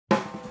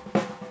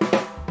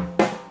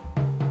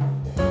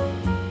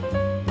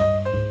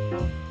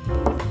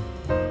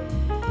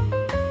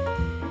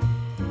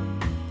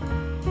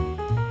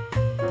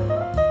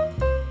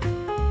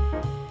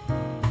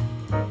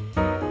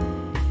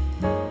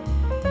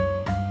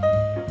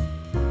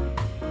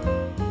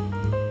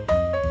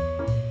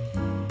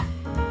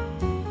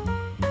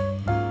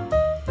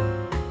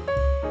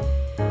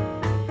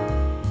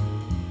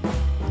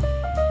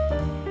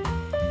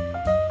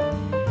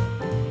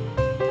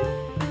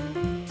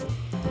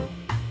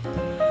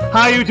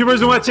Hi,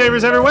 YouTubers and wet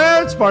shavers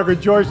everywhere. It's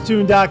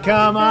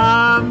SparkerGeorgeTune.com.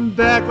 I'm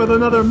back with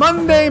another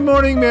Monday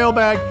morning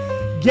mailbag.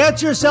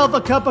 Get yourself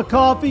a cup of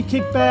coffee,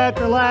 kick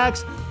back,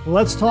 relax.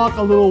 Let's talk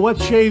a little wet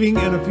shaving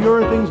and a few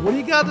other things. What do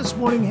you got this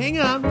morning? Hang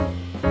on.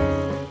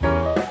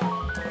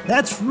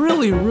 That's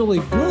really, really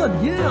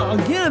good.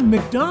 Yeah, again,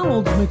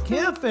 McDonald's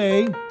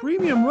McCafe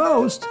Premium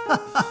Roast.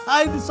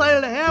 I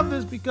decided to have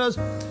this because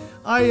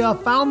I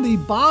found the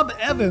Bob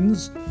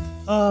Evans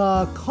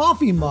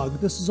coffee mug.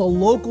 This is a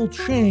local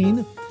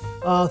chain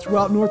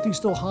throughout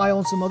Northeast Ohio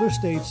and some other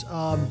states.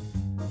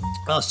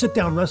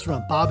 Sit-down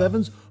restaurant, Bob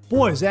Evans.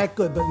 Boy, is that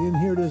good. But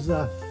here it is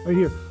right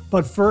here.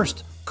 But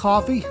first,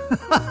 coffee.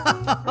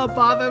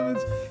 Bob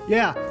Evans.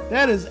 Yeah,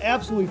 that is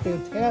absolutely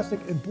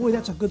fantastic. And boy,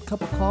 that's a good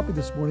cup of coffee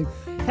this morning.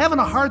 Having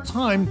a hard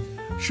time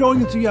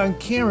showing it to you on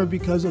camera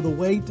because of the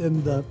weight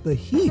and the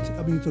heat.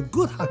 I mean, it's a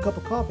good hot cup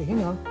of coffee.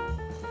 Hang on.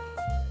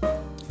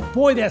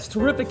 Boy, that's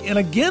terrific. And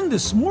again,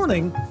 this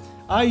morning,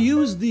 I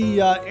used the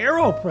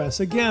AeroPress.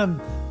 Again,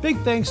 big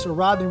thanks to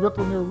Rodney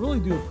Ripplinger. Really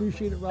do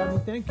appreciate it, Rodney.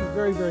 Thank you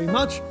very, very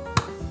much.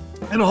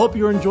 And I hope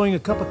you're enjoying a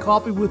cup of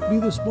coffee with me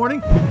this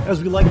morning.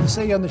 As we like to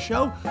say on the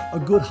show, a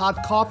good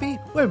hot coffee.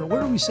 Wait a minute,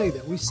 where do we say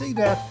that? We say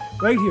that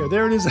right here.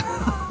 There it is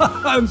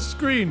on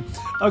screen.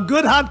 A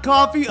good hot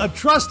coffee, a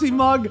trusty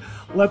mug.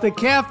 Let the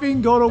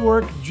caffeine go to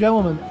work.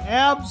 Gentlemen,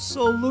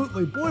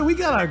 absolutely. Boy, we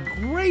got a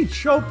great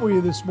show for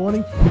you this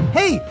morning.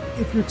 Hey,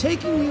 if you're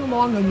taking me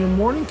along on your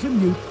morning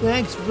commute,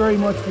 thanks very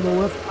much for the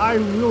lift. I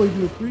really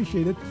do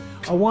appreciate it.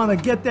 I want to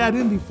get that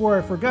in before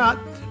I forgot.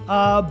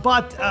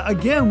 But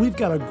again, we've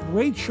got a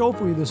great show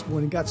for you this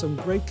morning. Got some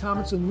great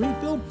comments and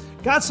refill.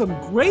 Got some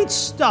great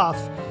stuff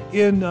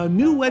in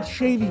new wet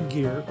shaving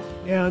gear.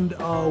 And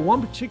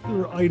one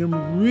particular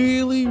item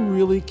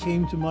really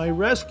came to my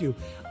rescue.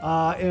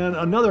 And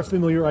another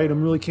familiar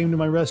item really came to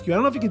my rescue. I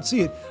don't know if you can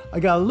see it. I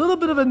got a little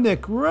bit of a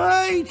nick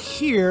right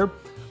here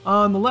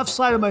on the left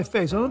side of my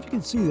face. I don't know if you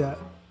can see that.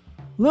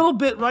 Little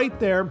bit right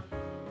there.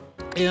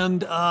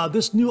 And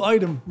this new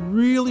item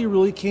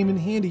really came in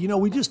handy. You know,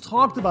 we just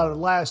talked about it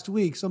last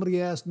week. Somebody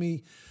asked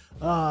me,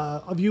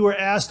 a viewer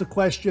asked the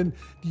question,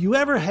 do you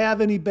ever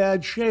have any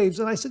bad shaves?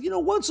 And I said, you know,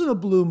 once in a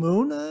blue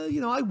moon,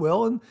 you know, I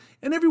will. And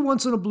every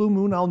once in a blue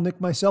moon, I'll nick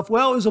myself.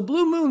 Well, it was a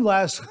blue moon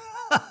last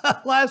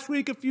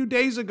week, a few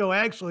days ago,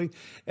 actually.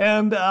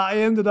 And I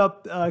ended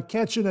up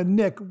catching a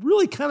nick.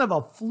 Really kind of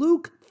a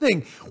fluke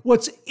thing.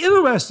 What's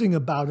interesting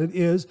about it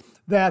is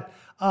that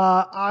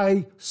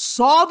I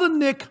saw the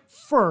nick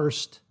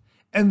first,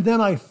 and then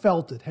I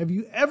felt it. Have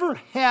you ever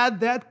had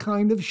that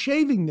kind of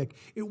shaving nick?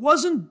 It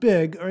wasn't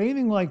big or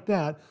anything like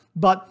that,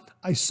 but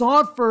I saw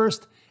it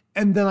first,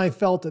 and then I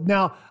felt it.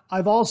 Now,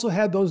 I've also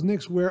had those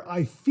nicks where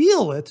I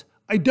feel it,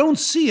 I don't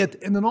see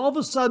it, and then all of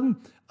a sudden,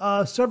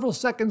 several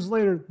seconds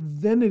later,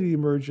 then it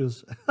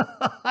emerges.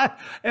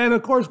 And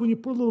of course, when you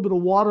put a little bit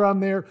of water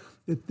on there,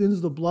 it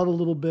thins the blood a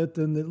little bit,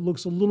 and it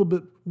looks a little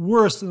bit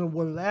worse than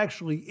what it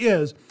actually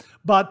is.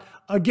 But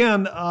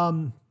again,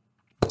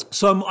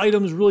 some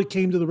items really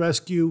came to the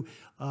rescue.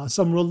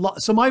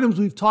 Some items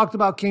we've talked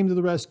about came to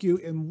the rescue.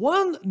 And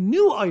one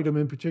new item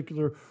in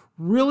particular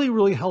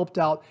really helped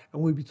out.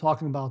 And we'll be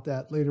talking about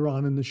that later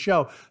on in the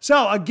show.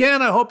 So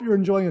again, I hope you're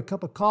enjoying a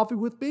cup of coffee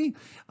with me.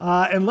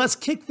 And let's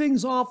kick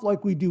things off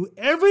like we do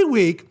every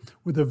week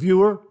with a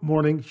viewer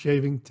morning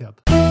shaving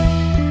tip.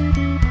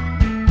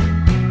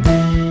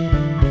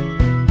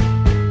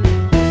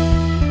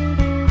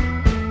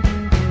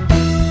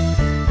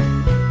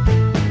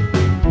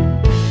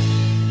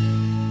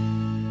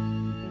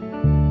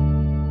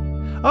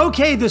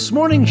 Okay, this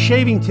morning's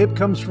shaving tip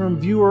comes from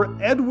viewer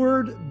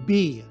Edward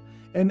B.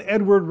 And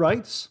Edward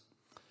writes,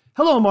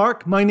 hello,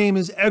 Mark. My name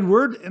is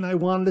Edward, and I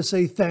wanted to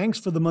say thanks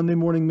for the Monday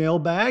morning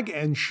mailbag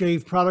and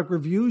shave product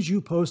reviews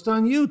you post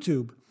on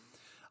YouTube.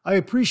 I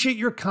appreciate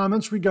your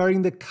comments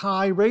regarding the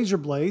Kai razor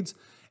blades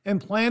and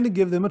plan to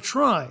give them a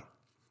try.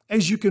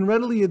 As you can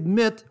readily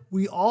admit,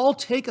 we all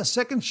take a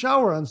second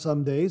shower on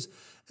some days,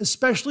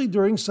 especially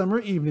during summer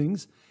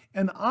evenings,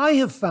 and I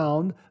have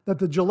found that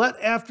the Gillette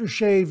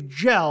Aftershave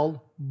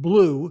Gel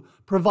Blue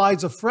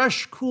provides a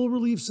fresh, cool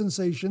relief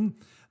sensation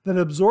that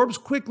absorbs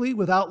quickly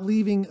without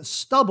leaving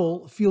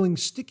stubble feeling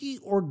sticky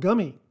or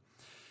gummy.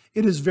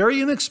 It is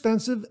very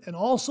inexpensive and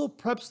also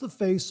preps the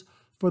face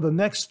for the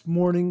next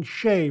morning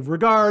shave.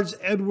 Regards,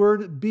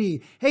 Edward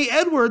B. Hey,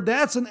 Edward,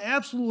 that's an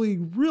absolutely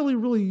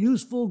really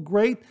useful,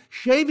 great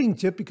shaving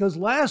tip because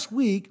last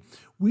week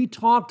we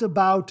talked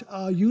about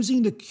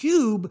using the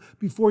cube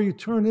before you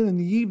turn in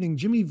the evening.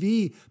 Jimmy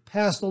V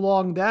passed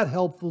along that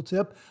helpful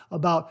tip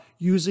about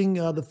using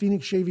the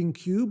Phoenix Shaving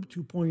Cube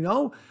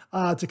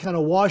 2.0 to kind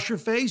of wash your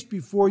face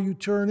before you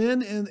turn in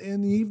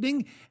the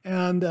evening.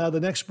 And the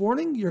next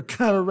morning, you're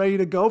kind of ready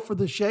to go for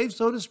the shave,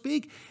 so to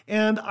speak.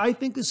 And I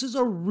think this is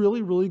a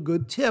really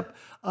good tip.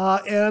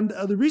 And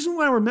the reason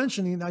why we're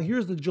mentioning it, now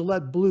here's the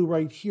Gillette Blue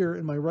right here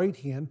in my right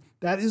hand.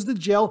 That is the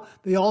gel.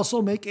 They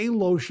also make a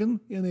lotion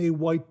in a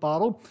white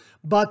bottle.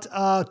 But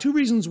two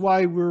reasons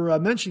why we're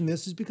mentioning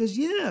this is because,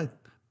 yeah,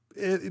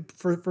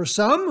 For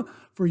some,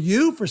 for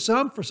you, for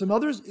some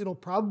others, it'll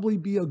probably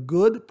be a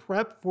good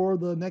prep for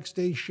the next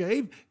day's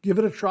shave. Give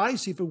it a try,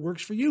 see if it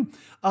works for you.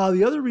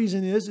 The other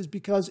reason is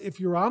because if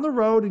you're on the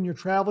road and you're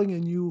traveling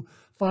and you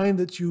find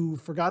that you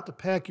forgot to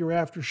pack your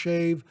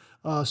aftershave,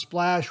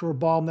 splash or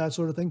balm, that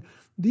sort of thing,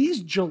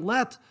 these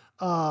Gillette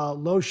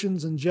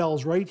lotions and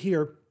gels right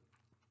here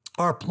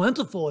are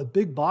plentiful at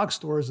big box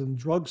stores and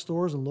drug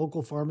stores and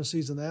local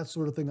pharmacies and that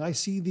sort of thing. I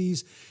see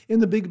these in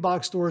the big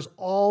box stores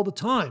all the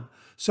time.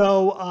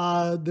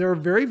 So they're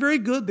very, very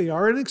good. They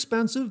are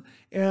inexpensive.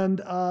 And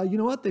you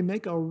know what? They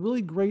make a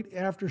really great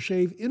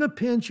aftershave in a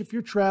pinch if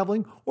you're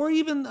traveling, or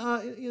even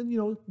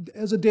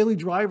as a daily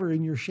driver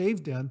in your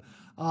shave den.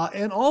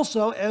 And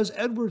also, as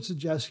Edward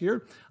suggests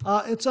here,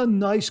 it's a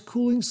nice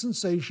cooling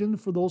sensation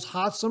for those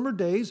hot summer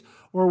days,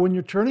 or when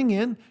you're turning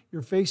in,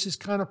 your face is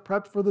kind of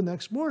prepped for the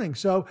next morning.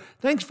 So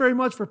thanks very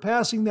much for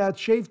passing that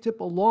shave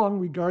tip along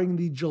regarding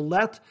the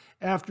Gillette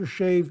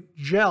Aftershave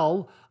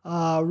Gel.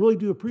 Really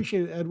do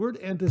appreciate it, Edward.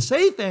 And to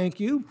say thank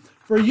you,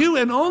 for you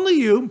and only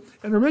you,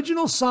 an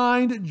original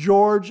signed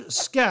George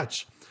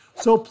sketch.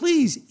 So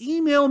please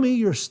email me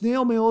your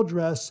snail mail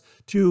address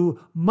to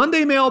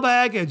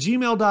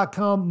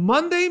mondaymailbag@gmail.com,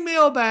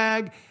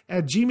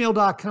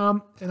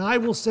 mondaymailbag@gmail.com, and I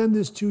will send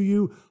this to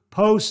you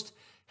post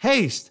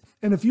haste.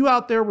 And if you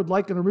out there would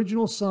like an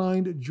original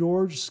signed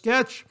George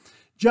sketch,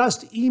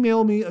 just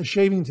email me a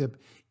shaving tip.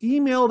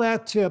 Email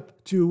that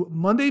tip to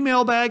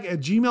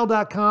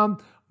mondaymailbag@gmail.com,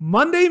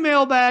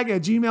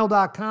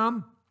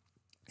 mondaymailbag@gmail.com.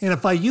 And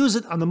if I use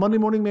it on the Monday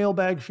Morning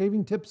Mailbag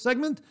Shaving Tip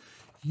segment,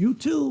 you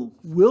too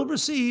will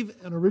receive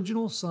an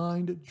original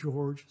signed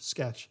George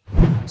sketch.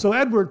 So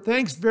Edward,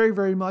 thanks very,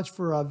 very much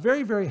for a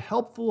very, very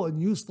helpful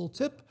and useful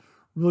tip.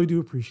 Really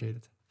do appreciate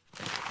it.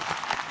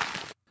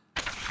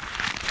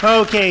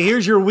 Okay,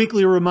 here's your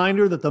weekly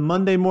reminder that the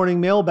Monday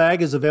Morning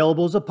Mailbag is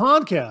available as a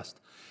podcast.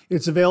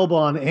 It's available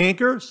on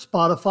Anchor,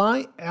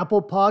 Spotify,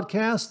 Apple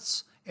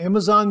Podcasts,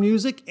 Amazon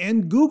Music,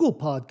 and Google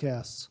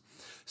Podcasts.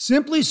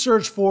 Simply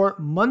search for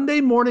Monday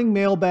Morning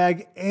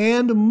Mailbag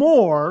and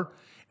more,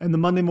 and the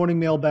Monday Morning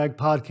Mailbag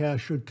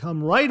podcast should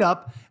come right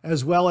up,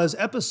 as well as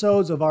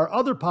episodes of our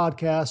other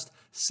podcast,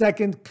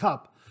 Second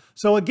Cup.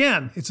 So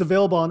again, it's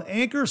available on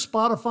Anchor,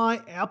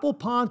 Spotify, Apple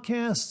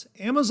Podcasts,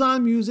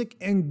 Amazon Music,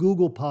 and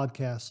Google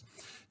Podcasts.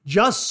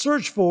 Just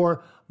search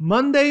for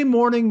Monday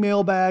Morning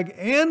Mailbag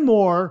and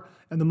more,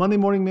 and the Monday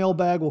Morning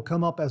Mailbag will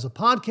come up as a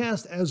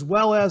podcast, as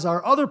well as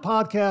our other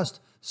podcast,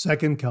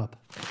 Second Cup.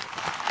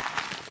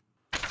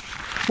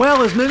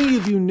 Well, as many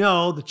of you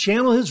know, the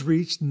channel has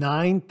reached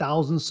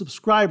 9,000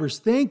 subscribers.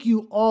 Thank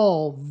you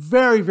all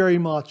very, very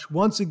much.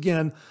 Once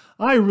again,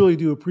 I really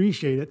do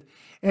appreciate it.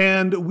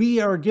 And we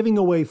are giving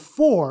away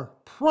 4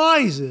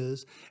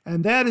 prizes,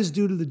 and that is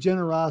due to the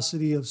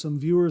generosity of some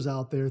viewers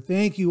out there.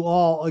 Thank you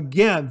all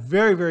again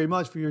very, very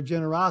much for your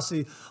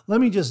generosity.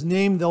 Let me just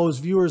name those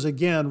viewers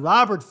again: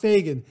 Robert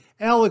Fagan,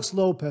 Alex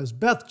Lopez,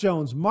 Beth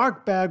Jones,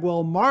 Mark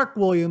Bagwell, Mark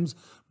Williams,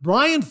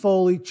 Brian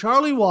Foley,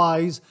 Charlie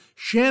Wise,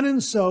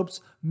 Shannon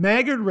Soaps,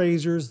 Maggard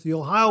Razors, the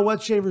Ohio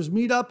Wet Shavers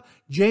Meetup,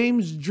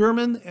 James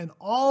German, and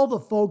all the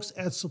folks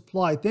at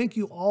Supply. Thank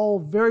you all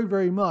very,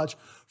 very much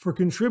for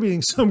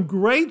contributing some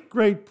great,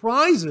 great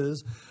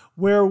prizes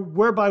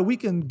whereby we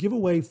can give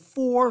away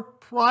 4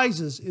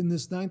 prizes in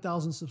this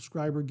 9,000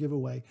 subscriber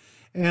giveaway.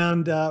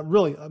 And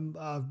really,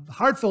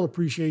 heartfelt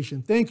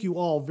appreciation. Thank you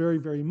all very,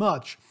 very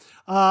much.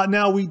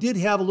 Now, we did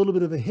have a little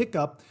bit of a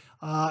hiccup,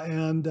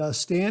 and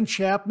Stan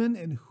Chapman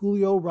and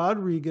Julio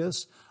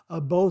Rodriguez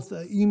both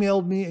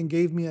emailed me and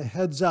gave me a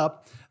heads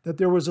up that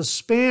there was a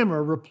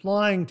spammer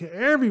replying to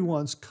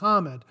everyone's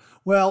comment.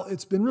 Well,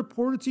 it's been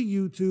reported to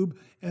YouTube,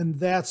 and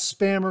that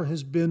spammer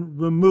has been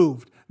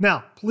removed.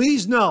 Now,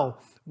 please know,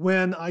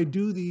 when I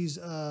do these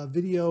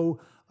video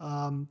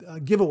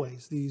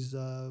giveaways, these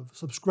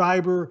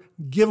subscriber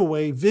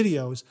giveaway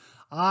videos,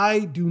 I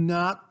do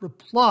not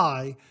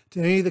reply to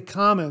any of the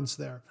comments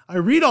there. I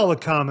read all the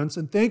comments,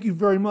 and thank you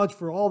very much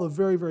for all the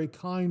very, very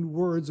kind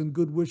words and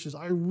good wishes.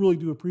 I really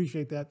do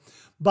appreciate that.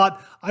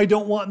 But I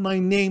don't want my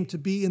name to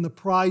be in the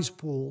prize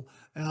pool.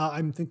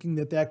 I'm thinking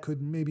that that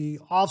could maybe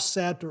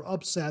offset or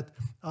upset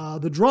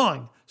the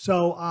drawing.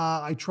 So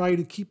I try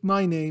to keep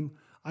my name.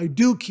 I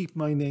do keep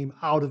my name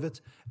out of it,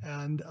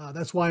 and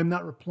that's why I'm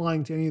not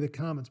replying to any of the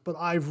comments. But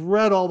I've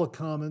read all the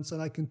comments,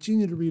 and I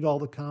continue to read all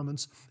the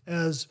comments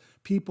as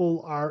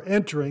people are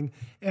entering,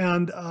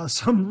 and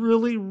some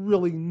really,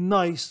 really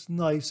nice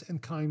and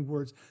kind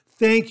words.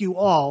 Thank you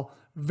all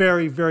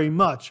very, very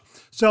much.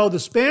 So the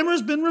spammer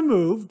has been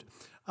removed.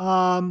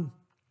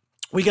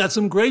 We got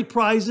some great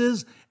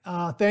prizes.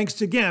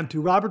 Thanks again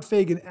to Robert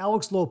Fagan,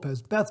 Alex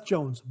Lopez, Beth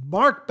Jones,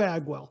 Mark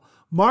Bagwell,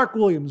 Mark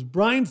Williams,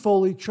 Brian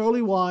Foley,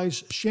 Charlie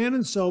Wise,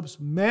 Shannon Soaps,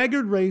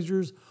 Maggard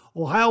Razors,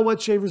 Ohio Wet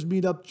Shavers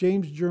Meetup,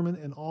 James German,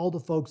 and all the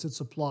folks at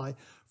Supply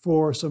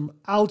for some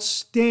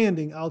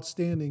outstanding,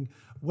 outstanding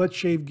wet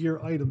shave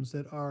gear items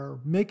that are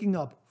making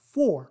up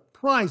 4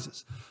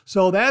 prizes.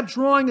 So that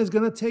drawing is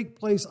going to take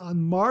place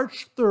on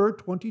March 3rd,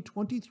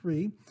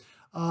 2023.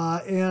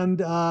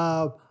 And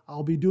I'll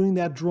I'll be doing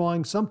that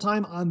drawing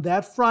sometime on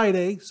that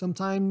Friday,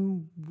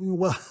 sometime,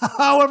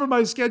 however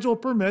my schedule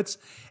permits,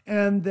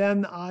 and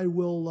then I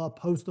will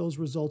post those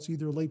results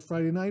either late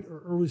Friday night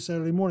or early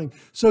Saturday morning.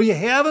 So you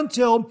have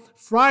until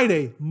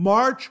Friday,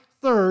 March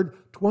 3rd,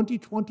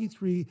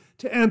 2023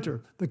 to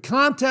enter. The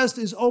contest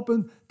is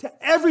open to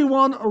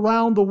everyone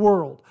around the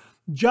world.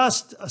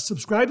 Just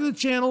subscribe to the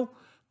channel,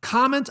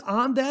 comment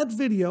on that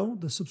video,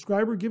 the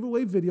subscriber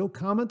giveaway video,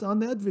 comment on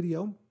that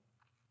video,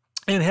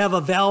 and have a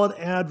valid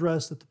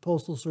address that the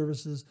Postal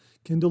Services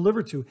can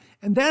deliver to.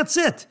 And that's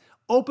it.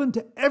 Open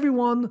to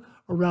everyone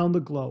around the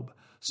globe.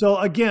 So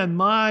again,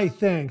 my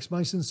thanks,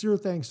 my sincere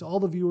thanks to all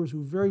the viewers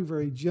who very,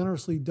 very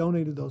generously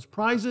donated those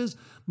prizes.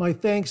 My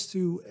thanks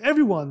to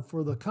everyone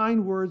for the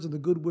kind words and the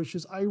good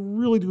wishes. I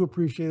really do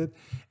appreciate it.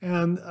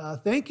 And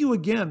thank you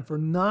again for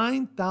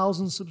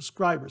 9,000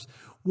 subscribers.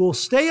 We'll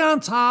stay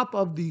on top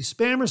of the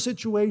spammer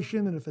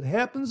situation, and if it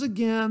happens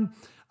again,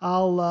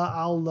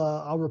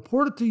 I'll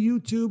report it to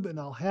YouTube, and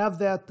I'll have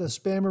that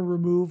spammer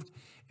removed,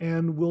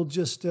 and we'll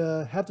just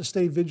have to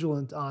stay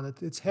vigilant on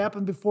it. It's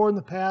happened before in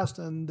the past,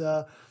 and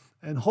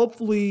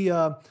hopefully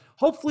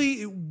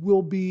it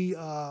will be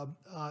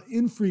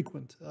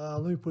infrequent.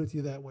 Let me put it to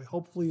you that way.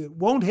 Hopefully it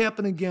won't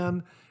happen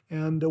again,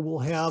 and we'll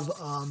have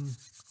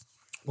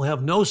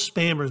no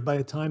spammers by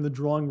the time the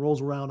drawing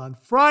rolls around on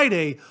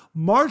Friday,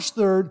 March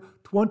 3rd,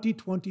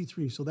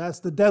 2023. So that's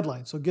the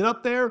deadline. So get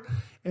up there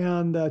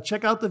and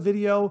check out the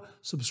video,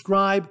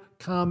 subscribe,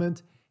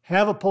 comment,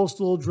 have a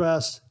postal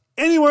address.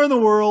 Anywhere in the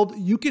world,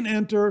 you can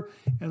enter.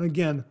 And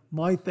again,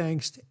 my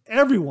thanks to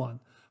everyone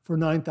for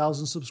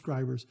 9,000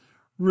 subscribers.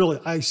 Really,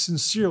 I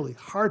sincerely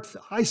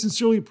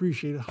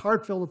appreciate it.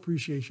 Heartfelt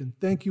appreciation.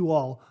 Thank you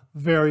all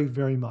very,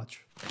 very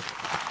much.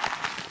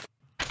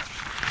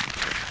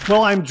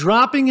 Well, I'm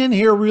dropping in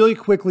here really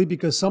quickly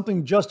because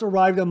something just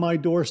arrived on my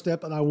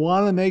doorstep, and I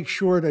want to make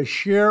sure to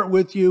share it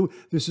with you.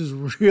 This is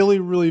really,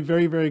 really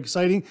very, very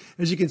exciting.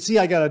 As you can see,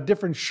 I got a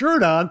different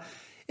shirt on.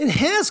 It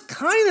has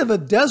kind of a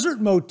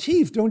desert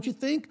motif, don't you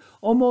think?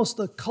 Almost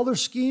the color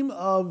scheme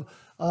of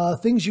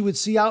things you would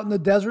see out in the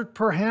desert,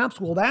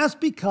 perhaps. Well, that's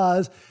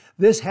because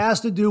this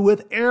has to do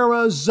with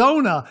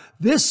Arizona.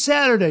 This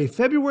Saturday,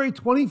 February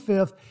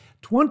 25th,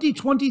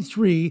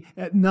 2023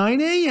 at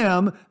 9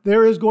 a.m.,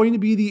 there is going to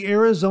be the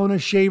Arizona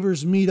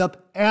Shavers Meetup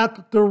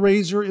at the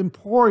Razor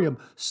Emporium.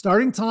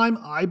 Starting time,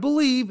 I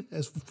believe,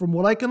 as from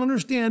what I can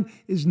understand,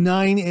 is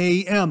 9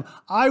 a.m.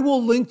 I will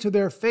link to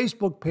their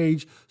Facebook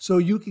page so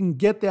you can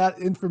get that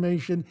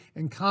information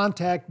and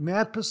contact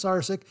Matt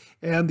Pisarcik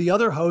and the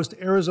other host,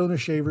 Arizona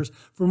Shavers,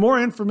 for more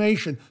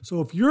information. So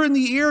if you're in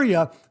the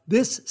area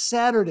this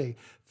Saturday,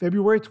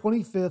 February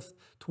 25th,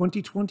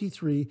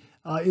 2023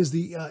 is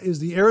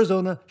the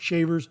Arizona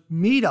Shavers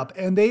Meetup,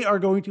 and they are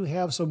going to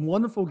have some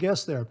wonderful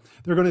guests there.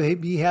 They're going to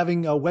be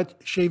having Wet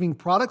Shaving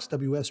Products,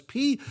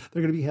 WSP.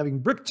 They're going to be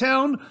having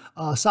Bricktown,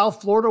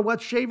 South Florida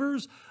Wet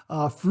Shavers,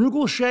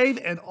 Frugal Shave,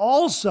 and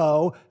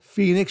also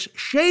Phoenix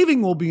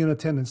Shaving will be in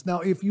attendance.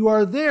 Now, if you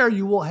are there,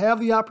 you will have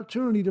the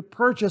opportunity to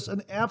purchase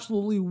an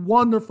absolutely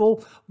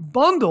wonderful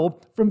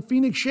bundle from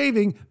Phoenix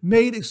Shaving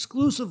made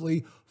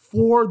exclusively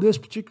for this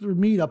particular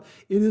meetup.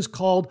 It is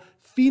called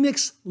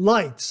Phoenix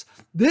Lights.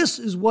 This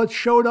is what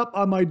showed up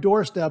on my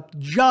doorstep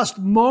just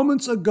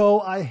moments ago.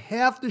 I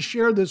have to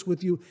share this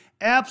with you.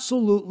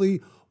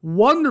 Absolutely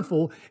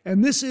wonderful.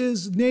 And this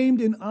is named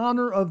in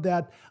honor of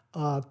that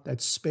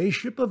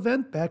spaceship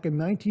event back in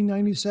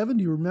 1997.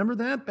 Do you remember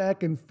that?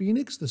 Back in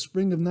Phoenix, the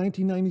spring of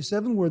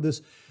 1997, where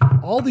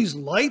all these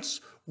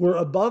lights were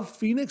above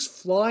Phoenix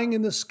flying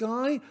in the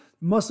sky.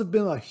 Must have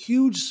been a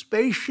huge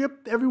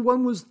spaceship.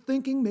 Everyone was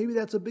thinking maybe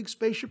that's a big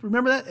spaceship.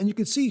 Remember that? And you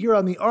can see here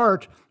on the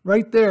art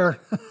right there,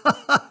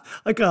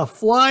 like a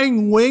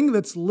flying wing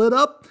that's lit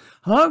up.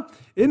 Huh?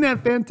 Isn't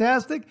that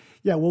fantastic?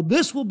 Yeah, well,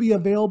 this will be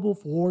available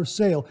for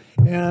sale.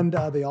 And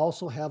they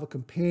also have a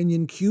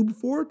companion cube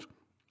for it.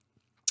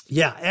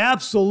 Yeah,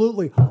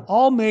 absolutely.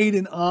 All made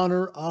in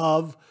honor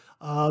of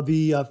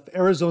the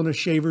Arizona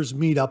Shavers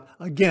Meetup.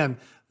 Again,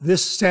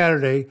 this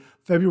Saturday,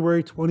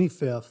 February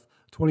 25th.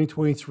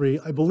 2023.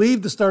 I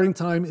believe the starting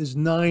time is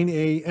 9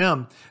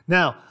 a.m.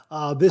 Now,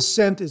 this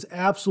scent is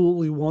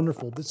absolutely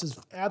wonderful. This is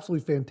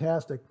absolutely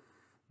fantastic.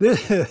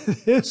 This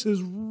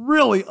is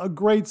really a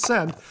great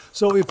scent.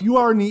 So if you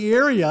are in the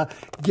area,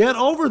 get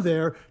over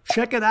there,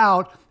 check it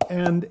out,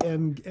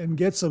 and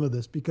get some of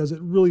this because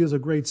it really is a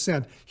great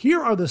scent. Here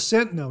are the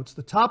scent notes.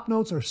 The top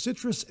notes are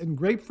citrus and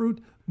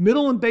grapefruit.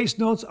 Middle and base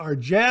notes are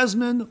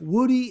jasmine,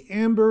 woody,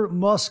 amber,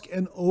 musk,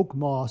 and oak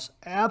moss.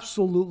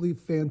 Absolutely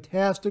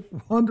fantastic,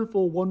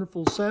 wonderful,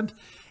 wonderful scent.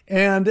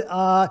 And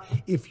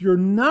if you're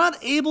not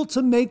able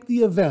to make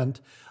the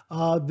event,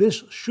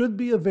 this should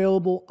be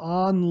available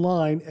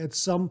online at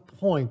some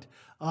point.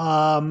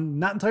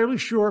 Not entirely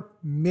sure.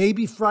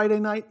 Maybe Friday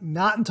night.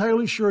 Not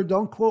entirely sure.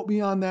 Don't quote me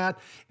on that.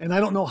 And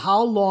I don't know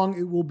how long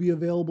it will be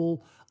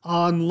available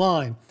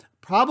online.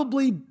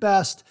 Probably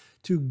best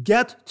to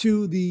get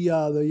to the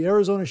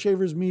Arizona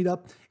Shavers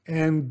meetup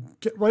and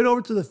get right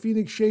over to the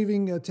Phoenix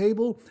Shaving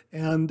table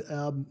and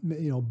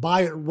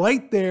buy it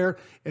right there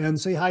and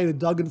say hi to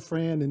Doug and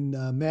Fran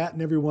and Matt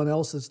and everyone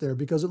else that's there,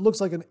 because it looks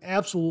like an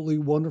absolutely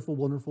wonderful,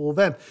 wonderful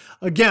event.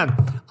 Again,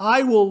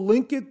 I will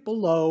link it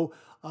below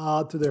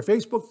to their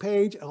Facebook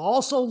page. I'll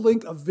also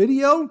link a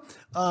video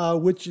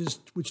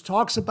which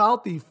talks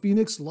about the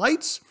Phoenix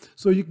lights,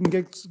 so you can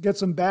get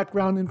some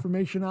background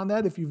information on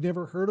that if you've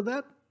never heard of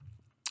that.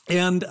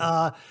 And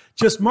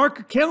just mark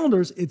your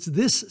calendars. It's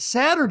this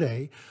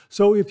Saturday.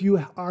 So if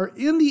you are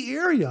in the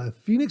area,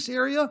 Phoenix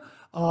area,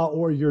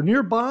 or you're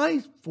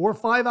nearby, 4 or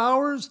 5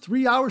 hours,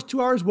 3 hours, 2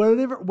 hours,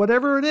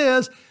 whatever it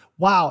is,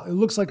 wow, it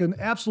looks like an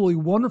absolutely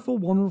wonderful,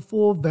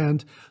 wonderful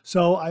event.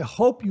 So I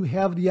hope you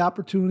have the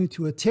opportunity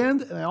to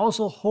attend. And I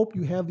also hope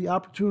you have the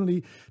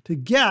opportunity to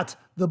get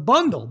the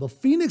bundle, the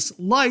Phoenix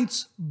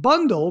Lights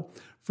bundle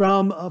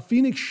from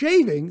Phoenix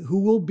Shaving, who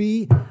will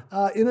be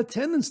in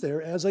attendance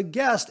there as a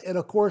guest. And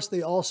of course,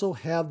 they also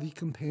have the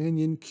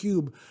companion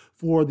cube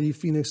for the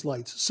Phoenix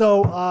Lights.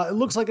 So it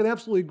looks like an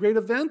absolutely great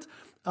event.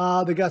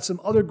 They got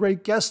some other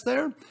great guests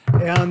there.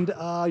 And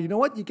you know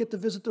what? You get to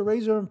visit the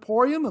Razor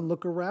Emporium and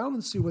look around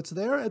and see what's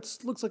there. It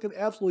looks like an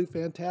absolutely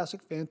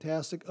fantastic,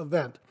 fantastic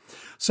event.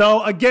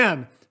 So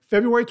again,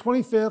 February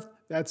 25th,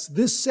 that's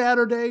this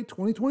Saturday,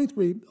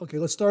 2023. Okay,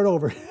 let's start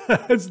over.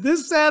 It's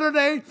this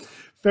Saturday,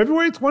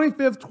 February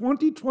 25th,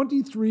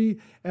 2023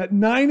 at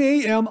 9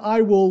 a.m.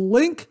 I will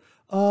link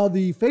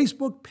the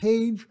Facebook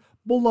page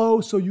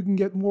below so you can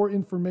get more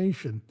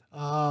information.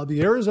 The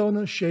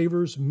Arizona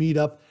Shavers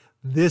Meetup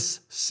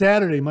this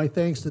Saturday. My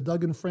thanks to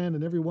Doug and Fran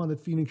and everyone at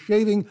Phoenix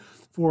Shaving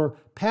for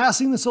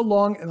passing this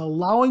along and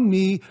allowing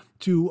me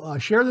to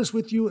share this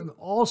with you, and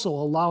also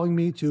allowing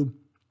me to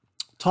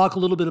talk a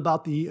little bit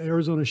about the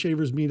Arizona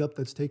Shavers Meetup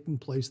that's taking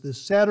place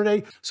this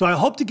Saturday. So I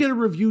hope to get a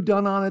review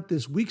done on it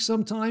this week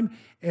sometime.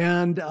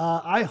 And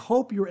I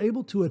hope you're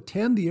able to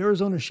attend the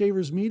Arizona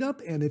Shavers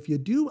Meetup. And if you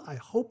do, I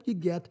hope you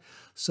get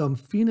some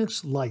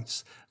Phoenix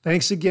lights.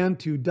 Thanks again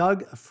to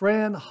Doug,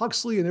 Fran,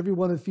 Huxley, and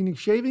everyone at Phoenix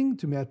Shaving,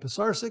 to Matt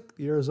Pisarcik,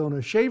 the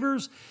Arizona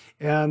Shavers.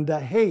 And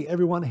hey,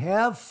 everyone,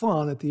 have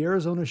fun at the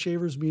Arizona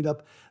Shavers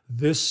Meetup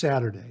this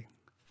Saturday.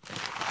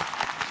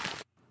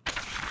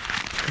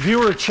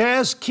 Viewer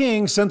Chaz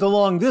King sent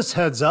along this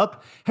heads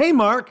up. Hey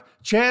Mark,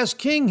 Chaz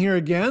King here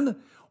again.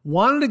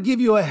 Wanted to give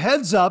you a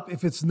heads up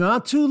if it's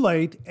not too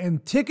late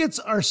and tickets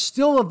are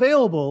still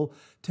available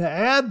to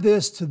add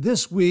this to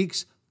this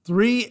week's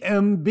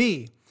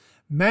 3MB.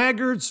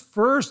 Maggard's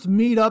first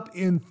meetup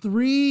in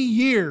 3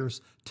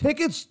 years.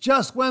 Tickets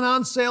just went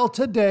on sale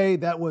today.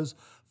 That was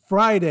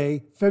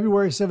Friday,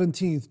 February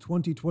 17th,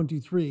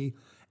 2023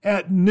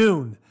 at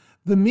noon.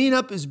 The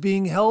meetup is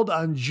being held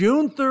on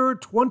June 3rd,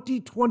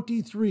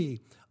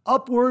 2023.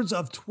 Upwards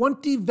of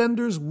 20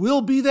 vendors will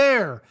be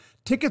there.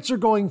 Tickets are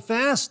going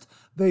fast.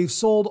 They've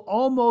sold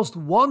almost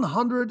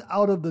 100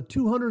 out of the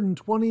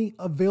 220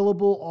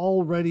 available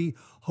already.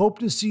 Hope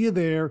to see you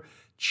there.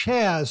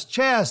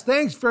 Chaz,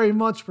 thanks very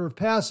much for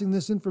passing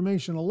this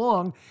information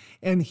along.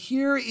 And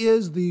here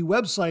is the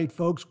website,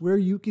 folks, where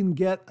you can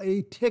get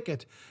a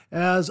ticket.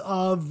 As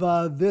of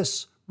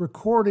this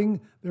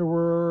recording, there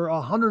were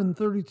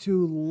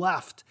 132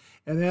 left.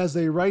 And as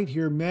they write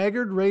here,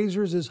 Maggard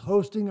Razors is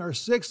hosting our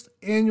 6th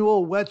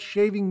annual wet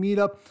shaving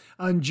meetup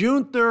on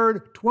June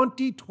 3rd,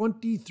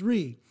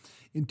 2023.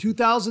 In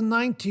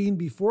 2019,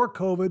 before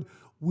COVID,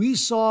 we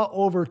saw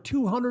over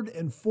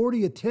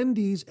 240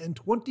 attendees and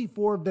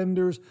 24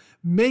 vendors,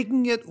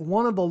 making it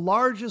one of the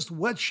largest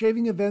wet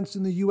shaving events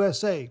in the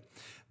USA.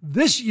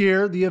 This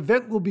year, the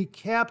event will be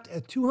capped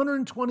at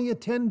 220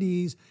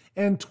 attendees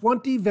and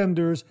 20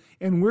 vendors,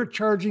 and we're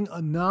charging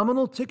a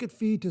nominal ticket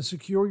fee to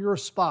secure your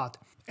spot.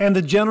 And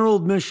the general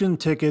admission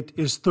ticket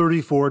is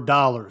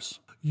 $34.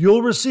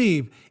 You'll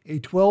receive a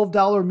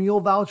 $12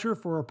 meal voucher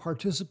for a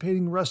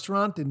participating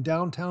restaurant in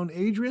downtown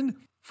Adrian,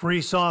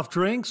 free soft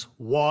drinks,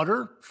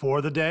 water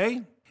for the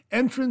day,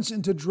 entrance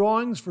into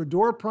drawings for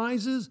door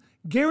prizes,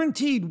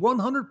 guaranteed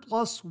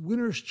 100+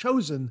 winners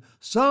chosen,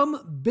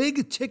 some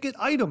big ticket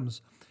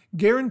items,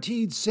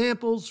 guaranteed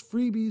samples,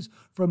 freebies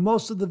from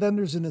most of the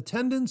vendors in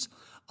attendance,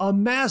 a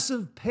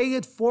massive pay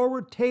it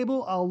forward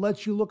table. I'll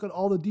let you look at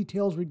all the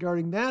details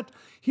regarding that.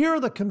 Here are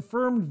the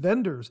confirmed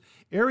vendors: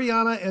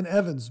 Ariana and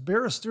Evans,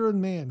 Barrister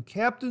and Mann,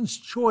 Captain's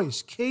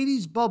Choice,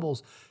 Katie's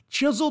Bubbles,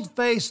 Chiseled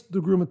Face,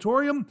 The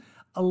Groomatorium,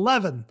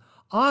 11,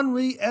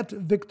 Henri et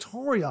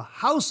Victoria,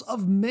 House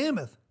of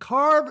Mammoth,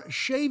 Carve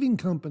Shaving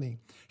Company,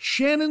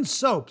 Shannon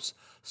Soaps,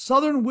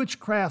 Southern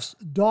Witchcrafts,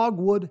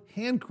 Dogwood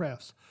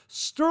Handcrafts,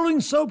 Sterling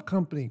Soap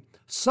Company,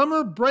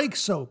 Summer Break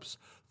Soaps,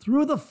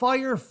 Through the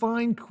Fire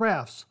Fine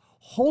Crafts,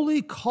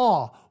 Holy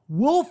Caw,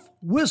 Wolf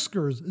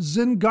Whiskers,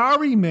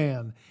 Zingari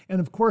Man, and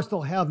of course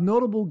they'll have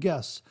notable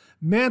guests: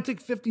 Mantic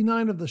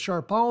 59 of the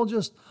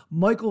Sharpologist,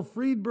 Michael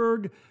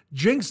Friedberg,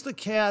 Jinx the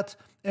Cat,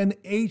 and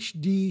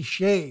HD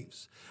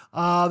Shaves.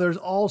 There's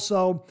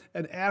also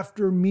an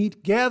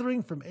after-meet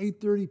gathering from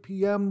 8:30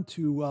 p.m.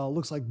 to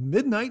looks like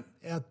midnight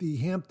at the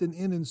Hampton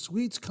Inn and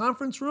Suites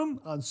conference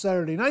room on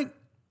Saturday night.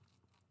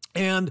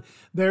 and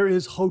there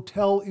is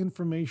hotel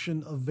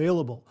information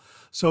available.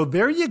 So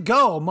there you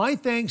go. My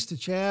thanks to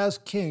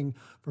Chaz King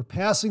for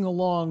passing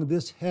along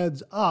this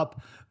heads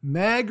up.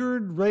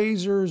 Maggard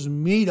Razors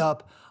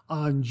Meetup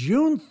on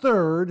June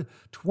 3rd,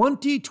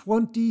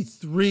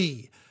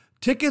 2023.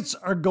 Tickets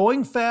are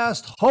going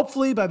fast.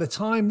 Hopefully by the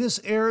time this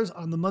airs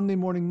on the Monday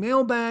Morning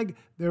Mailbag,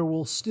 there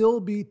will still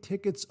be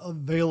tickets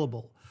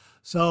available.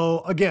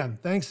 So again,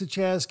 thanks to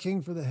Chaz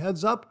King for the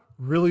heads up.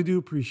 Really do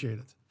appreciate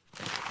it.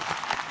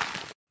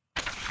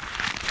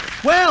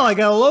 Well, I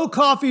got a low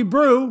coffee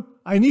brew.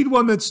 I need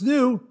one that's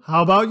new.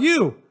 How about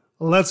you?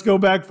 Let's go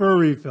back for a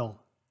refill.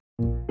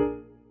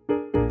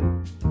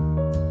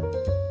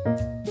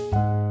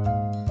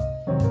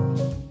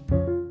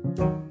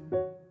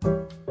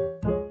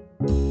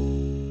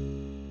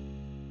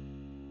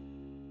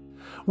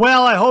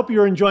 Well, I hope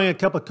you're enjoying a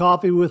cup of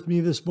coffee with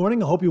me this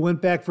morning. I hope you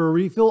went back for a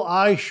refill.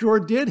 I sure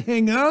did.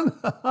 Hang on.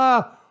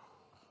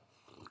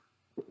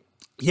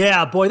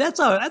 Yeah, boy, that's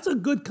a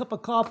good cup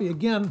of coffee.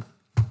 Again,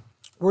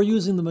 we're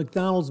using the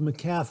McDonald's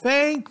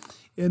McCafe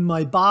in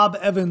my Bob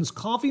Evans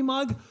coffee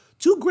mug.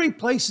 Two great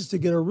places to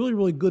get a really,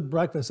 really good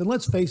breakfast. And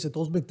let's face it,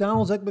 those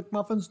McDonald's Egg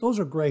McMuffins, those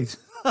are great.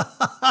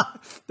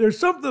 There's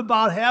something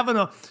about having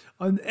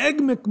an Egg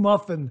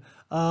McMuffin.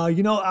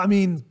 I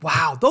mean,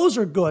 wow, those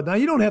are good. Now,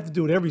 you don't have to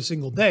do it every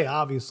single day,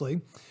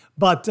 obviously.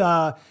 But,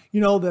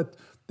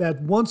 that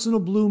once in a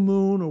blue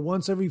moon or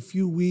once every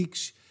few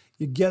weeks,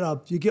 you get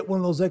one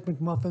of those Egg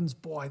McMuffins.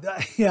 Boy,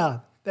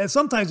 that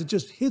sometimes it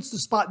just hits the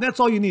spot. And that's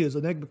all you need is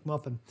an Egg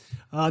McMuffin.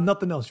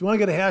 Nothing else. You want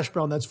to get a hash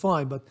brown, that's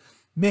fine. But,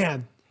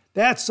 man,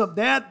 that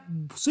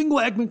single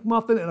Egg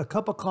McMuffin and a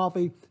cup of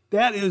coffee,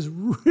 that is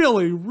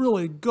really,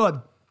 really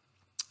good.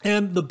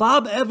 And the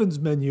Bob Evans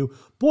menu,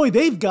 boy,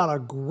 they've got a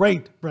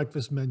great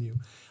breakfast menu.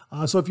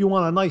 So if you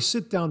want a nice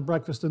sit-down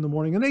breakfast in the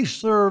morning, and they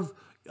serve,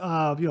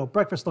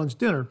 breakfast, lunch,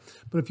 dinner.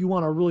 But if you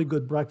want a really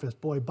good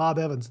breakfast, boy, Bob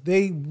Evans,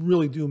 they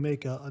really do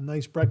make a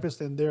nice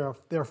breakfast, and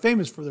they're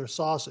famous for their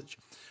sausage,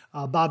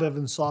 Bob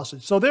Evans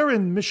sausage. So they're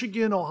in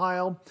Michigan,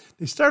 Ohio.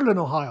 They started in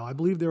Ohio. I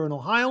believe they're in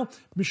Ohio,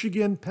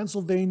 Michigan,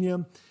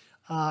 Pennsylvania,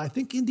 I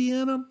think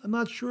Indiana. I'm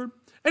not sure.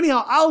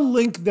 Anyhow, I'll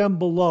link them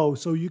below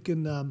so you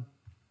can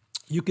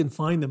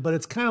find them. But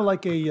it's kind of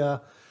like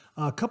a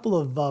couple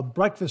of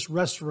breakfast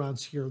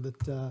restaurants here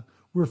that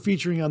we're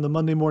featuring on the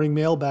Monday Morning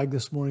Mailbag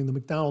this morning. The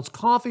McDonald's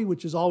coffee,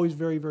 which is always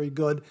very, very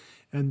good,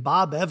 and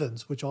Bob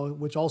Evans, which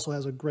also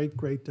has a great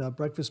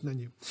breakfast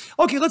menu.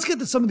 Okay, let's get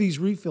to some of these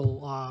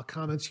refill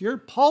comments here.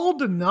 Paul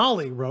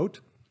Denali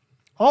wrote,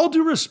 all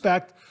due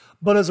respect,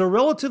 but as a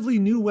relatively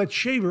new wet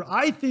shaver,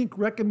 I think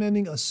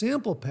recommending a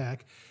sample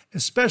pack,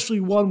 especially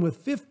one with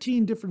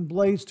 15 different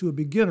blades to a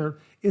beginner,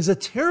 is a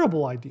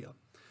terrible idea.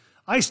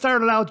 I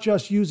started out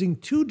just using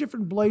 2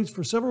 different blades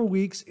for several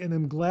weeks and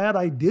am glad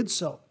I did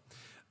so.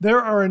 There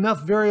are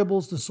enough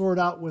variables to sort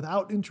out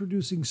without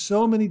introducing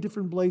so many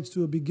different blades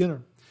to a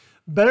beginner.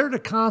 Better to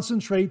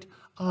concentrate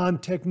on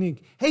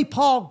technique. Hey,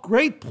 Paul,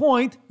 great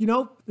point.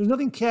 There's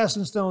nothing cast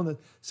in stone that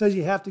says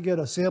you have to get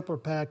a sampler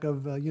pack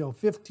of,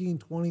 15,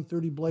 20,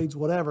 30 blades,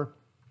 whatever.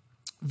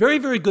 Very,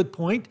 very good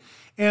point.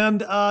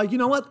 And you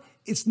know what?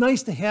 It's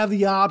nice to have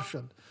the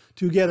option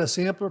to get a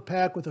sampler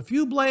pack with a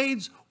few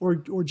blades, or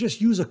just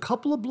use a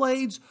couple of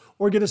blades,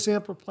 or get a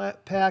sampler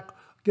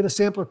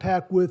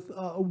pack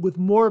with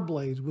more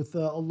blades, with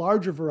a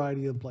larger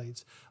variety of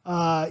blades.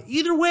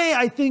 Either way,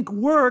 I think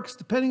works,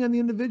 depending on the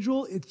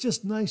individual. It's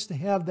just nice to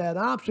have that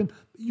option.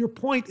 Your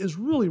point is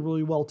really,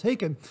 really well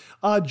taken.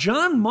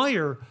 John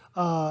Meyer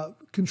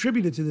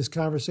contributed to this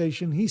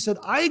conversation. He said,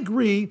 I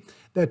agree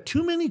that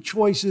too many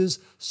choices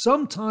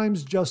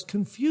sometimes just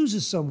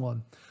confuses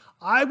someone.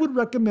 I would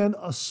recommend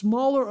a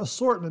smaller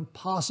assortment,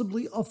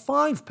 possibly a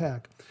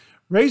 5-pack.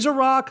 Razor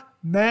Rock,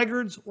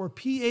 Maggard's, or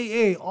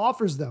PAA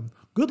offers them.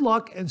 Good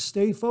luck and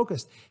stay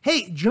focused.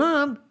 Hey,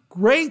 John,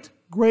 great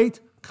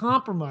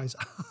compromise.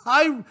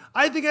 I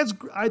think that's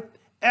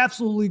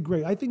absolutely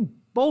great. I think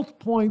both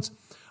points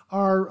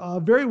are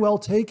very well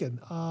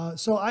taken.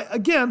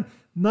 Again,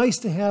 nice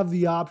to have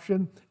the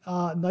option,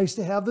 nice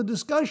to have the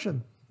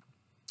discussion.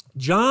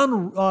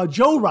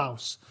 Joe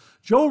Rouse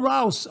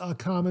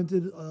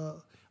commented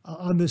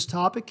on this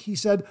topic. He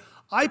said,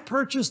 I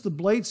purchased the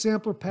blade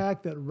sampler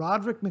pack that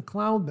Roderick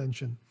McLeod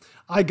mentioned.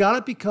 I got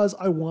it because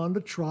I wanted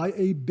to try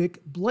a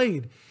Bic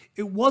blade.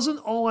 It wasn't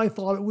all I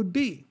thought it would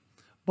be,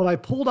 but I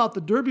pulled out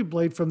the Derby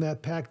blade from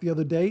that pack the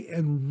other day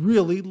and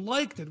really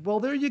liked it. Well,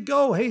 there you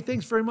go. Hey,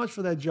 thanks very much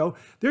for that, Joe.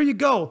 There you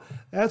go.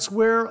 That's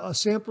where a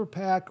sampler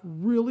pack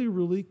really,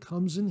 really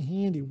comes in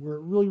handy, where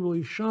it really,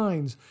 really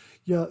shines.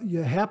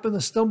 You happen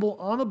to stumble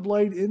on a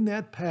blade in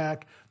that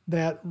pack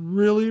that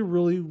really,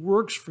 really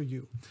works for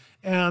you.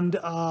 And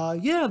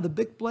the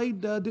Bic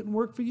blade didn't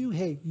work for you.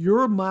 Hey,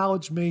 your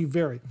mileage may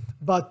vary.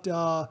 But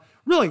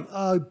really,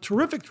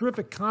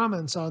 terrific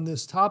comments on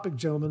this topic,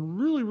 gentlemen.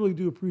 Really, really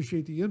do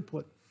appreciate the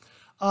input.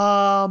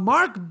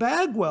 Mark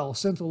Bagwell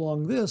sent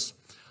along this.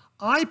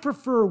 I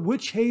prefer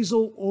witch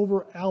hazel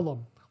over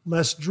alum,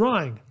 less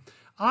drying.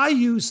 I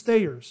use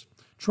Thayer's.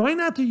 Try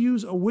not to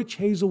use a witch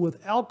hazel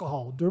with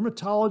alcohol.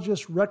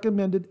 Dermatologist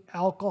recommended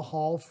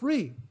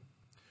alcohol-free.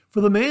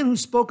 For the man who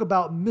spoke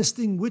about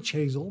misting witch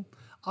hazel,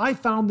 I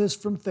found this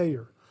from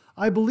Thayer.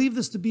 I believe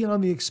this to be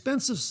on the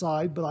expensive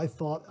side, but I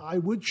thought I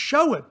would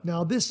show it.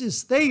 Now, this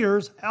is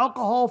Thayer's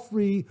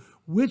alcohol-free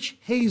witch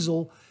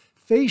hazel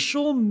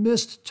facial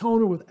mist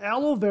toner with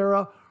aloe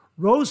vera,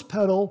 rose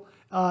petal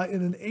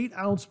in an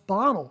 8-ounce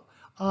bottle.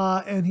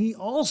 And he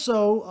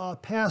also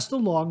passed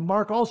along,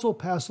 Mark also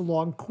passed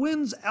along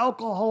Quinn's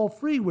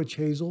alcohol-free witch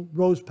hazel,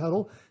 rose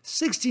petal,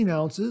 16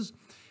 ounces,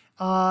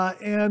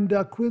 and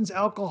Quinn's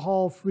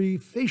alcohol-free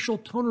facial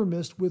toner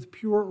mist with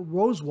pure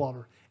rose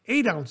water,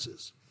 8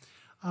 ounces.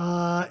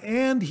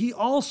 And he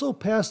also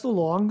passed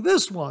along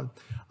this one,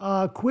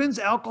 Quinn's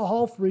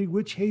alcohol-free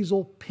witch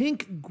hazel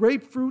pink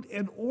grapefruit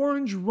and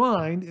orange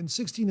rind in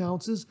 16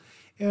 ounces,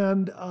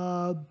 and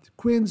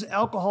Quinn's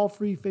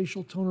alcohol-free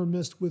facial toner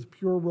mist with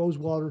pure rose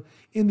water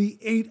in the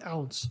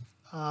 8-ounce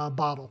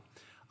bottle.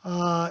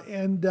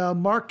 And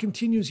Mark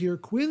continues here,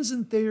 Quinn's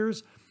and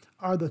Thayer's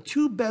are the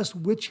two best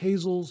witch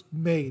hazels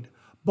made.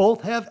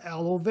 Both have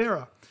aloe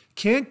vera.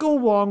 Can't go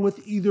wrong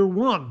with either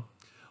one.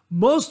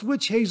 Most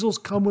witch hazels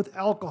come with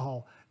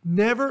alcohol.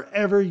 Never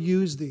ever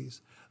use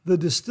these. The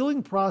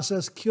distilling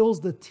process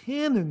kills the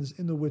tannins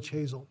in the witch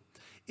hazel.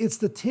 It's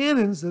the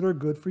tannins that are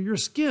good for your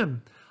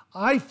skin.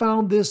 I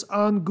found this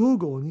on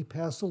Google, and he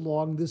passed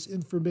along this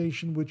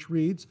information which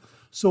reads,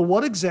 so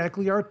what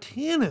exactly are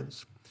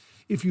tannins?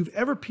 If you've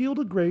ever peeled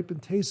a grape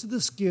and tasted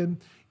the skin,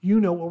 you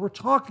know what we're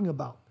talking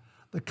about.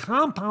 The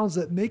compounds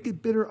that make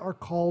it bitter are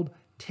called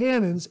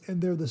tannins,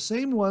 and they're the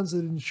same ones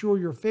that ensure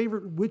your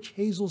favorite witch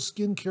hazel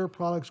skincare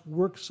products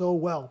work so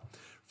well.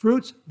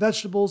 Fruits,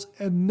 vegetables,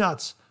 and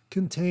nuts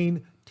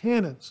contain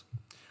tannins.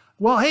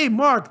 Well, hey,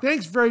 Mark,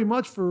 thanks very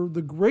much for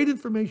the great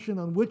information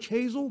on witch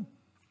hazel.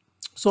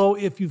 So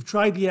if you've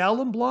tried the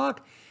alum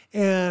block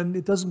and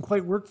it doesn't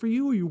quite work for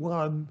you, or you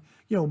want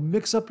to,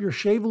 mix up your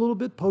shave a little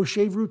bit,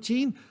 post-shave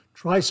routine,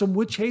 try some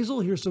witch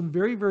hazel. Here's some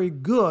very, very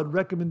good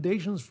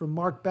recommendations from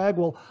Mark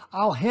Bagwell.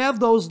 I'll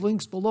have those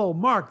links below.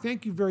 Mark,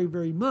 thank you very,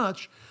 very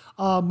much.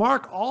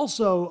 Mark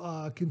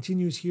also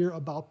continues here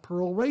about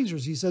pearl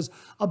razors. He says,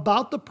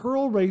 about the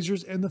pearl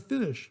razors and the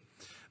finish.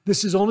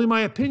 This is only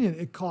my opinion.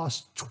 It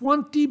costs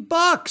 $20.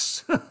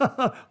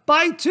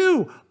 Buy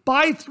 2,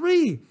 buy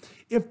 3.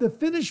 If the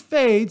finish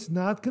fades,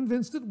 not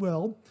convinced it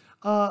will,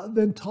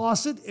 then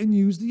toss it and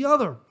use the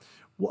other.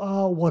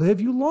 What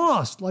have you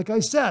lost? Like I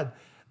said,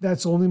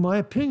 that's only my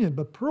opinion,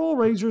 but pearl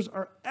razors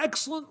are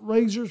excellent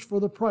razors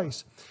for the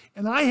price.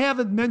 And I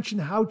haven't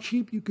mentioned how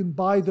cheap you can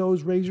buy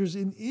those razors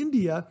in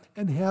India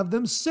and have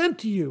them sent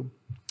to you.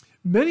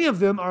 Many of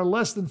them are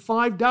less than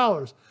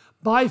 $5.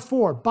 Buy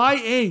 4, buy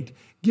 8,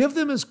 give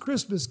them as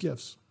Christmas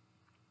gifts.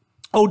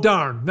 Oh,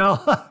 darn.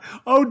 Now,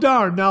 oh,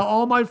 darn. Now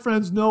all my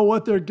friends know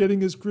what they're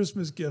getting as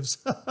Christmas gifts.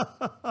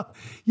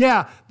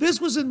 Yeah, this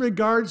was in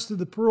regards to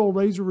the Pearl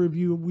Razor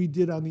review we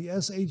did on the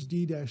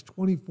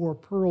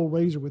SHD-24 Pearl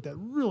Razor with that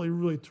really,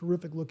 really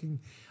terrific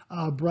looking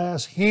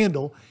brass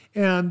handle.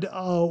 And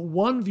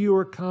one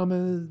viewer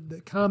commented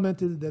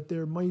that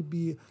there might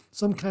be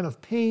some kind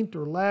of paint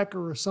or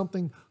lacquer or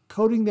something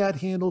coating that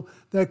handle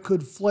that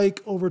could flake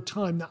over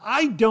time. Now,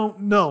 I don't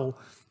know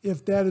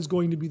if that is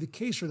going to be the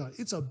case or not.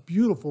 It's a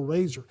beautiful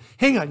razor.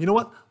 Hang on, you know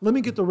what? Let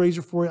me get the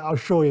razor for you. I'll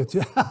show you.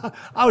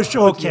 I'll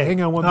show it to you.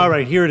 Hang on one minute. All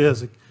right, here it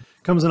is. It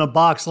comes in a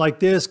box like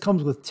this.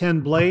 Comes with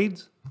 10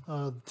 blades.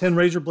 10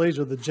 razor blades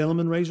are the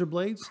gentleman razor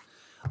blades.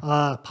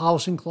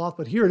 Polishing cloth,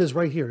 but here it is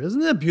right here.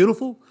 Isn't that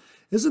beautiful?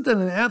 Isn't that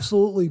an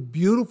absolutely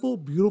beautiful,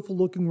 beautiful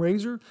looking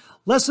razor?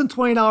 Less than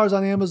 $20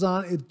 on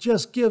Amazon. It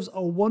just gives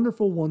a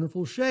wonderful,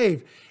 wonderful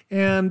shave.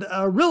 And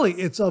really,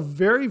 it's a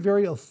very,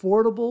 very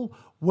affordable,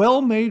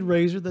 well-made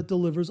razor that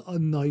delivers a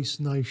nice,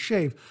 nice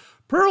shave.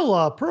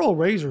 Pearl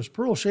razors,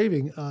 Pearl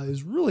Shaving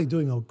is really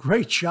doing a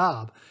great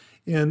job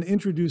in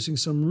introducing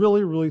some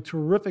really, really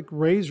terrific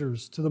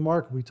razors to the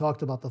market. We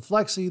talked about the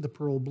Flexi, the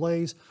Pearl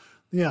Blaze.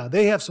 Yeah,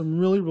 they have some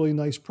really, really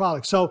nice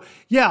products. So,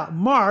 yeah,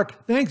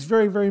 Mark, thanks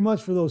very, very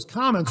much for those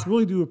comments.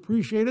 Really do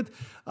appreciate it.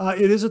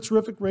 It is a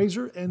terrific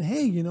razor. And,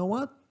 hey, you know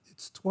what?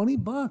 It's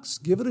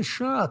 $20. Give it a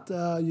shot.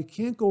 You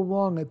can't go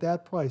wrong at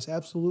that price.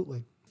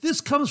 Absolutely.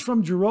 This comes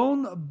from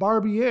Jerome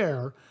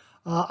Barbier.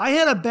 I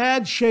had a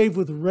bad shave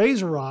with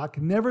Razor Rock.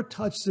 Never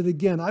touched it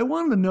again. I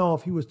wanted to know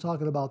if he was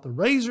talking about the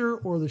razor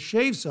or the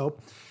shave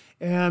soap.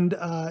 And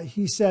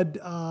he said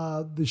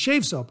the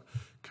shave soap,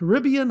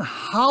 Caribbean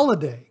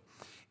Holiday.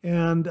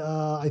 And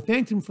I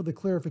thanked him for the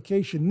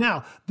clarification.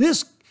 Now,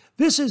 this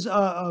is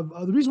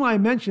the reason why I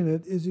mention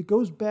it is it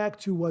goes back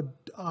to what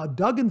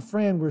Doug and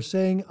Fran were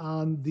saying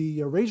on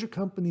the Razor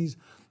Company's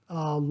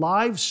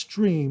live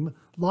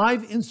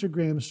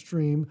Instagram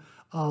stream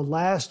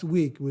last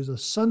week. It was a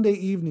Sunday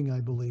evening,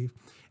 I believe.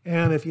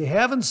 And if you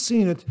haven't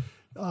seen it,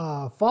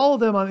 follow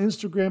them on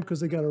Instagram because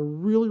they got a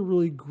really,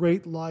 really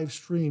great live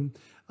stream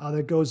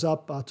that goes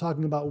up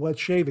talking about wet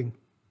shaving.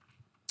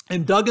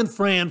 And Doug and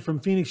Fran from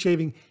Phoenix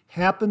Shaving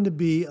happened to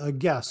be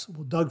guests.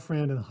 Well, Doug,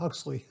 Fran, and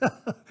Huxley.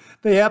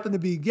 They happened to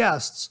be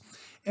guests.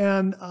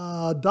 And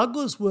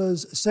Douglas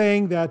was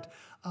saying that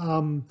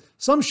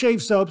some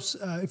shave soaps,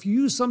 if you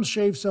use some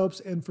shave soaps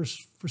and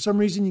for some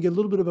reason you get a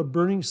little bit of a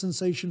burning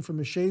sensation from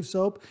a shave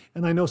soap,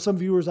 and I know some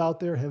viewers out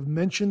there have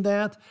mentioned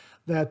that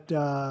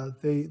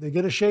they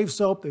get a shave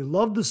soap, they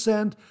love the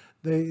scent,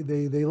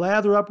 they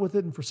lather up with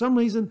it, and for some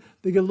reason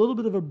they get a little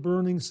bit of a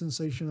burning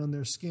sensation on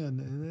their skin,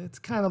 and it's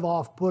kind of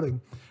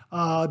off-putting.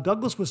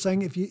 Douglas was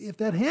saying if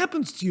that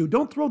happens to you,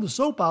 don't throw the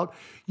soap out.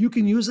 You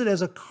can use it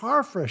as a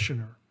car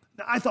freshener.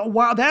 I thought,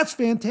 wow, that's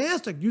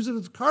fantastic. Use it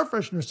as a car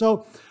freshener.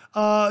 So,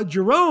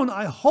 Jerome,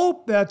 I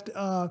hope that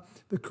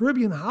the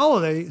Caribbean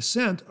Holiday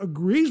scent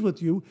agrees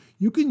with you.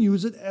 You can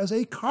use it as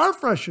a car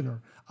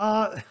freshener.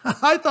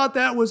 I thought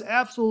that was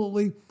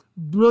absolutely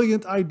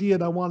brilliant idea,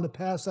 and I wanted to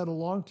pass that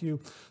along to you.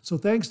 So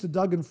thanks to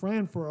Doug and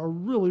Fran for a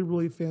really,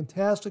 really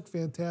fantastic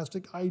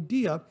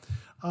idea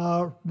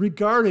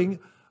regarding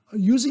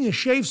using a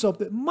shave soap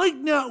that might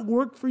not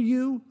work for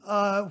you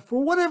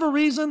for whatever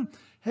reason.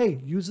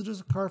 Hey, use it as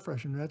a car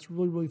freshener. That's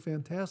really, really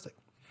fantastic.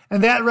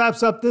 And that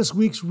wraps up this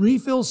week's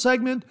refill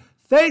segment.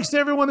 Thanks to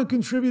everyone who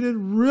contributed.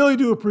 Really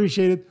do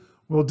appreciate it.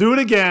 We'll do it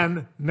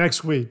again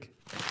next week.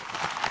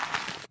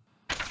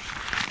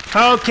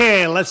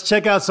 Okay, let's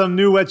check out some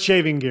new wet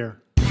shaving gear.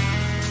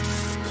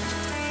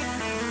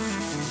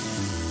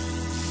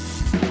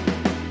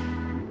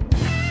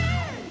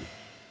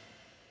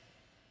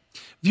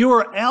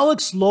 Viewer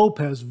Alex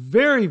Lopez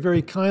very,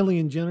 very kindly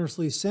and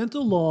generously sent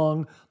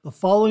along the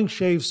following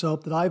shave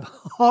soap that I've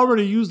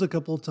already used a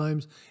couple of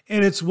times,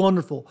 and it's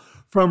wonderful.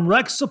 From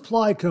Rex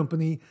Supply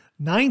Company,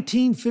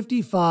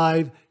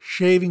 1955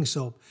 shaving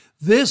soap.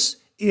 This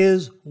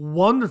is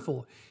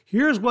wonderful.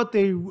 Here's what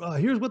they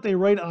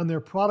write on their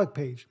product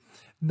page.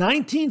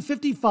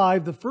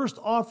 1955, the first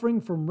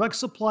offering from Rex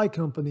Supply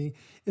Company,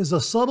 is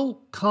a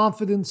subtle,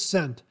 confident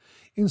scent.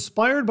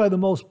 Inspired by the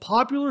most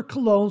popular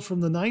colognes from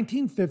the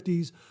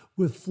 1950s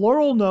with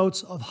floral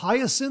notes of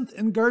hyacinth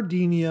and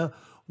gardenia,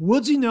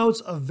 woodsy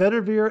notes of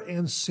vetiver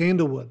and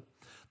sandalwood.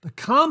 The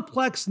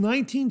complex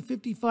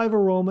 1955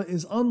 aroma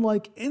is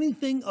unlike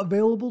anything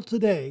available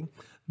today.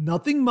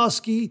 Nothing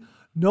musky,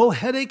 no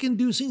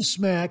headache-inducing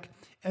smack,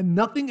 and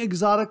nothing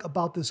exotic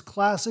about this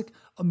classic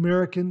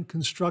American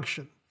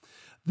construction.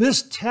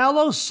 This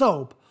tallow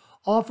soap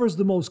offers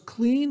the most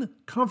clean,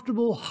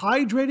 comfortable,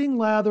 hydrating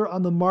lather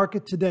on the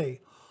market today.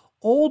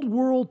 Old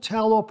World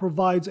Tallow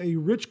provides a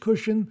rich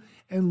cushion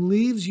and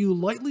leaves you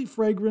lightly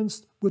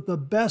fragranced with the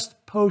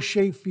best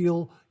post-shave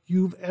feel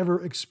you've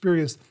ever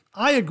experienced.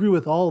 I agree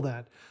with all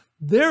that.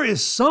 There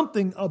is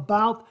something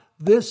about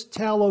this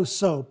tallow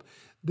soap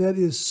that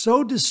is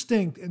so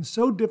distinct and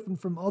so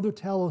different from other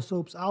tallow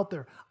soaps out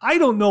there. I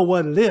don't know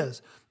what it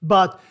is,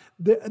 but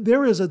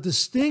there is a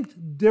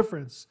distinct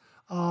difference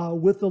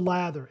with the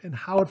lather and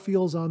how it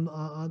feels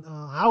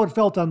how it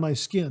felt on my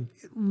skin.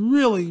 It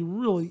really,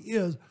 really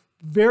is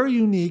very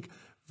unique,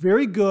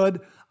 very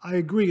good. I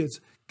agree. It's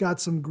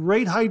got some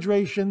great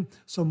hydration,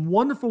 some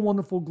wonderful,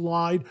 wonderful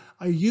glide.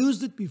 I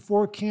used it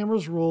before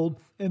cameras rolled,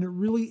 and it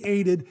really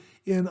aided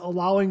in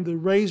allowing the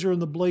razor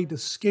and the blade to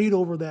skate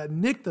over that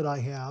nick that I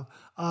have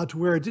to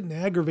where it didn't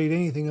aggravate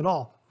anything at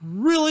all.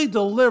 Really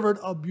delivered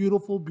a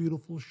beautiful,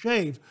 beautiful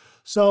shave.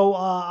 So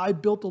I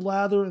built the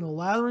lather in a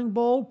lathering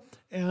bowl,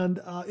 and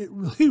it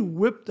really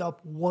whipped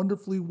up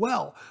wonderfully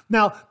well.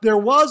 Now, there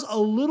was a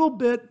little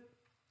bit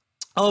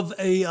of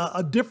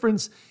a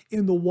difference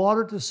in the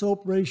water to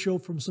soap ratio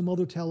from some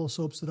other tallow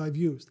soaps that I've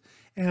used.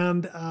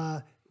 And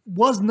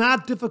was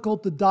not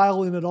difficult to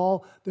dial in at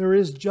all. There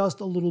is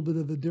just a little bit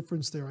of a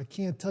difference there. I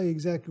can't tell you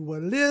exactly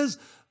what it is.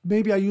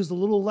 Maybe I used a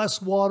little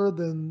less water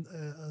than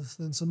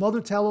some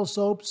other tallow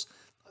soaps.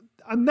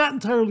 I'm not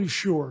entirely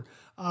sure,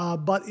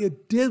 but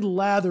it did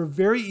lather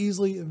very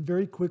easily and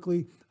very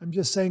quickly. I'm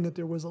just saying that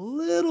there was a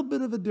little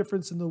bit of a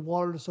difference in the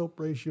water to soap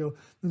ratio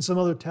than some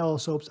other tallow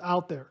soaps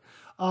out there.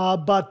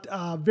 But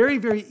very,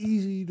 very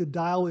easy to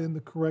dial in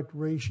the correct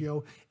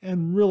ratio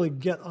and really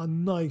get a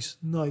nice,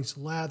 nice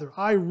lather.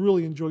 I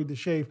really enjoyed the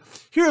shave.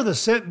 Here are the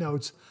scent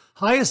notes: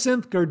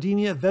 hyacinth,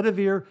 gardenia,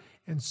 vetiver,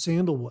 and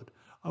sandalwood.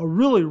 A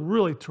really,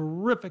 really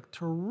terrific,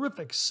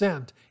 terrific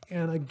scent.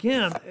 And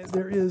again,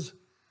 there is,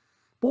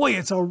 boy,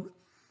 it's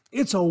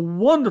a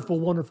wonderful,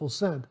 wonderful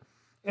scent.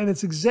 And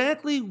it's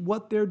exactly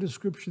what their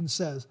description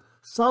says: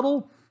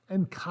 subtle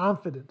and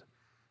confident.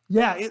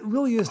 Yeah, it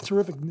really is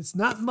terrific. It's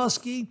not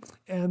musky,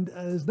 and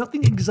there's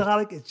nothing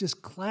exotic. It's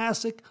just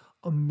classic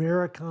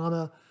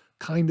Americana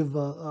kind of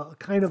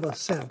a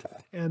scent.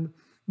 And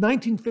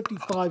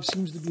 1955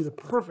 seems to be the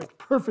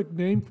perfect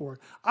name for it.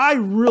 I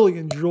really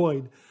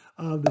enjoyed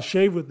the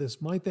shave with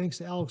this. My thanks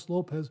to Alex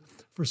Lopez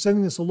for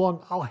sending this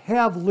along. I'll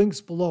have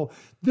links below.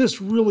 This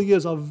really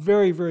is a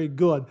very, very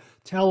good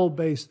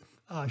tallow-based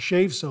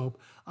shave soap.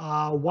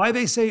 Why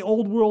they say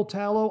Old World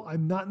Tallow,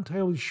 I'm not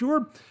entirely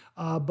sure.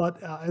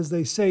 But as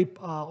they say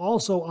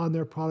also on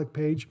their product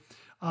page,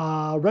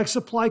 Rex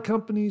Supply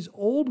Company's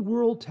Old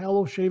World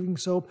Tallow Shaving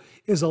Soap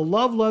is a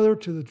love letter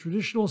to the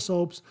traditional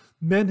soaps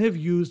men have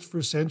used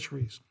for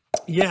centuries.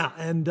 Yeah,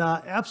 and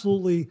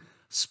absolutely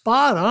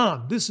spot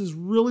on. This is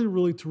really,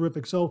 really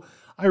terrific. So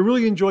I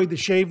really enjoyed the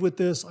shave with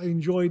this. I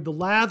enjoyed the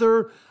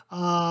lather.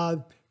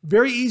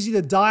 Very easy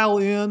to dial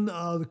in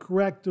the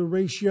correct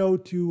ratio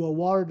to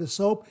water to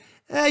soap.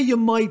 You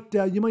might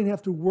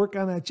have to work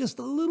on that just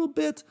a little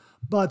bit,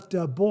 but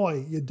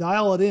boy, you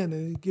dial it in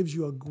and it gives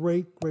you a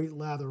great, great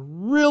lather.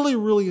 Really,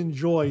 really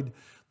enjoyed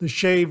the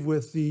shave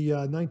with the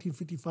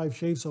 1955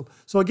 shave soap.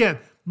 So again,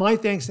 my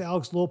thanks to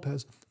Alex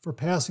Lopez for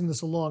passing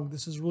this along.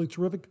 This is really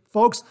terrific.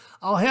 Folks,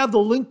 I'll have the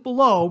link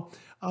below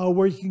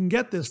where you can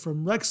get this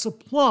from Rex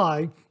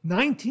Supply,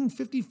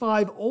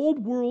 1955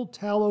 Old World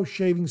Tallow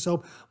Shaving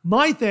Soap.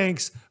 My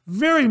thanks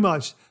very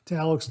much to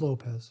Alex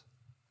Lopez.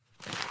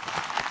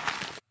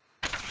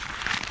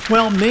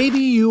 Well, maybe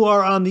you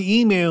are on the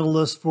email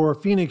list for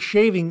Phoenix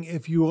Shaving.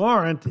 If you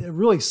aren't,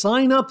 really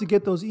sign up to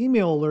get those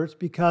email alerts,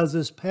 because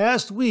this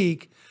past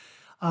week,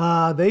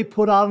 they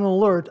put out an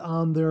alert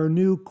on their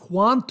new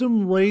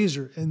Quantum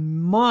razor.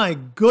 And my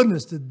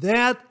goodness, did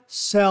that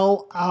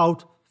sell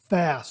out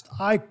fast.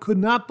 I could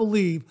not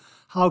believe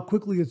how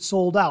quickly it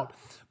sold out.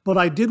 But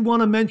I did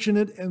want to mention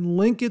it and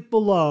link it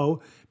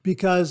below,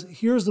 because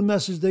here's the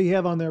message they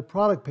have on their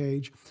product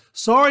page.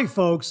 Sorry,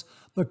 folks.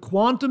 The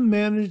Quantum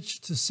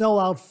managed to sell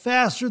out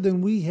faster than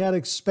we had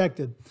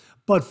expected.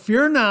 But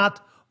fear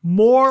not,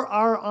 more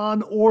are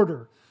on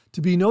order.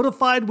 To be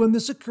notified when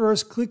this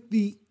occurs, click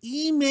the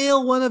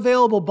Email When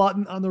Available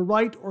button on the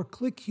right, or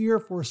click here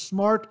for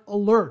smart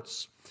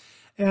alerts.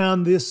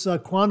 And this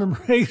Quantum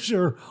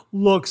razor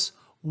looks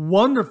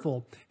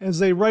wonderful. As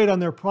they write on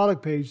their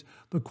product page,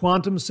 the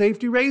Quantum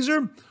Safety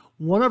Razor,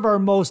 one of our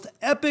most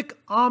epic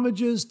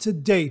homages to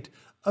date,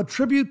 a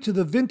tribute to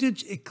the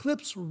vintage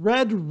Eclipse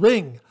Red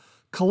Ring.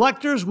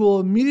 Collectors will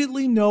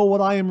immediately know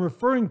what I am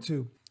referring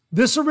to.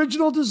 This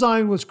original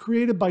design was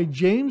created by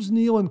James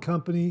Neal and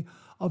Company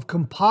of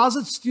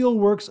Composite Steel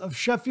Works of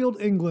Sheffield,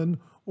 England,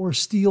 or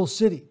Steel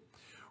City.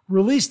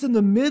 Released in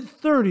the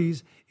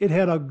mid-30s, it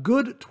had a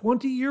good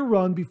 20-year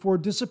run before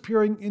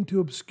disappearing into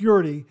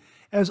obscurity,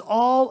 as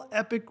all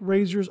epic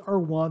razors are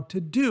wont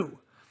to do.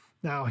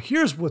 Now,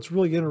 here's what's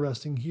really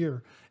interesting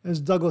here.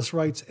 As Douglas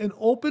writes, an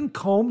open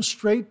comb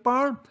straight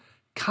bar?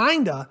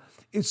 Kinda.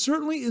 It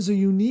certainly is a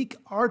unique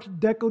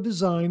Art Deco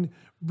design,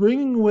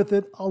 bringing with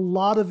it a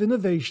lot of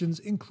innovations,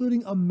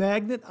 including a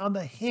magnet on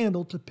the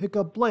handle to pick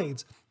up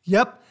blades.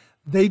 Yep,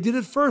 they did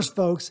it first,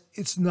 folks.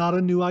 It's not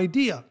a new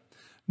idea.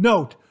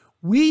 Note,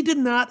 we did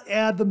not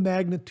add the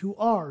magnet to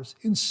ours.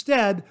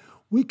 Instead,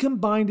 we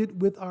combined it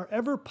with our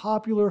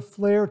ever-popular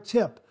flare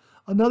tip,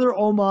 another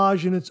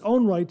homage in its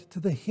own right to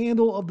the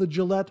handle of the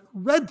Gillette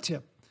Red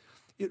Tip.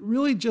 It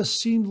really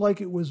just seemed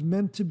like it was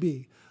meant to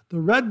be. The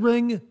red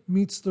ring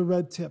meets the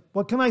red tip.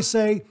 What can I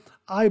say?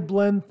 I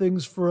blend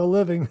things for a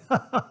living.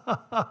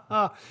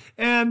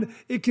 And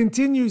it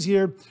continues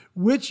here.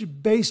 Which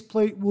base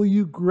plate will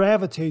you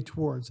gravitate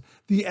towards?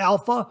 The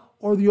Alpha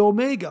or the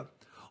Omega?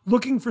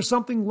 Looking for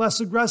something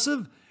less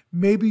aggressive?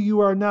 Maybe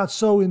you are not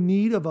so in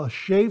need of a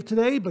shave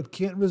today, but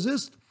can't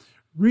resist?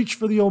 Reach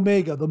for the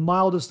Omega, the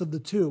mildest of the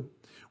two.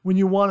 When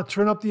you want to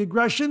turn up the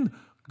aggression,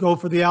 go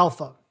for the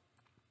Alpha.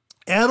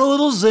 Add a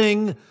little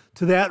zing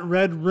to that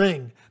red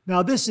ring.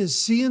 Now, this is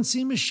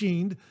CNC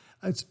machined.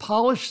 It's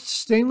polished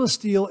stainless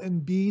steel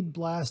and bead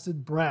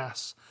blasted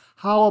brass.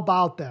 How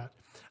about that?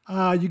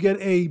 You get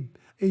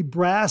a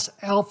brass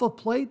Alpha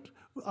plate.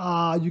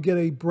 You get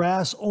a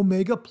brass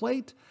Omega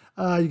plate.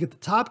 You get the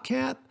top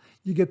cap.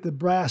 You get the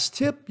brass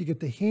tip. You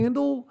get the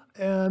handle.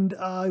 And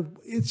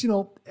it's,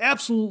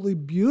 absolutely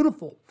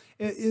beautiful.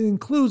 It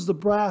includes the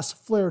brass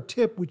flare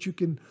tip, which you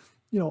can,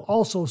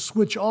 also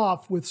switch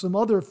off with some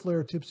other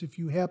flare tips if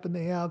you happen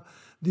to have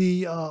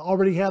the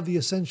already have the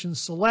Ascension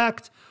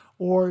Select,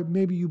 or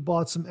maybe you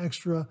bought some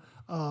extra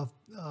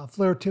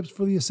flare tips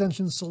for the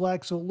Ascension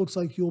Select, so it looks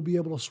like you'll be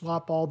able to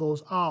swap all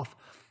those off.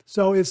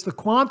 So it's the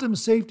Quantum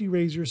Safety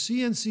Razor,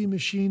 CNC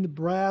machined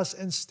brass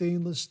and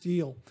stainless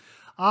steel.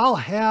 I'll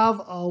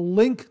have a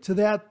link to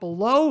that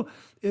below.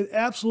 It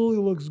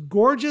absolutely looks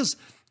gorgeous.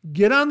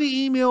 Get on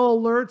the email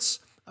alerts,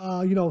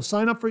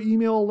 sign up for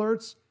email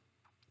alerts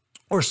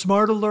or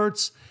smart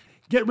alerts.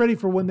 Get ready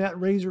for when that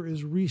razor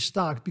is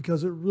restocked,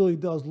 because it really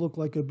does look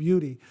like a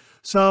beauty.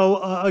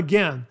 So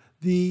again,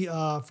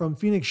 from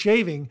Phoenix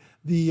Shaving,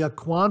 the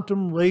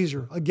Quantum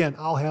razor. Again,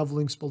 I'll have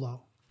links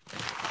below.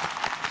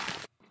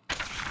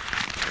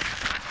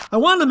 I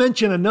want to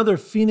mention another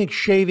Phoenix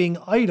Shaving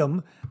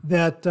item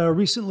that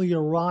recently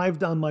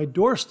arrived on my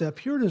doorstep.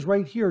 Here it is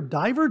right here,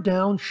 Diver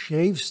Down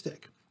Shave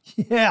Stick.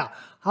 Yeah,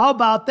 how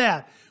about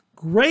that?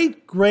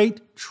 Great,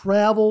 great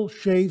travel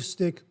shave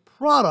stick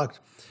product.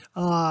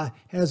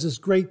 Has this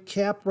great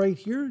cap right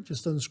here,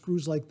 just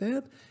unscrews like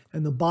that,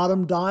 and the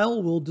bottom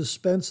dial will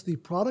dispense the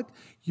product.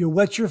 You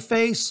wet your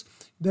face,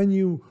 then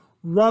you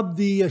rub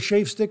the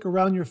shave stick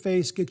around your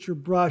face, get your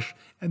brush,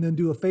 and then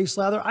do a face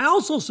lather. I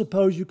also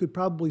suppose you could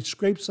probably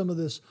scrape some of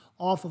this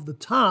off of the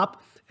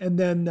top and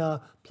then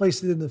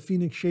place it in the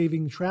Phoenix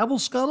Shaving travel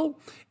scuttle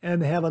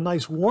and have a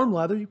nice warm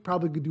lather. You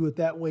probably could do it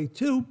that way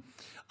too.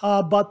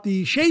 But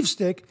the shave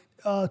stick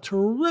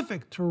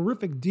terrific,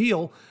 terrific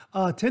deal,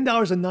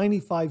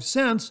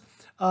 $10.95.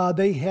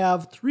 They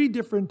have 3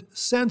 different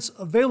scents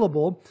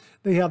available.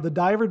 They have the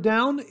Diver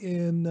Down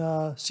in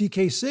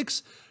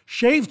CK6,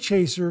 Shave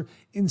Chaser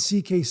in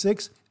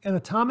CK6, and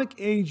Atomic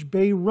Age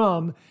Bay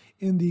Rum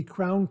in the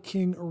Crown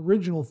King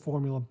Original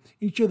formula.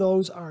 Each of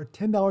those are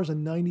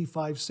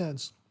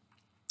 $10.95.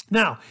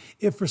 Now,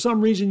 if for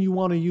some reason you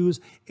want to use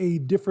a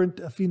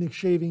different Phoenix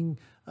Shaving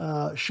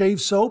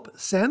shave soap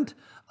scent,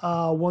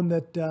 one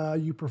that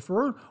you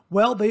prefer,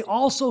 well, they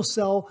also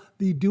sell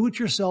the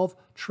do-it-yourself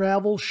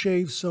travel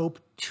shave soap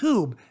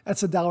tube.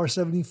 That's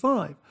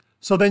 $1.75.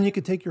 So then you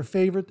could take your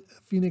favorite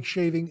Phoenix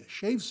Shaving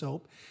shave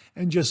soap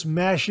and just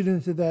mash it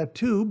into that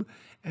tube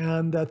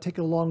and take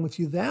it along with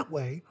you that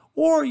way.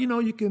 Or,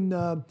 you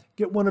can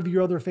get one of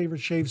your other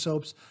favorite shave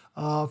soaps,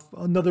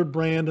 another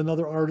brand,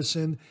 another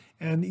artisan,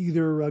 and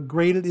either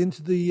grate it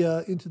into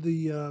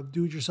the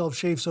do-it-yourself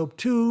shave soap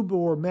tube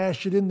or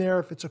mash it in there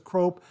if it's a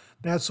crope,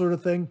 that sort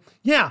of thing.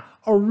 Yeah,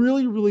 a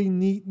really, really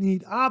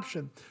neat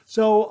option.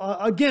 So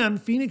again,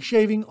 Phoenix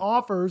Shaving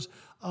offers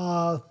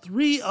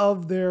 3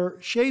 of their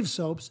shave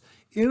soaps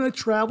in a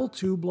travel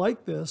tube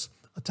like this: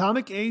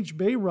 Atomic Age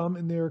Bay Rum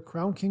in their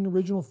Crown King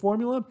Original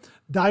formula,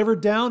 Diver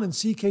Down in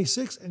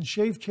CK6, and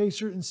Shave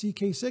Chaser in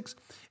CK6.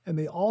 And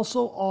they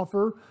also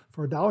offer,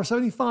 for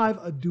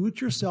 $1.75, a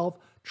do-it-yourself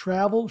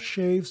travel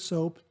shave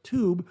soap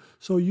tube,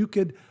 so you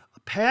could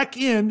pack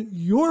in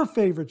your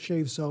favorite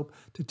shave soap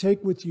to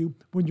take with you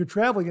when you're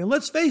traveling. And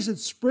let's face it,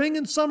 spring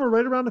and summer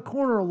right around the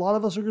corner. A lot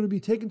of us are going to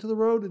be taken to the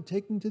road and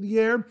taken to the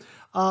air.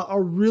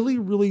 A really,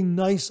 really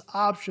nice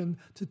option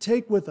to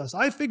take with us.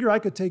 I figure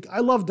I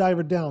love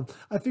Diver Down.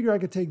 I figure I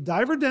could take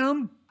Diver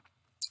Down,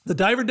 the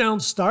Diver Down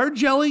Star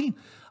Jelly,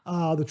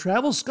 the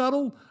Travel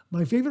Scuttle,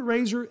 my favorite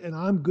razor, and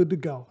I'm good to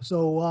go.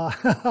 So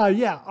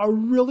yeah, a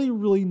really,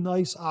 really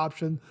nice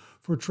option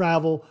for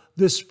travel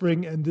this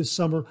spring and this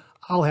summer.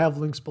 I'll have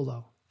links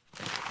below.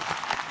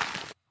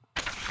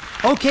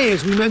 Okay,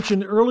 as we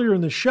mentioned earlier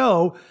in the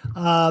show,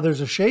 there's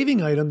a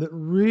shaving item that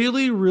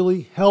really,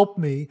 really helped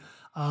me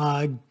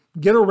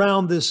get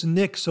around this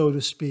nick, so to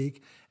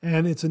speak.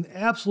 And it's an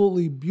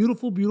absolutely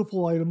beautiful,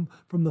 beautiful item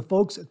from the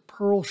folks at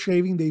Pearl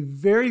Shaving. They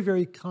very,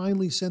 very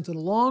kindly sent it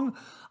along.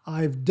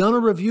 I've done a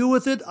review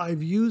with it.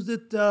 I've used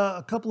it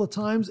a couple of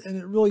times, and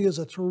it really is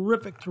a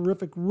terrific,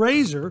 terrific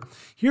razor.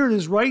 Here it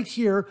is right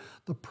here,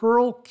 the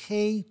Pearl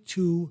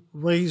K2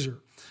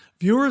 razor.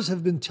 Viewers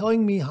have been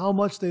telling me how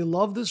much they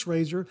love this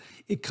razor.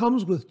 It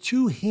comes with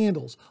 2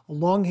 handles, a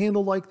long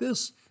handle like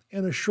this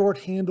and a short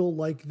handle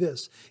like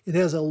this. It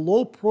has a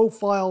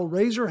low-profile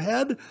razor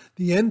head.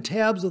 The end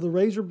tabs of the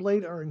razor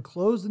blade are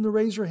enclosed in the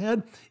razor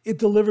head. It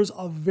delivers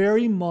a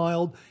very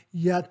mild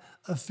yet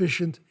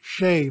efficient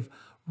shave.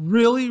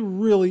 Really,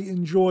 really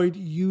enjoyed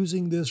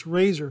using this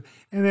razor.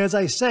 And as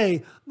I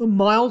say, the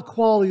mild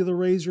quality of the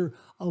razor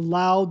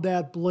allowed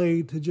that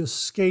blade to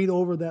just skate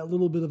over that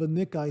little bit of a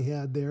nick I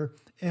had there.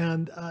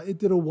 And it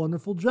did a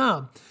wonderful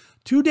job.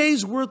 2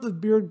 days worth of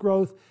beard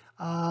growth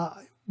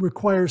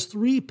requires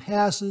 3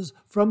 passes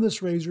from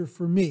this razor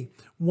for me.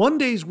 1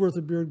 day's worth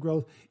of beard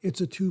growth,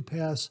 it's a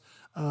 2-pass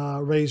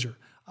razor.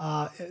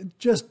 It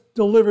just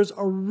delivers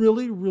a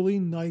really, really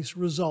nice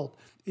result.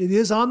 It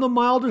is on the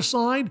milder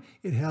side.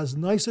 It has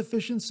nice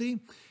efficiency.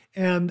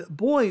 And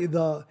boy,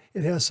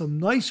 it has some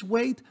nice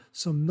weight,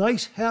 some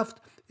nice heft.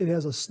 It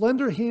has a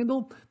slender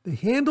handle. The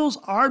handles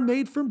are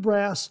made from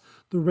brass.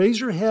 The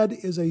razor head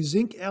is a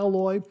zinc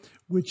alloy,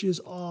 which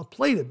is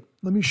plated.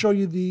 Let me show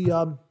you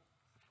the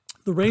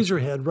razor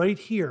head right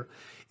here.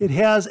 It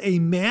has a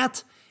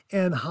matte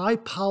and high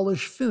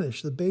polish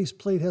finish. The base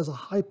plate has a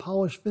high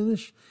polish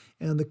finish,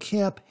 and the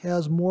cap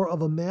has more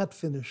of a matte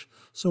finish.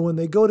 So when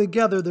they go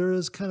together, there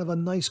is kind of a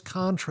nice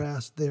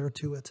contrast there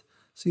to it.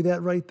 See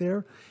that right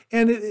there?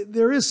 And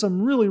there is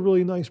some really,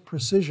 really nice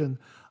precision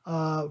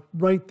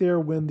right there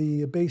when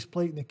the base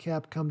plate and the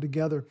cap come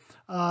together.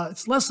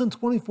 It's less than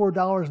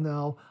 $24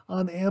 now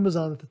on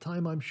Amazon at the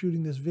time I'm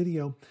shooting this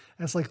video.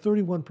 That's like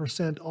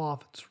 31%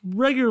 off. It's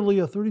regularly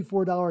a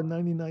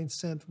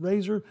 $34.99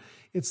 razor.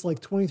 It's like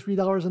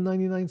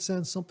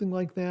 $23.99, something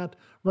like that,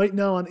 right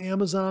now on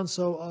Amazon.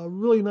 So a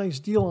really nice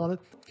deal on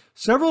it.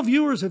 Several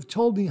viewers have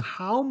told me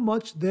how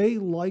much they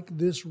like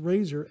this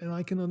razor, and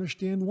I can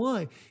understand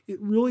why. It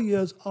really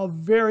is a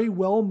very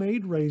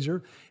well-made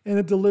razor, and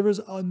it delivers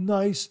a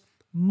nice,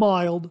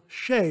 mild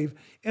shave.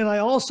 And I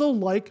also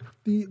like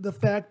the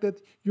fact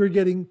that you're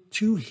getting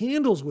 2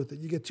 handles with it.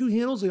 You get 2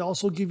 handles. They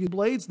also give you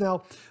blades.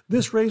 Now,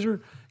 this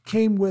razor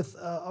came with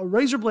a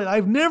razor blade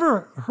I've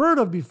never heard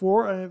of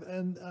before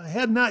and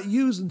had not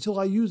used until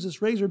I used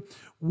this razor,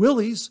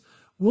 Willie's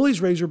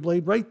razor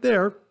blade right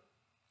there.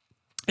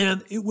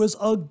 And it was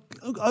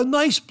a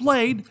nice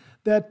blade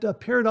that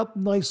paired up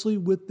nicely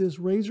with this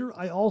razor.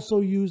 I also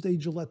used a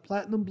Gillette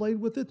Platinum blade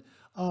with it.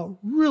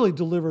 Really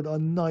delivered a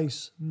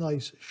nice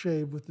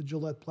shave with the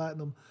Gillette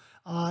Platinum.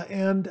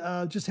 And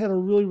just had a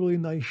really, really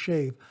nice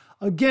shave.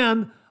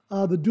 Again,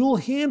 the dual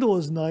handle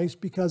is nice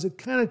because it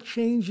kind of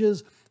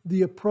changes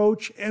the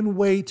approach and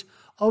weight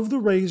of the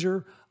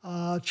razor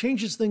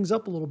changes things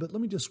up a little bit.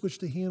 Let me just switch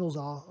the handles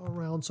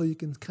around so you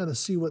can kind of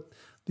see what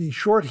the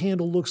short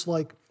handle looks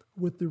like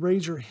with the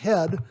razor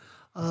head.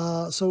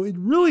 So it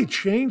really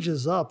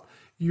changes up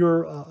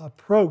your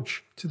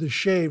approach to the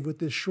shave with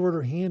this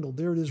shorter handle.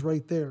 There it is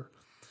right there.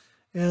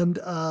 And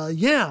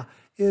yeah,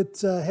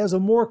 it has a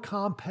more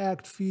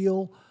compact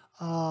feel,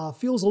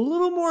 feels a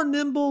little more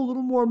nimble, a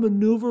little more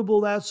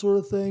maneuverable, that sort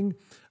of thing.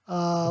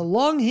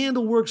 Long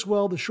handle works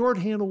well, the short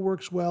handle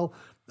works well.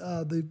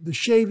 The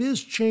shave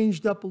is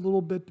changed up a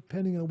little bit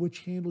depending on which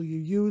handle you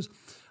use.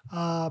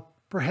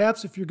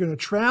 Perhaps if you're going to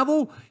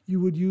travel,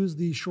 you would use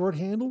the short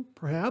handle,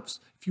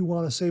 perhaps, if you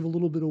want to save a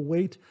little bit of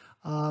weight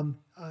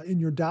in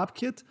your DOP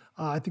kit.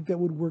 I think that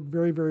would work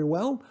very, very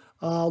well.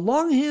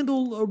 Long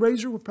handle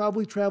razor would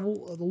probably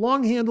travel, the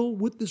long handle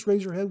with this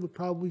razor head would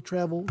probably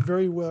travel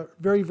very,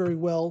 very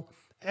well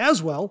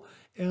as well.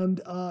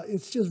 And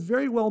it's just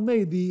very well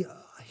made. The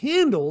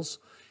handles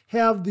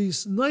have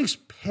this nice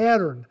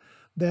pattern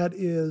that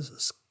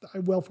is,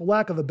 well, for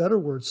lack of a better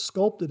word,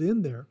 sculpted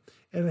in there.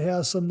 And it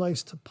has some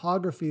nice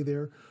topography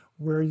there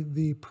where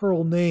the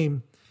Pearl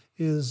name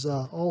is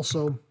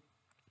also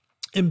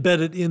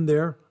embedded in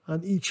there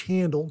on each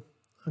handle,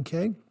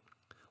 okay,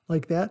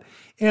 like that.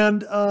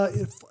 And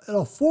it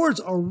affords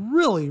a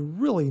really,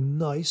 really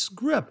nice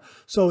grip.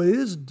 So it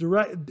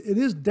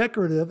is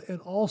decorative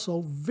and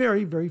also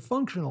very, very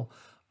functional.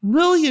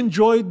 Really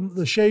enjoyed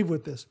the shave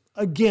with this.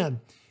 Again,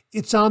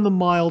 it's on the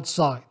mild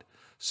side.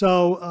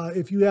 So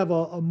if you have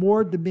a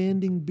more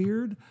demanding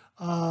beard,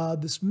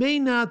 this may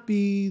not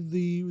be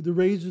the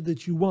razor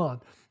that you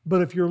want.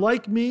 But if you're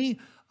like me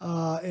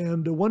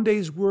and 1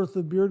 day's worth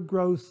of beard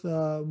growth,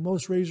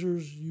 most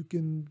razors you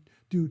can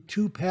do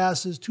 2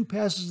 passes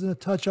and a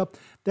touch-up.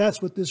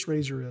 That's what this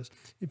razor is.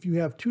 If you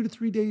have 2 to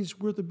 3 days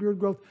worth of beard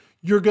growth,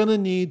 you're going to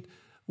need,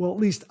 well, at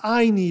least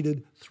I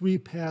needed 3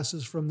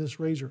 passes from this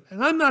razor.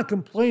 And I'm not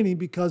complaining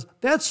because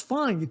that's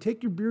fine. You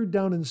take your beard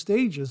down in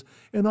stages,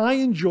 and I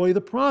enjoy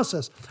the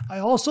process. I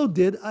also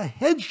did a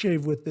head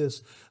shave with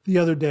this the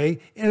other day,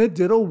 and it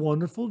did a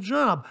wonderful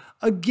job.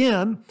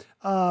 Again,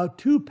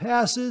 2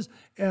 passes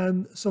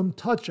and some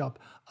touch-up.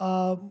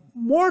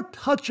 More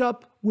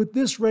touch-up with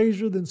this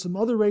razor than some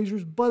other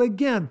razors, but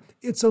again,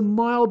 it's a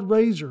mild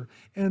razor,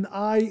 and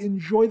I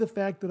enjoy the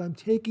fact that I'm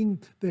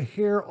taking the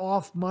hair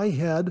off my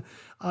head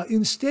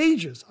in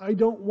stages. I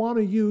don't want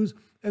to use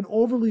an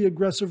overly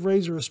aggressive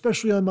razor,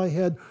 especially on my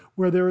head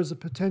where there is a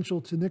potential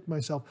to nick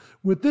myself.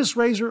 With this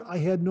razor, I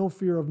had no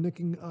fear of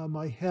nicking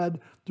my head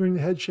during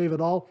the head shave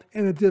at all,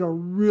 and it did a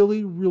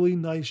really, really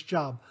nice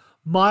job.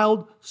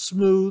 Mild,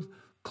 smooth,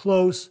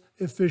 close,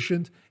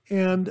 efficient,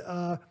 and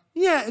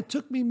yeah, it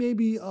took me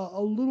maybe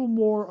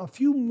a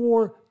few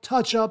more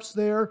touch-ups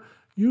there.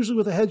 Usually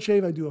with a head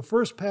shave, I do a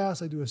first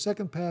pass, I do a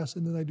second pass,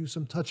 and then I do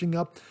some touching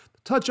up.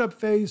 The touch-up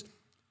phase,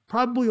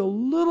 probably a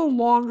little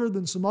longer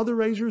than some other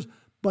razors,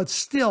 but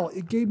still,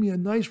 it gave me a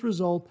nice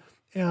result,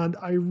 and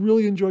I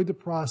really enjoyed the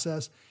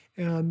process,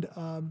 and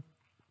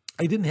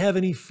I didn't have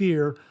any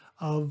fear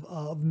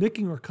of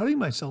nicking or cutting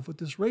myself with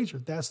this razor.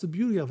 That's the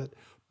beauty of it.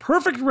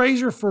 Perfect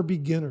razor for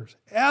beginners.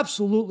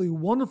 Absolutely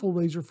wonderful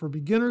razor for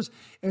beginners,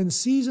 and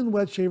seasoned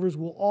wet shavers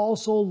will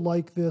also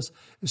like this,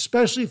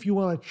 especially if you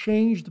want to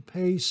change the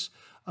pace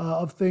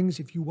of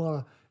things. If you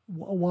want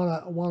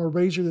a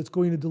razor that's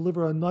going to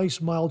deliver a nice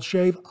mild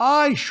shave.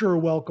 I sure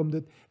welcomed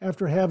it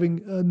after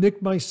having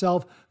nicked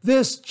myself.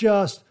 This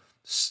just,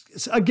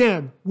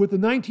 again, with the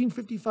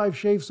 1955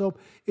 shave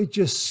soap, it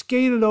just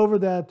skated over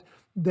that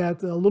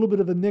little bit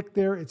of a nick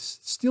there. It's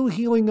still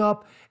healing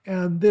up,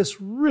 and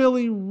this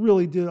really,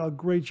 really did a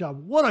great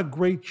job. What a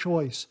great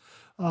choice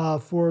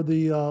for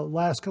the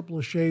last couple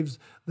of shaves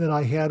that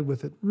I had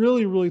with it.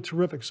 Really, really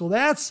terrific. So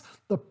that's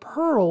the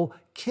Pearl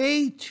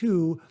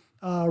K2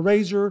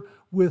 razor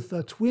with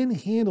twin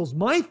handles.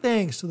 My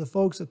thanks to the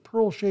folks at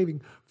Pearl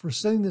Shaving for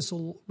sending this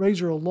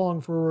razor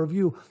along for a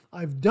review.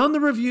 I've done the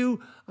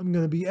review. I'm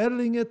going to be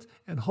editing it,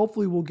 and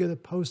hopefully we'll get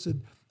it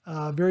posted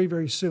very,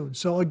 very soon.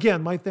 So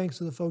again, my thanks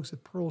to the folks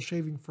at Pearl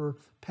Shaving for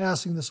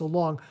passing this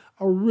along.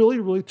 A really,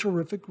 really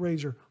terrific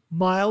razor.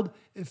 Mild,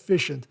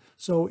 efficient.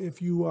 So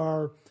if you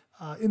are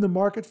in the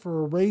market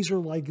for a razor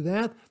like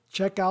that,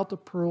 check out the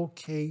Pearl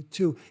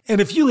K2. And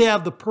if you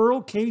have the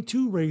Pearl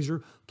K2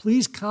 razor,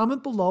 please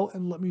comment below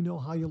and let me know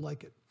how you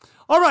like it.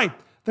 All right.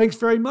 Thanks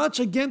very much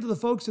again to the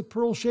folks at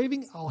Pearl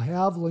Shaving. I'll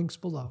have links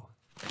below.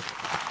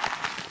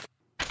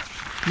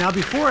 Now,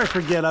 before I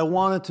forget, I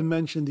wanted to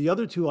mention the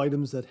other 2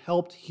 items that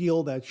helped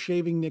heal that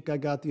shaving nick I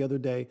got the other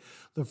day.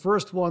 The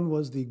first one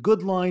was the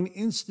Goodline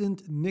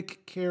Instant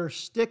Nick Care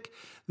Stick.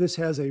 This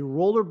has a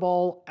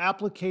rollerball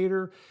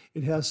applicator.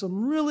 It has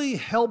some really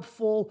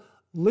helpful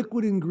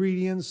liquid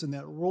ingredients, and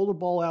that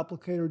rollerball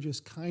applicator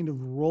just kind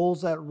of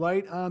rolls that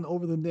right on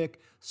over the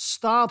nick,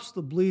 stops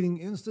the bleeding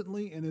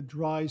instantly, and it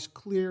dries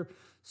clear,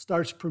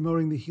 starts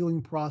promoting the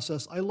healing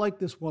process. I like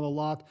this one a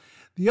lot.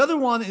 The other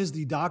one is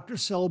the Dr.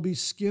 Selby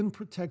Skin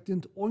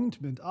Protectant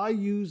Ointment. I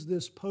use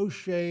this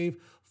post-shave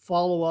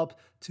follow-up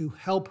to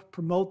help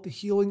promote the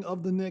healing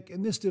of the nick,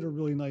 and this did a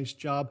really nice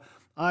job.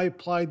 I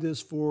applied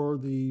this for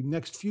the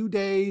next few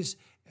days,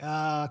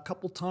 a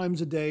couple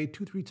times a day,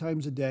 2-3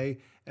 times a day,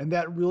 and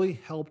that really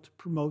helped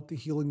promote the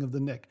healing of the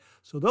nick.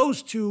 So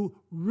those two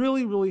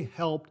really, really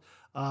helped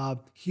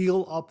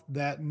heal up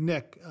that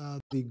nick.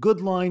 The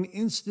Goodline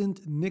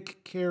Instant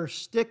Nick Care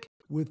Stick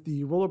with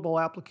the rollerball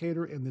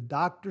applicator and the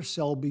Dr.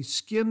 Selby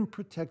Skin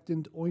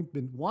Protectant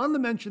Ointment. Wanted to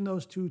mention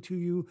those two to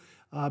you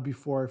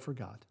before I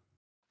forgot.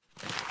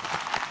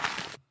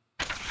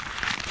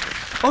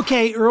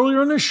 Okay,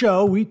 earlier in the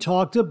show, we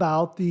talked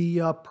about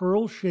the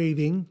Pearl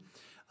Shaving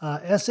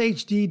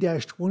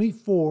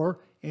SHD-24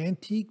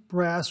 antique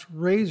brass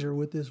razor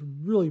with this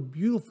really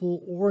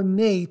beautiful,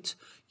 ornate,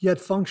 yet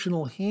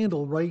functional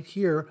handle right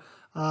here.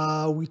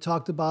 We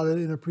talked about it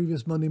in a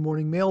previous Monday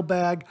morning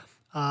mailbag.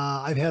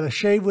 I've had a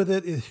shave with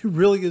it. It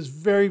really is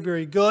very,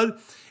 very good.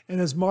 And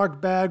as Mark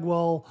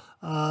Bagwell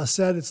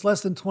said, it's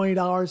less than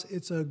 $20.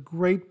 It's a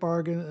great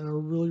bargain and a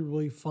really,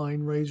 really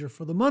fine razor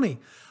for the money.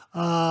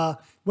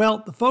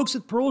 Well, the folks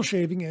at Pearl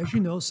Shaving, as you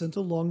know, sent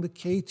along the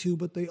K2,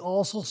 but they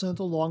also sent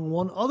along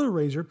one other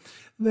razor.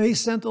 They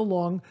sent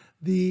along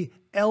the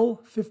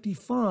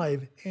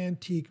L55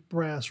 antique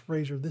brass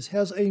razor. This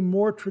has a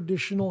more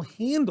traditional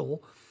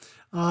handle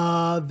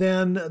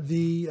than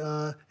the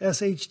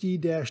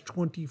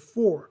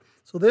SHD-24.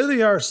 So there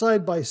they are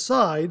side by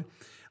side.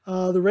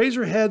 The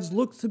razor heads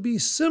look to be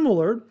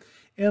similar,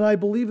 and I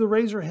believe the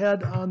razor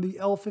head on the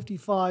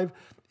L55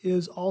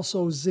 is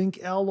also zinc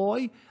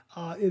alloy.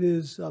 It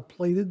is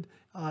plated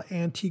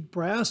antique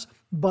brass,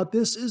 but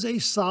this is a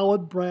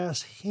solid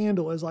brass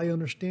handle as I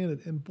understand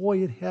it. And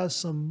boy, it has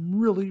some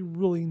really,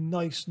 really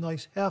nice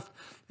heft,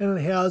 and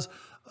it has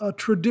a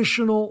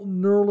traditional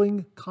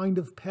knurling kind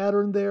of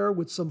pattern there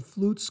with some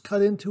flutes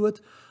cut into it.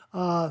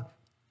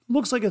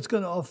 Looks like it's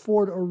going to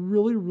afford a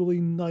really, really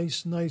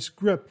nice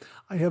grip.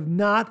 I have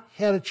not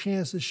had a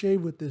chance to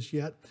shave with this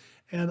yet,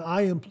 and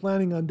I am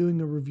planning on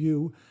doing a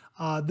review.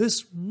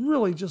 This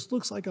really just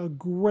looks like a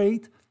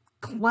great,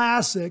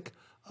 classic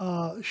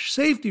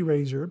safety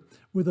razor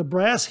with a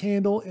brass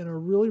handle and a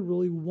really,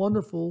 really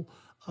wonderful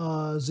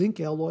zinc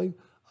alloy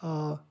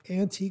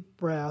antique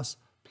brass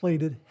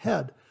plated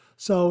head.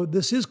 So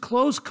this is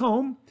closed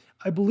comb,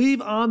 I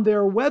believe, on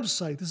their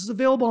website. This is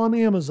available on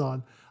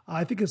Amazon.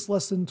 I think it's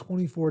less than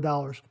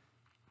 $24.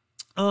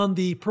 On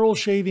the Pearl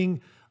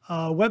Shaving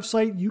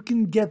website, you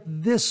can get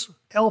this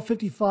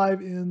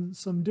L55 in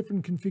some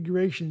different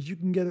configurations. You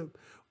can get it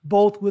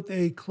both with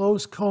a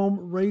closed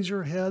comb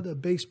razor head, a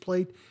base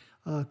plate,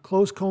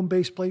 closed comb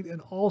base plate,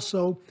 and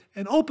also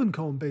an open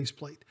comb base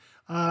plate.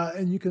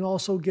 And you can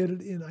also get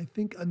it in, I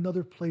think,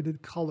 another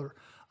plated color.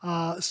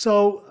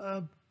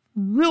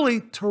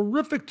 Really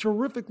terrific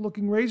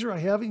looking razor. I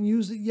haven't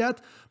used it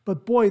yet,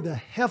 but boy, the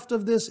heft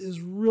of this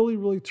is really,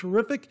 really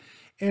terrific,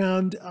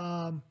 and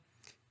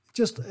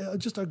just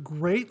a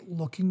great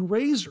looking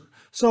razor.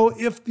 So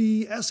if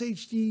the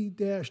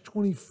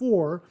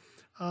SHD-24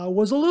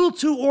 was a little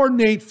too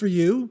ornate for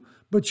you,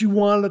 but you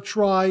wanted to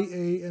try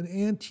an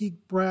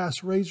antique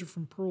brass razor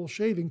from Pearl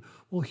Shaving,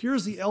 well,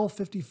 here's the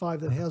L55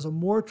 that has a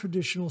more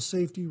traditional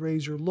safety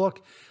razor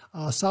look,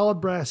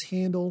 solid brass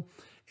handle,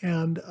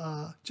 and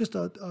just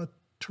a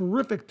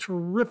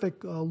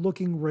terrific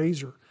looking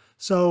razor.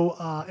 So,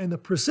 and the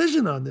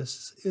precision on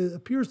this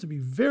appears to be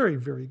very,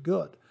 very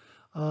good.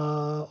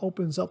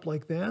 Opens up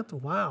like that.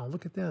 Wow,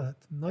 look at that.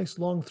 Nice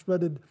long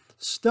threaded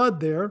stud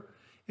there.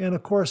 And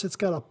of course, it's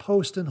got a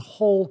post and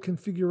hole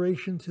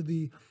configuration to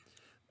the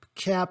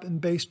cap and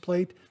base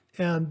plate.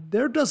 And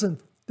there's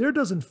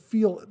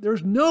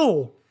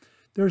no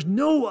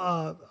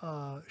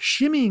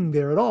shimmying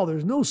there at all.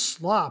 There's no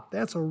slop.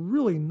 That's a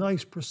really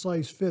nice,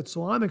 precise fit.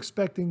 So I'm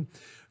expecting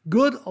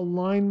good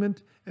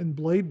alignment and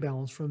blade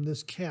balance from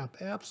this cap.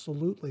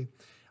 Absolutely.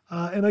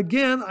 And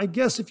again, I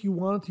guess if you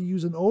wanted to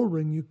use an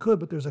O-ring, you could,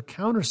 but there's a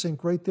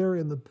countersink right there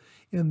in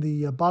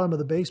the bottom of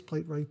the base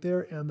plate right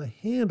there, and the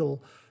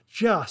handle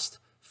just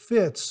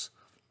fits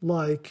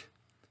like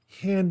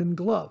hand in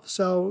glove.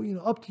 So,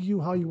 up to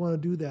you how you want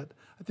to do that.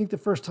 I think the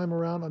first time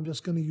around, I'm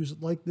just going to use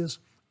it like this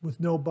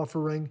with no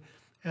buffering,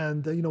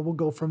 and we'll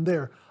go from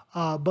there.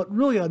 But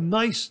really a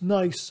nice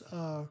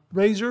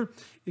razor.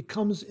 It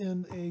comes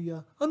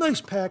in a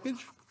nice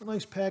package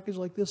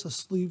like this, a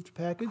sleeved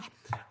package.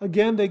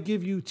 Again, they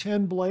give you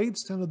 10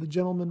 blades, 10 of the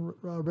gentleman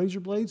razor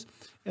blades,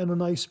 and a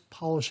nice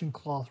polishing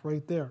cloth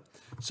right there.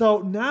 So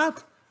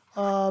not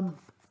a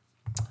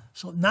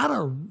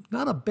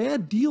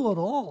bad deal at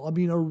all. I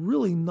mean, a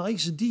really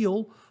nice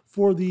deal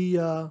for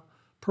the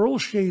Pearl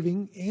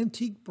Shaving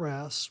antique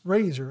brass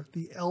razor,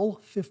 the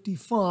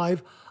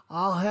L55.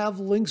 I'll have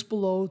links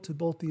below to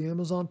both the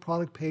Amazon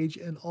product page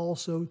and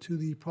also to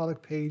the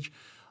product page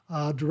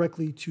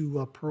directly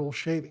to Pearl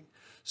Shaving.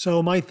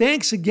 So my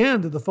thanks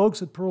again to the folks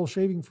at Pearl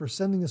Shaving for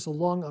sending this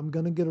along. I'm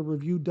going to get a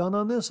review done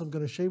on this. I'm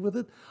going to shave with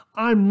it.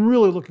 I'm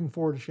really looking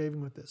forward to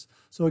shaving with this.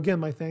 So again,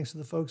 my thanks to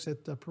the folks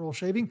at Pearl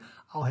Shaving.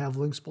 I'll have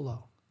links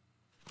below.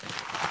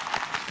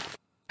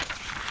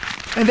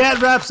 And that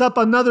wraps up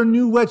another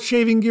new wet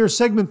shaving gear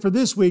segment for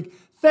this week.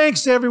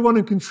 Thanks to everyone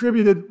who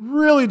contributed.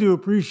 Really do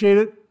appreciate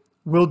it.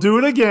 We'll do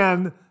it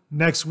again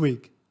next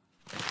week.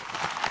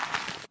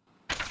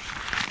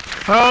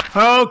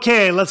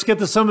 Okay, let's get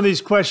to some of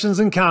these questions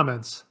and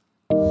comments.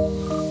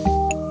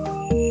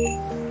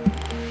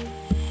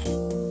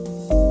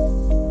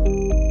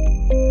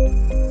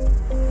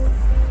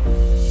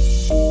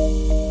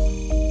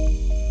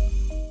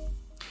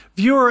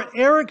 Viewer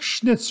Eric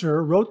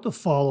Schnitzer wrote the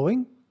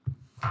following.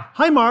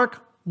 Hi,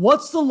 Mark.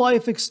 What's the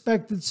life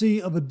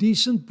expectancy of a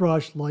decent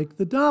brush like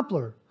the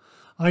Doppler?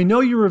 I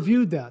know you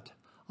reviewed that.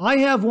 I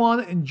have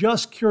one and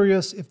just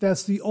curious if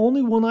that's the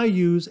only one I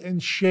use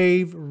and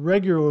shave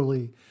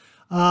regularly.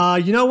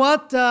 You know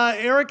what,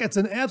 Eric? It's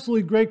an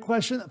absolutely great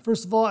question.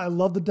 First of all, I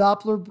love the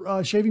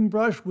Doppler shaving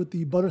brush with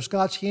the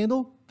butterscotch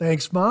handle.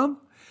 Thanks, Mom.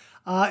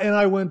 And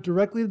I went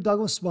directly to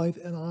Douglas Smythe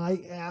and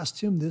I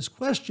asked him this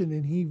question.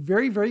 And he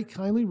very, very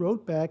kindly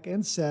wrote back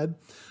and said,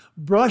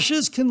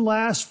 brushes can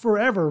last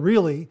forever,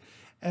 really,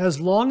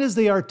 as long as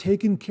they are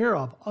taken care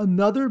of.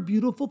 Another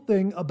beautiful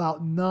thing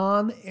about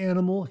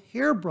non-animal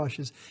hair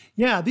brushes.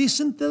 Yeah, these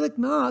synthetic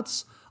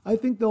knots, I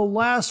think they'll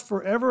last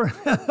forever.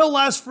 They'll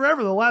last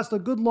forever. They'll last a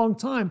good long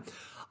time.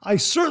 I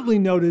certainly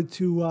noted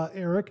to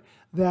Eric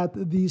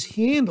that these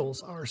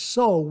handles are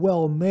so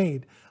well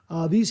made.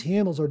 These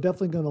handles are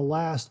definitely going to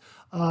last.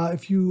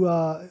 If you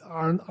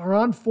are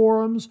on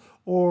forums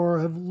or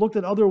have looked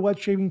at other wet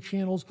shaving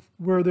channels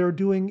where they're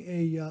doing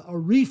a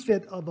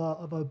refit of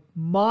a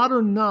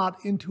modern knot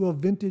into a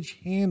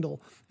vintage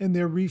handle, and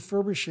they're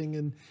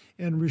refurbishing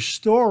and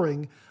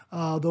restoring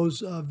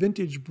those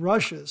vintage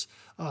brushes,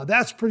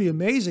 that's pretty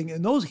amazing.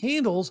 And those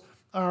handles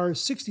are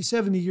 60,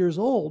 70 years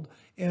old.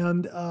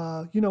 And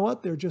you know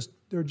what? They're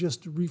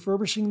just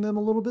refurbishing them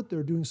a little bit.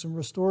 They're doing some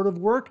restorative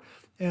work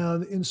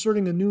and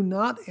inserting a new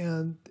knot,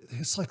 and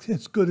it's like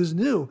it's good as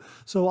new.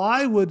 So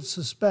I would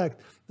suspect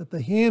that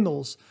the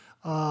handles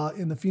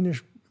in the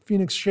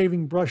Phoenix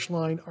shaving brush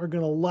line are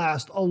going to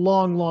last a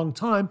long, long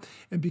time.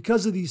 And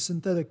because of these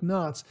synthetic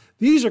knots,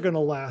 these are going to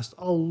last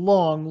a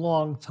long,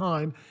 long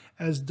time,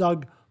 as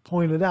Doug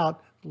pointed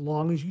out, as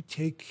long as you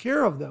take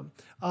care of them.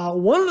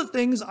 One of the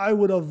things I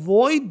would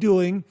avoid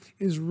doing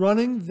is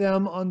running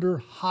them under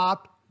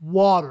hot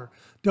water.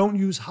 Don't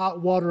use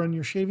hot water on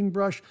your shaving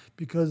brush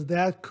because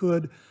that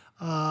could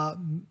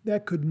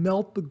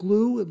melt the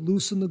glue, it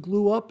loosen the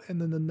glue up, and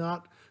then the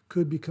knot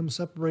could become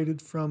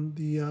separated from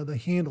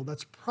the handle.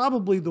 That's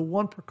probably the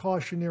one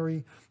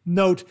precautionary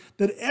note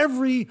that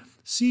every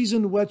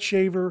seasoned wet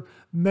shaver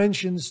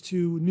mentions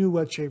to new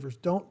wet shavers.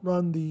 Don't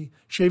run the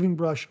shaving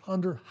brush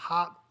under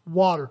hot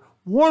water.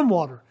 Warm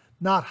water,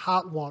 not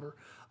hot water.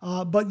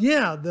 But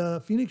yeah,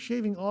 the Phoenix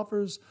Shaving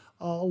offers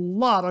a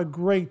lot of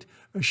great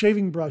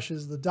shaving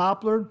brushes. The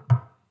Doppler,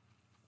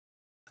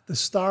 the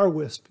Star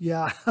Wisp.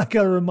 Yeah, I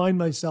got to remind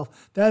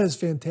myself. That is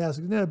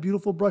fantastic. Isn't that a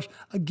beautiful brush?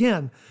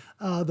 Again,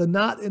 the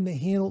knot in the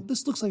handle,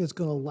 this looks like it's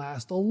going to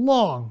last a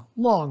long,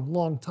 long,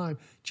 long time.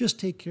 Just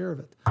take care of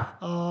it.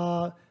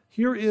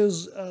 Here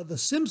is the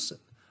Simpson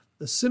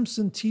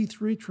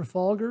T3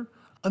 Trafalgar.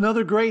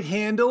 Another great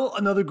handle,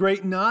 another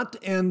great knot,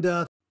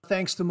 and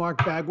thanks to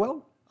Mark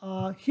Bagwell.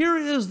 Here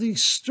is the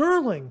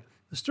Sterling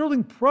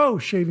Pro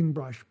shaving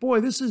brush. Boy,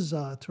 this is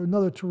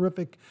another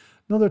terrific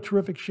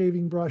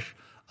shaving brush.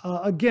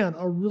 Again,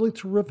 a really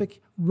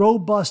terrific,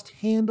 robust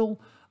handle,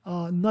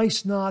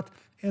 nice knot,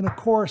 and of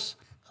course,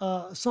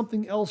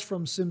 something else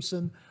from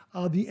Simpson,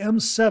 the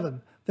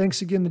M7.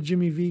 Thanks again to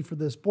Jimmy V for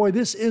this. Boy,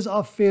 this is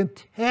a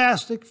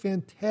fantastic,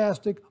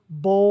 fantastic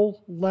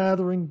bowl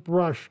lathering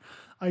brush.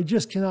 I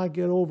just cannot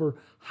get over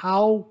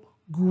how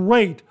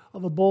great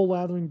of a bowl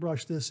lathering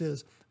brush this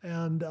is.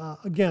 And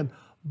again,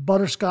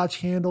 butterscotch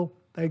handle.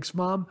 Thanks,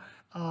 Mom.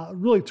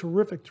 Really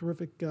terrific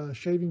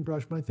shaving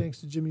brush. My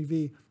thanks to Jimmy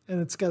V.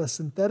 And it's got a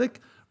synthetic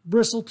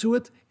bristle to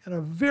it and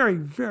a very,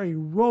 very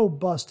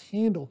robust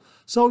handle.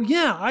 So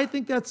yeah, I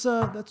think that's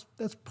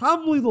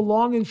probably the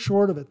long and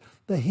short of it.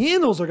 The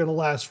handles are going to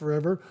last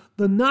forever.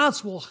 The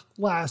knots will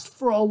last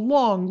for a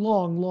long,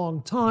 long,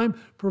 long time,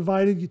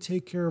 provided you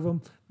take care of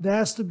them.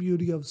 That's the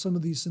beauty of some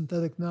of these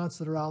synthetic knots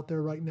that are out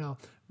there right now.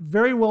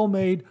 Very well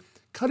made,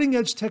 cutting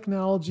edge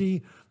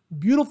technology,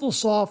 beautiful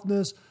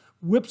softness,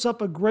 whips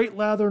up a great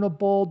lather in a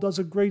bowl, does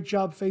a great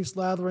job face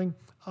lathering.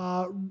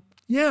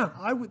 Yeah,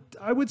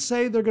 I would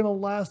say they're going to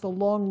last a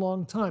long,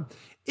 long time.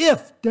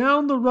 If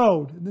down the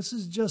road, and this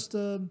is just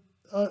a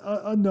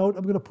note,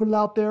 I'm going to put it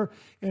out there,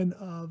 and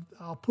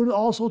I'll put it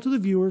also to the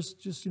viewers.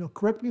 Just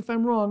correct me if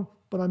I'm wrong,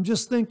 but I'm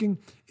just thinking,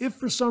 if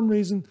for some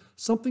reason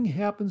something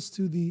happens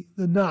to the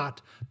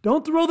knot,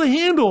 don't throw the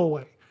handle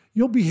away.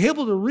 You'll be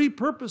able to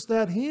repurpose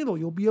that handle.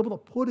 You'll be able to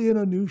put in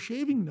a new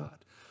shaving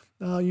knot.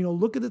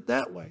 Look at it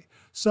that way.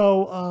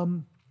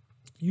 So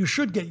you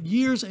should get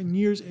years and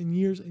years and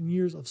years and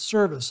years of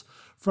service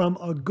from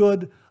a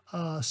good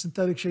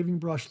synthetic shaving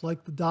brush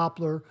like the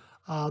Doppler.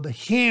 The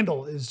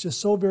handle is just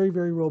so very,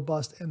 very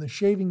robust, and the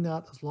shaving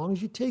knot, as long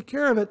as you take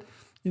care of it,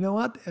 you know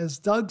what? As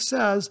Doug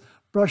says,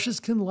 brushes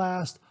can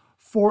last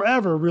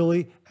forever,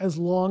 really, as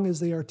long as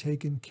they are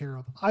taken care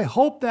of. I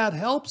hope that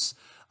helps.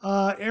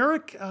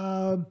 Eric,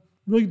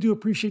 really do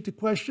appreciate the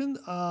question.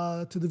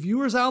 To the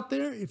viewers out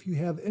there, if you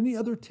have any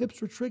other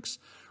tips or tricks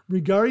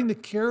regarding the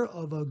care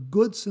of a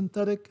good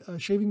synthetic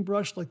shaving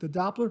brush like the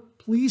Doppler,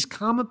 please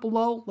comment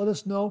below. Let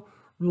us know.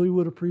 Really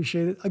would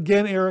appreciate it.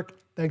 Again, Eric,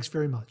 thanks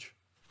very much.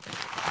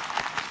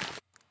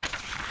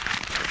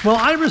 Well,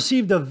 I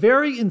received a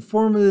very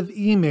informative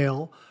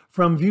email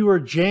from viewer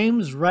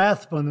James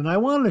Rathbun, and I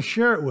wanted to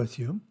share it with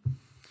you.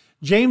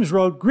 James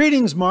wrote,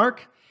 "Greetings,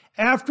 Mark.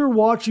 After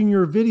watching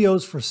your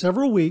videos for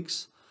several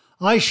weeks,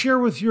 I share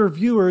with your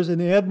viewers an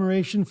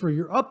admiration for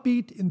your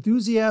upbeat,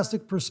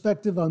 enthusiastic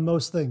perspective on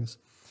most things.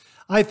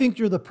 I think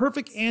you're the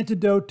perfect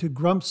antidote to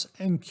grumps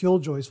and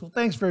killjoys." Well,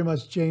 thanks very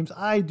much, James.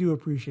 I do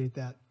appreciate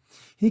that.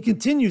 He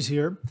continues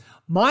here,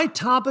 "My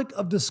topic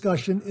of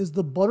discussion is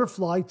the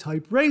butterfly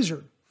type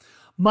razor.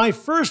 My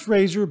first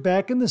razor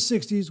back in the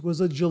 60s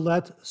was a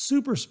Gillette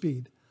Super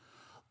Speed.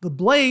 The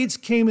blades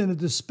came in a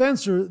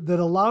dispenser that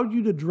allowed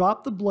you to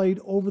drop the blade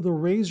over the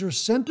razor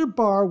center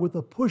bar with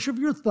a push of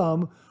your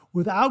thumb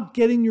without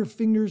getting your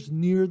fingers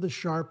near the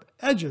sharp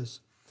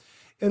edges.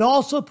 It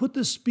also put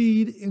the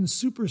speed in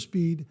Super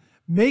Speed,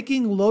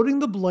 making loading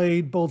the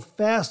blade both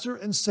faster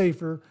and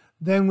safer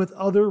than with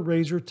other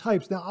razor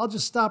types." Now, I'll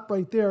just stop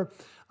right there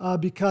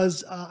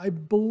because I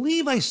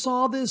believe I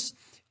saw this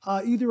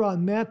either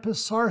on Matt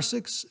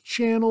Pisarcik's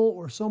channel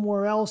or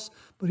somewhere else.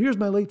 But here's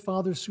my late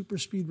father's Super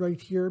Speed right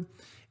here.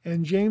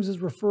 And James is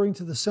referring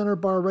to the center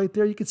bar right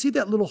there. You can see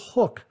that little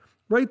hook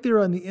right there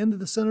on the end of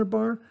the center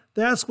bar.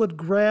 That's what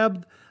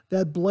grabbed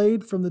that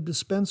blade from the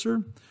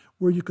dispenser,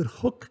 where you could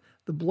hook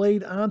the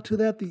blade onto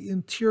that, the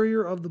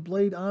interior of the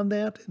blade on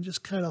that, and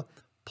just kind of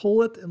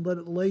pull it and let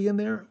it lay in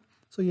there.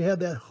 So you had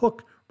that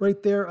hook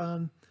right there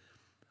on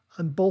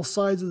both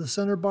sides of the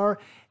center bar.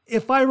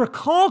 If I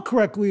recall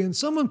correctly, and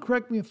someone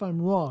correct me if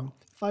I'm wrong,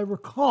 if I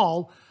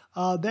recall,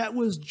 that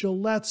was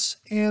Gillette's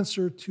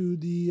answer to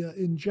the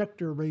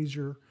injector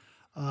razor,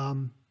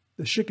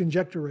 the Schick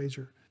injector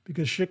razor,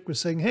 because Schick was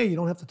saying, hey, you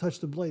don't have to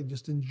touch the blade,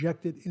 just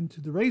inject it into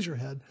the razor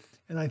head.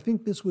 And I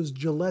think this was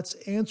Gillette's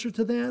answer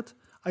to that.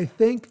 I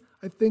think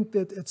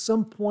that at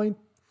some point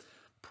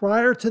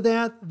prior to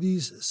that,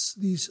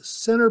 these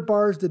center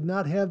bars did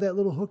not have that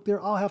little hook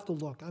there. I'll have to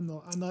look. I'm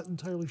not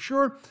entirely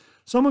sure.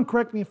 Someone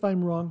correct me if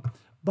I'm wrong.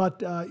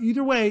 But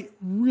either way,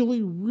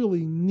 really,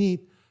 really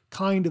neat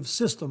kind of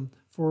system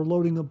for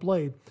loading a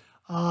blade.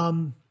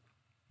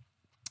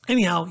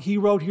 Anyhow, he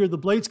wrote here, "The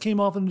blades came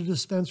off in a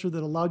dispenser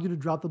that allowed you to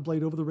drop the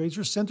blade over the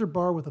razor center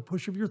bar with a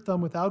push of your thumb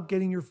without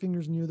getting your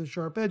fingers near the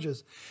sharp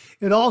edges.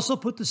 It also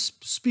put the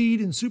speed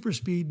in Super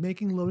Speed,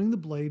 making loading the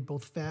blade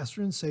both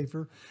faster and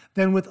safer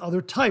than with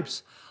other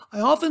types.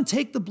 I often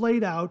take the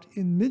blade out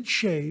in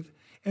mid-shave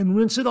and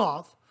rinse it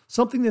off,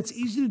 something that's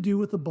easy to do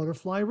with the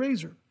butterfly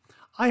razor.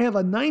 I have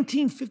a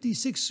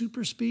 1956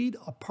 Super Speed,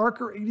 a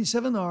Parker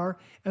 87R,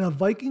 and a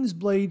Vikings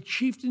blade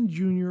Chieftain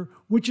Junior,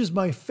 which is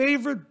my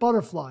favorite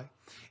butterfly.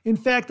 In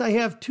fact, I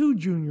have two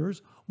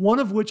juniors, one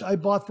of which I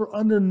bought for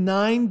under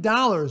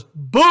 $9.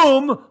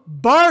 Boom!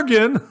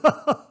 Bargain!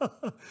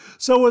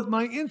 So with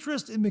my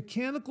interest in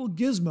mechanical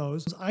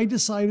gizmos, I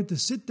decided to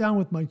sit down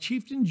with my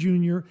Chieftain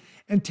Junior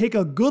and take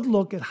a good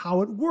look at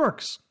how it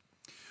works.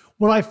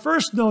 What I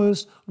first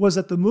noticed was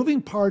that the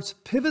moving parts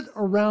pivot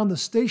around the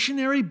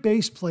stationary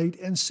base plate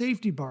and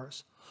safety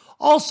bars.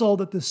 Also,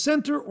 that the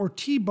center or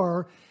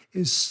T-bar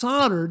is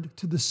soldered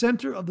to the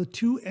center of the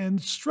two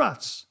end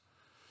struts.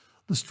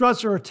 The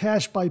struts are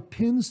attached by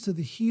pins to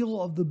the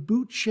heel of the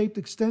boot-shaped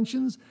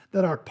extensions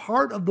that are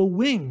part of the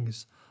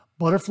wings.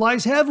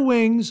 Butterflies have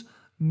wings,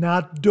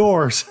 not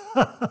doors.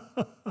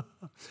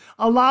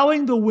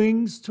 Allowing the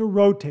wings to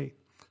rotate.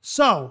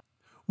 So,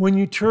 when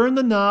you turn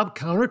the knob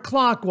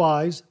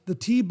counterclockwise, the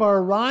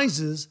T-bar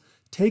rises,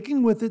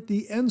 taking with it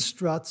the end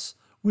struts,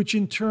 which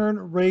in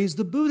turn raise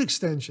the boot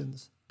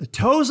extensions. The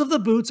toes of the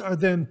boots are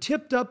then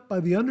tipped up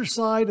by the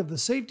underside of the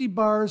safety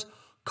bars,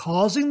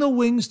 causing the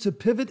wings to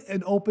pivot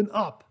and open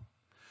up.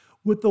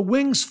 With the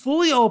wings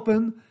fully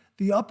open,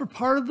 the upper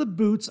part of the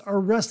boots are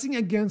resting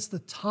against the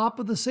top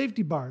of the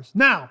safety bars.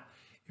 Now,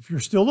 if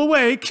you're still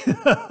awake,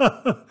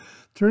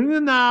 turning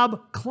the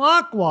knob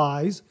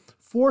clockwise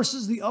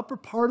forces the upper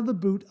part of the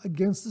boot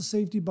against the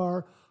safety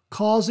bar,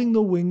 causing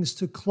the wings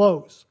to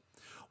close.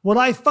 What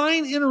I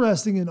find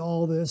interesting in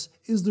all this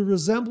is the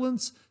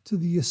resemblance to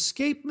the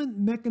escapement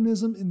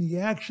mechanism in the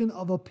action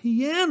of a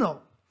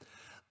piano.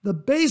 The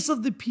base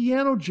of the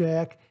piano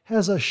jack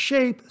has a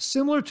shape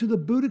similar to the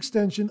boot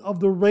extension of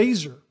the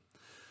razor.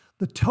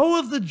 The toe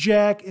of the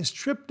jack is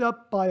tripped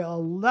up by a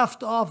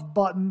left-off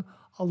button,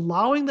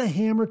 allowing the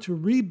hammer to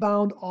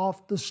rebound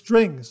off the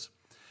strings.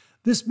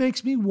 This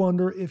makes me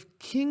wonder if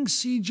King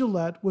C.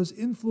 Gillette was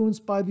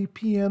influenced by the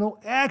piano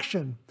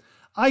action.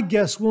 I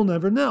guess we'll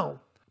never know.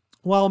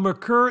 While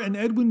Merkur and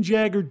Edwin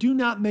Jagger do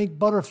not make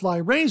butterfly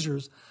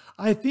razors,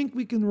 I think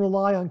we can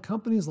rely on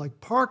companies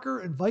like Parker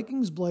and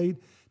Vikings Blade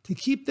to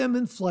keep them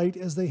in flight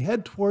as they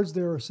head towards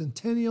their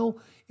centennial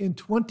in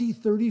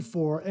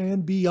 2034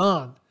 and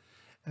beyond.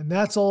 And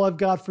that's all I've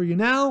got for you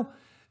now.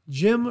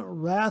 Jim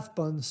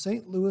Rathbun,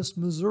 St. Louis,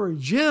 Missouri.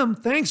 Jim,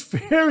 thanks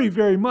very,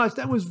 very much.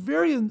 That was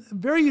very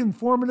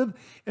informative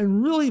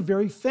and really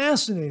very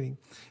fascinating.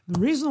 The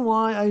reason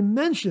why I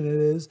mention it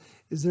is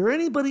Is there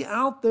anybody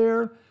out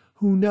there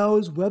who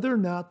knows whether or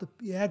not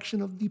the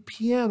action of the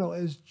piano,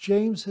 as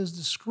James has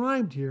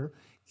described here,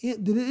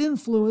 did it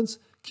influence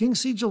King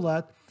C.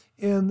 Gillette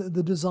in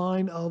the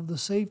design of the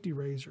safety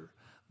razor,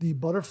 the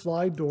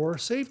butterfly door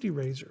safety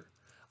razor?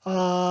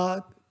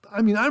 I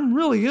mean, I'm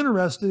really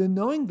interested in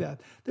knowing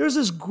that. There's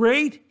this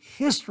great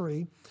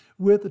history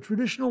with the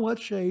traditional wet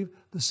shave,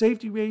 the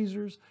safety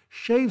razors,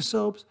 shave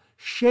soaps,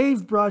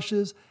 shave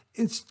brushes.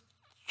 It's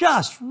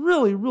just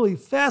really, really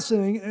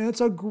fascinating, and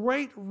it's a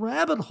great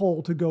rabbit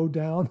hole to go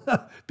down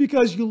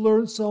because you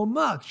learn so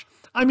much.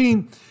 I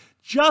mean,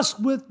 just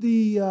with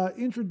the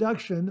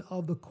introduction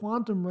of the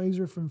Quantum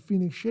razor from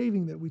Phoenix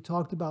Shaving that we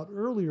talked about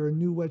earlier in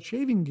New Wet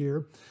Shaving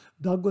Gear,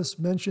 Douglas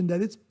mentioned that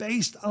it's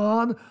based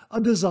on a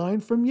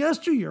design from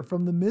yesteryear,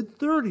 from the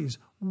mid-30s.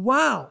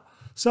 Wow.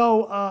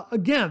 So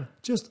again,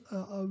 just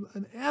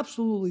an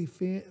absolutely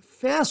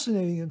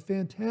fascinating and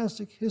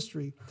fantastic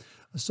history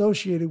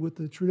associated with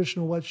the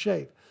traditional wet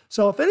shave.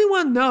 So if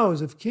anyone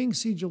knows if King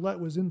C. Gillette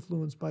was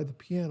influenced by the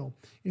piano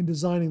in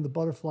designing the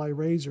butterfly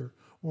razor,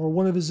 or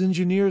one of his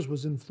engineers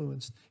was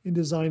influenced in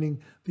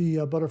designing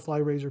the butterfly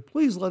razor,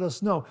 please let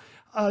us know.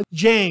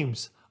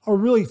 James, a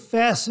really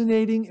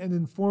fascinating and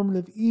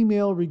informative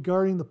email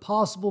regarding the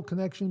possible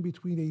connection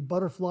between a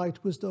butterfly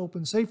twist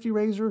open safety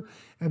razor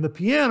and the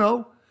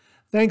piano.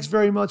 Thanks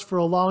very much for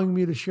allowing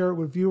me to share it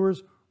with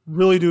viewers.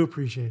 Really do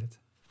appreciate it.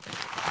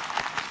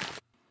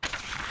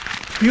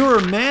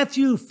 Viewer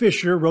Matthew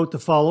Fisher wrote the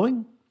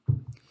following.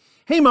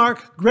 Hey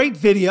Mark, great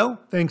video.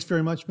 Thanks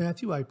very much,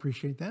 Matthew. I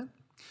appreciate that.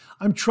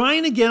 I'm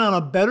trying to get on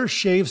a better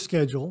shave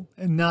schedule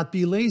and not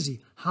be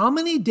lazy. How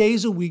many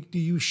days a week do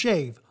you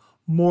shave?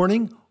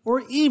 Morning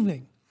or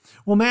evening?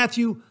 Well,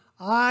 Matthew,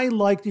 I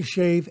like to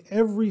shave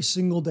every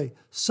single day.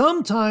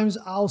 Sometimes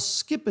I'll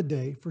skip a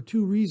day for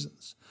two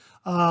reasons.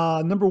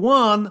 Number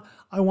one,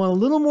 I want a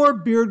little more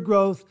beard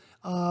growth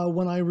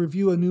when I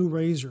review a new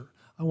razor.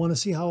 I want to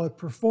see how it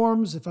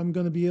performs, if I'm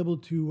going to be able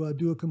to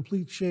do a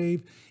complete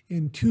shave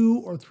in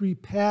 2 or 3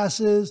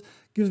 passes.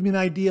 Gives me an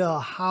idea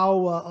of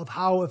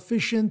how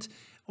efficient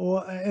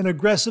and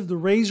aggressive the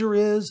razor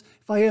is.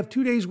 If I have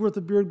 2 days worth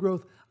of beard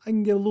growth, I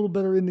can get a little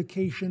better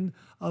indication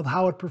of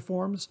how it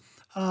performs.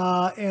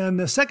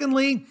 And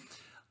secondly,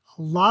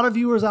 a lot of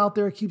viewers out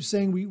there keep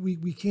saying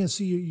we can't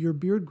see your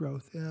beard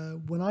growth.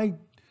 When I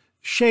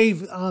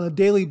shave on a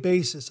daily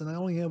basis and I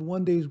only have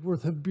 1 day's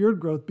worth of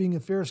beard growth, being a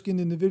fair-skinned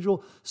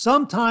individual,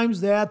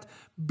 sometimes that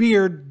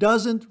beard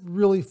doesn't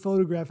really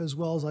photograph as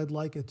well as I'd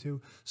like it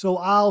to. So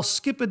I'll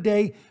skip a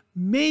day,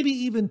 maybe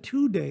even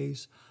 2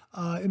 days,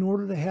 in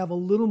order to have a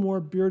little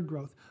more beard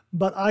growth.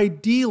 But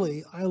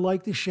ideally, I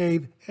like to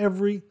shave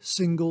every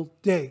single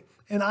day.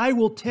 And I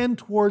will tend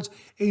towards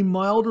a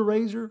milder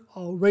razor,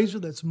 a razor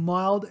that's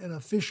mild and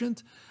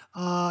efficient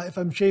if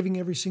I'm shaving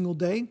every single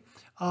day.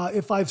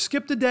 If I've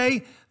skipped a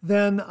day,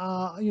 then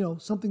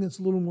something that's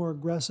a little more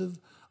aggressive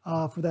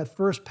for that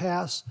first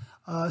pass,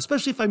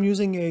 especially if I'm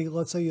using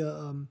let's say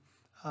an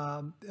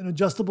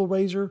adjustable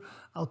razor.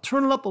 I'll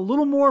turn it up a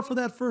little more for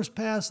that first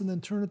pass and then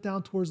turn it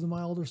down towards the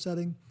milder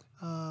setting,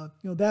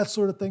 that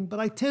sort of thing. But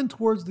I tend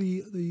towards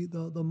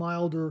the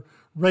milder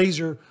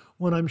razor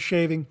when I'm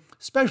shaving,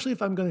 especially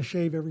if I'm going to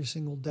shave every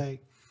single day.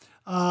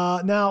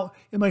 Now,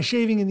 am I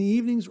shaving in the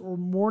evenings or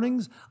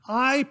mornings?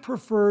 I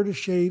prefer to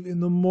shave in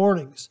the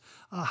mornings.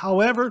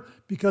 However,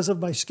 because of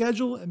my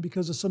schedule and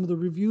because of some of the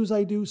reviews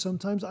I do,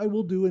 sometimes I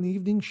will do an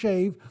evening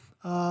shave.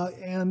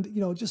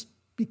 Just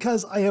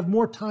because I have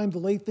more time to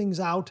lay things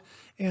out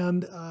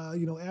and,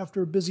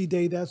 after a busy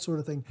day, that sort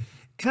of thing.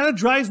 Kind of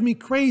drives me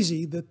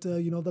crazy that,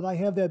 that I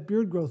have that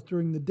beard growth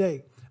during the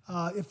day.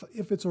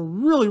 If it's a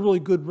really, really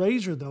good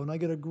razor, though, and I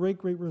get a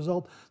great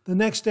result, the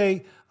next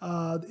day,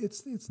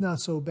 it's not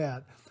so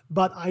bad.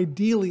 But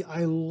ideally,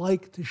 I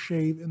like to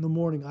shave in the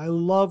morning. I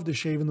love to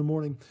shave in the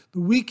morning. The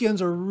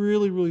weekends are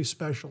really, really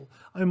special.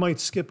 I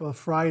might skip a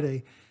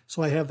Friday,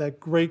 so I have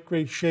that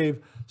great shave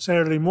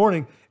Saturday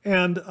morning.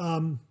 And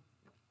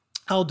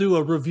I'll do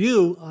a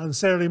review on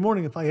Saturday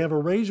morning. If I have a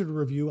razor to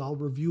review, I'll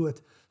review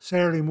it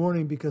Saturday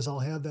morning because I'll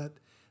have that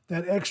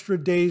extra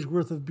day's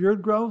worth of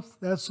beard growth,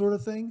 that sort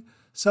of thing.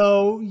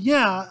 So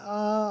yeah,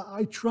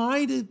 I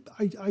try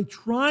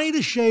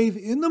to shave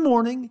in the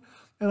morning,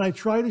 and I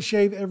try to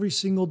shave every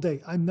single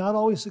day. I'm not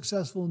always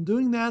successful in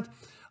doing that.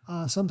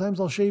 Sometimes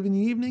I'll shave in the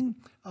evening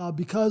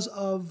because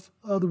of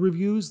the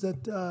reviews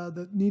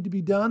that need to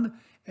be done,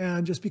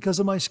 and just because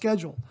of my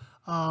schedule.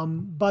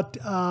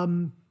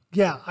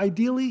 Yeah,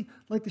 ideally,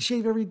 like to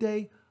shave every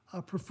day. I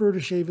prefer to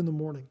shave in the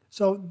morning.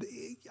 So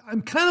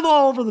I'm kind of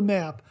all over the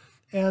map.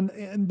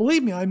 And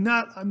believe me, I'm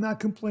not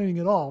complaining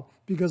at all,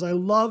 because I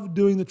love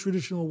doing the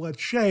traditional wet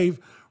shave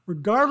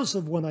regardless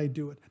of when I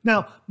do it.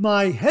 Now,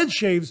 my head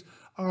shaves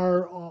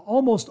are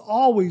almost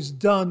always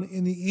done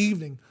in the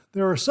evening.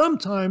 There are some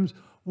times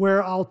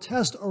where I'll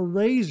test a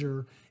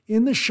razor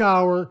in the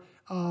shower,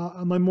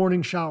 on my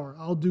morning shower.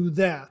 I'll do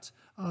that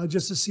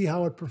just to see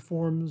how it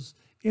performs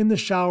in the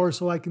shower,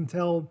 so I can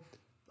tell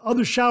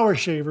other shower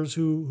shavers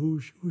who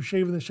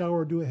shave in the shower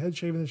or do a head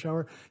shave in the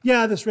shower,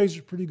 yeah, this razor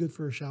is pretty good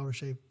for a shower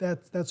shave,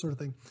 that sort of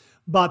thing.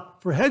 But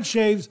for head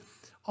shaves,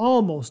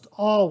 almost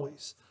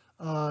always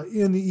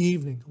in the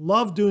evening.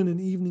 Love doing an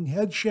evening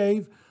head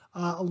shave.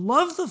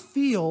 Love the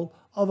feel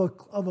of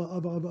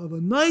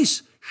a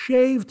nice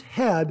shaved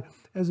head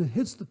as it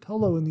hits the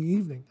pillow in the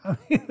evening. I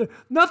mean,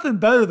 nothing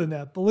better than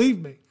that, believe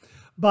me.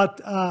 But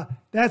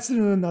that's it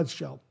in a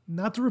nutshell.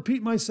 Not to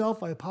repeat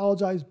myself, I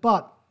apologize,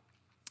 but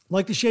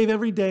like to shave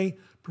every day,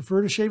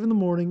 prefer to shave in the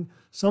morning.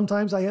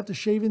 Sometimes I have to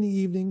shave in the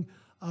evening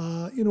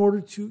in order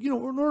to, in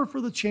order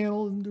for the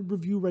channel and to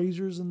review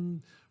razors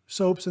and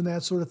soaps and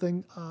that sort of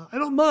thing. I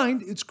don't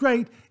mind. It's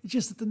great. It's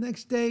just that the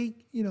next day,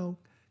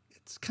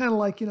 it's kind of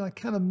like, I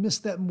kind of miss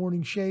that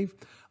morning shave.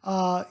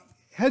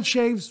 Head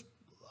shaves,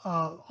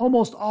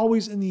 almost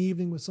always in the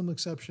evening with some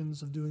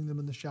exceptions of doing them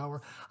in the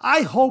shower.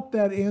 I hope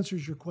that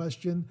answers your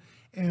question.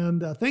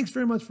 And thanks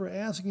very much for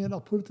asking it.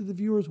 I'll put it to the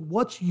viewers.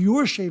 What's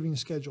your shaving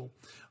schedule?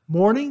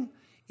 Morning,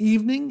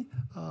 evening,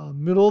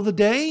 middle of the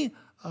day?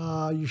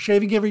 You're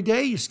shaving every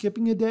day? You're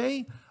skipping a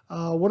day?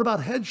 What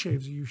about head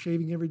shaves? Are you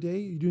shaving every day?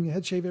 Are you doing a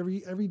head shave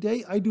every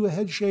day? I do a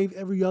head shave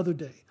every other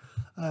day.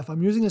 If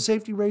I'm using a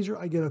safety razor,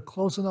 I get a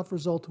close enough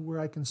result to where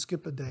I can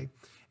skip a day,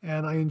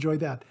 and I enjoy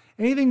that.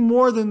 Anything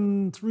more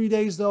than 3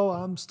 days, though,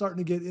 I'm starting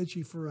to get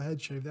itchy for a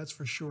head shave, that's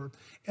for sure.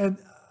 And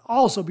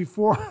also,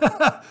 before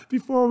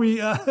before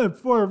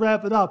I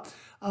wrap it up,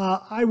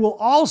 I will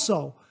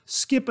also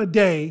skip a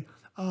day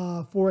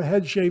for a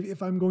head shave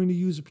if I'm going to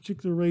use a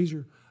particular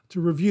razor to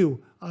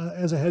review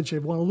as a head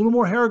shave. I want a little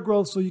more hair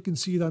growth so you can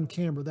see it on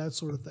camera, that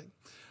sort of thing.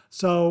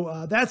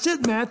 So that's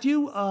it,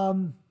 Matthew.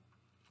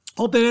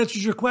 Hope that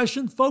answers your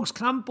question. Folks,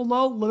 comment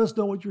below. Let us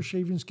know what your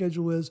shaving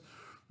schedule is.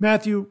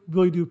 Matthew,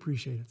 really do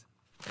appreciate it.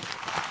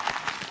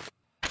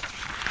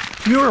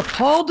 Viewer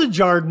Paul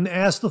Desjardins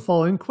asked the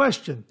following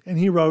question, and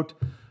he wrote,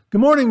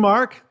 "Good morning,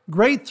 Mark.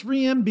 Great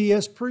 3MB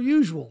as per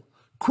usual.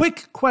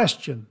 Quick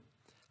question.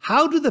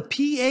 How do the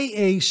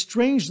PAA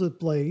Strangelet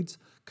blades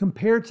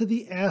compare to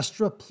the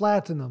Astra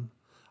Platinum?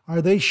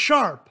 Are they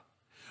sharp?"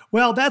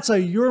 Well, that's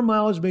a your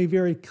mileage may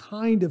vary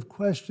kind of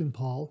question,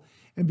 Paul.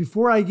 And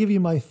before I give you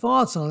my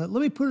thoughts on it,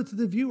 let me put it to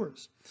the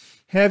viewers.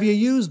 Have you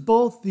used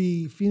both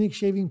the Phoenix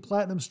Shaving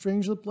Platinum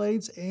Strangelet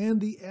blades and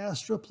the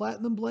Astra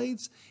Platinum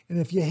blades? And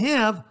if you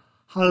have,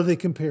 how do they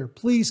compare?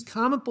 Please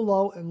comment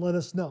below and let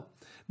us know.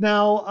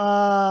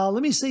 Now,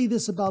 let me say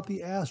this about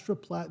the Astra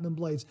Platinum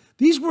blades.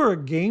 These were a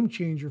game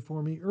changer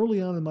for me early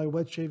on in my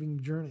wet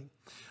shaving journey.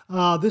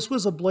 This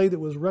was a blade that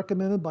was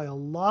recommended by a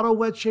lot of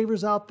wet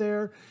shavers out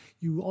there.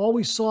 You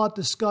always saw it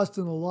discussed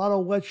in a lot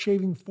of wet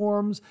shaving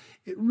forums.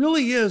 It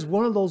really is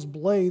one of those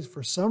blades,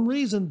 for some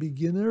reason,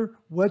 beginner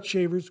wet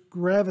shavers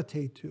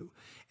gravitate to.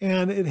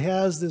 And it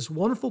has this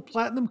wonderful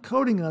platinum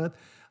coating on it.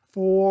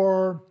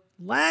 For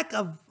lack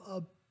of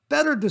a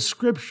better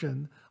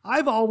description,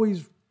 I've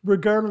always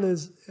regarded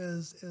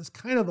as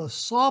kind of a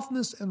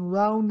softness and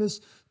roundness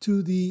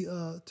to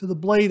the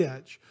blade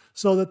edge,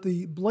 so that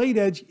the blade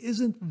edge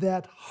isn't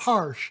that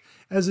harsh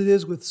as it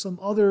is with some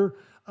other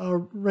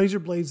razor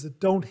blades that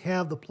don't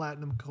have the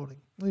platinum coating.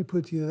 Let me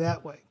put it to you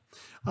that way.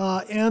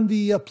 And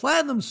the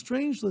platinum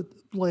Strangelet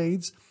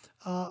blades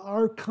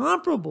are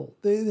comparable.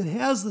 It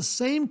has the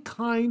same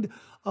kind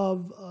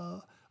of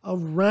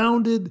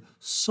rounded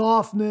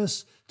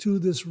softness to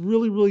this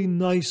really, really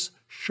nice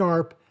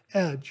sharp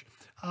edge.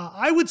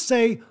 I would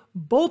say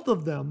both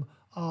of them,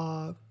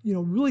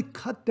 really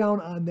cut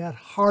down on that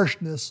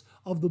harshness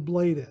of the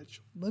blade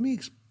edge. Let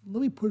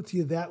me put it to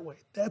you that way.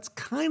 That's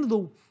kind of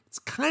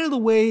the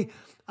way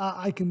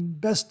I can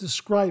best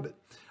describe it.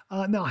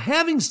 Now,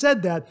 having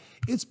said that,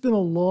 it's been a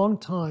long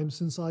time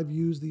since I've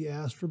used the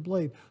Astra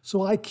blade,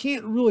 so I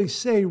can't really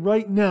say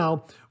right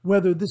now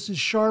whether this is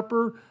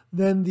sharper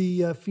than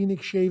the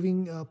Phoenix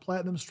Shaving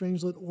Platinum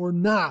Strangelet or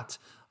not.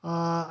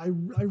 I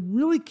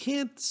really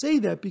can't say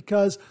that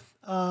because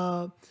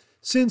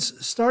since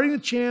starting the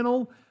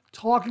channel,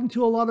 talking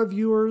to a lot of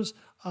viewers,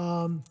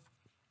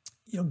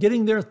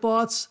 getting their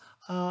thoughts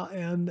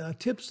and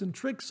tips and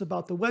tricks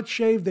about the wet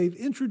shave, they've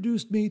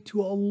introduced me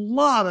to a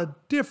lot of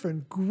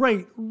different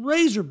great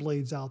razor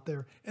blades out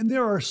there. And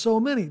there are so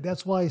many.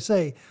 That's why I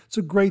say it's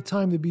a great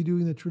time to be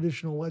doing the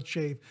traditional wet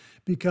shave,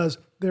 because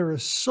there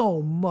is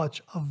so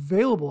much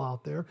available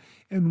out there.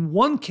 And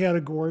one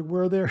category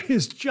where there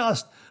is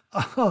just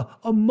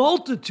a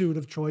multitude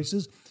of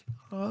choices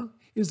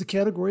is the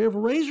category of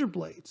razor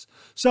blades.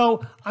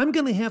 So I'm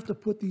going to have to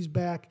put these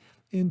back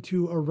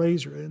into a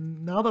razor.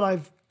 And now that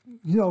I've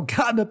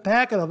gotten a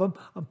packet of them,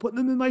 I'm putting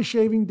them in my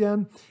shaving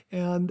den,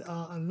 and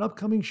on an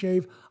upcoming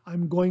shave,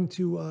 I'm going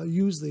to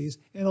use these,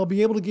 and I'll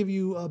be able to give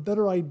you a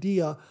better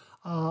idea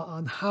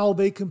on how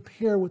they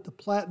compare with the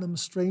Platinum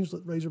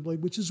Strangelet razor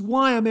blade, which is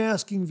why I'm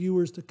asking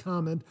viewers to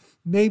comment.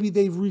 Maybe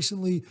they've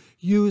recently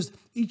used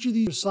each of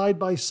these side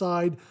by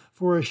side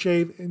for a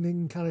shave, and they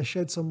can kind of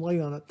shed some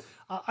light on it.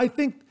 I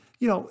think,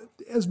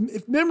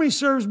 if memory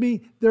serves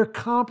me, they're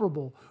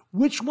comparable.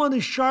 Which one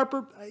is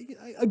sharper?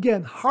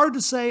 Again, hard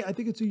to say. I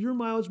think it's a your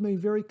mileage may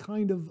vary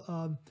kind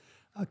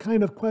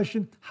of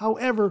question.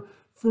 However,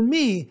 for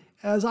me,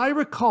 as I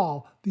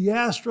recall, the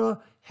Astra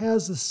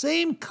has the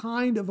same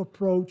kind of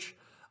approach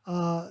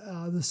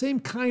the same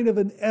kind of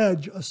an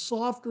edge, a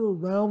softer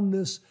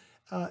roundness,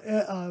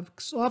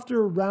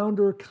 softer,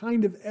 rounder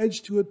kind of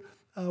edge to it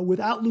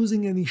without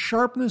losing any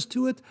sharpness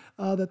to it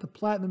that the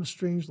Platinum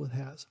Strangelet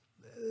has.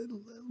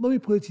 Let me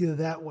put it to you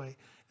that way.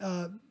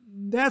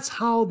 That's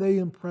how they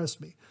impress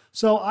me.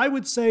 So I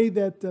would say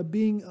that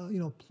being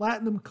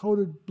platinum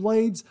coated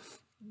blades,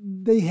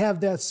 they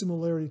have that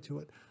similarity to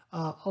it.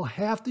 I'll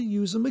have to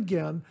use them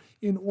again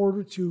in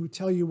order to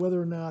tell you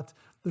whether or not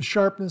the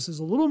sharpness is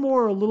a little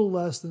more or a little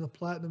less than a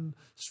Platinum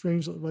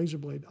Strangelet razor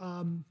blade.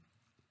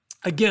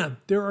 Again,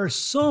 there are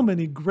so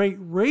many great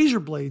razor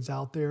blades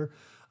out there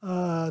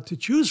to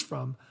choose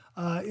from.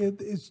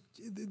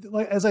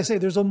 Like, as I say,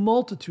 there's a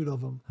multitude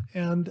of them,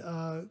 and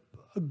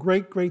a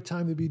great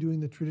time to be doing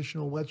the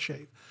traditional wet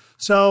shave.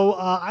 So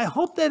I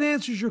hope that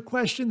answers your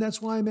question.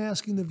 That's why I'm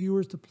asking the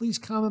viewers to please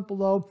comment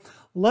below.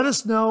 Let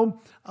us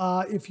know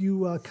if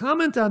you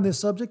comment on this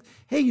subject.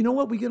 Hey, you know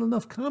what? We get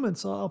enough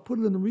comments. I'll put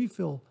it in the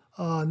refill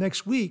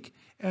next week,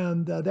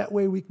 and that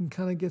way we can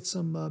kind of get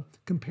some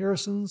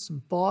comparisons,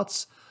 some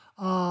thoughts,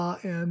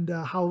 and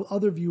how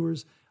other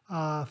viewers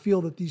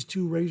feel that these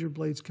two razor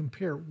blades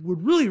compare.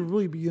 Would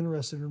really be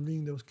interested in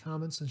reading those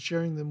comments and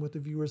sharing them with the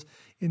viewers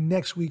in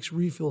next week's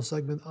refill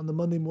segment on the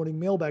Monday Morning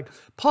Mailbag.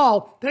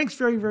 Paul, thanks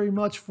very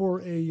much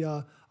for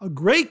a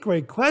great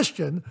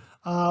question.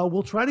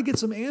 We'll try to get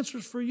some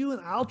answers for you,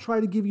 and I'll try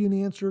to give you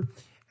an answer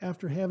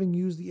after having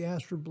used the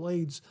Astra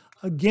blades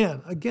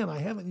again. I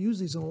haven't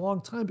used these in a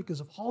long time because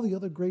of all the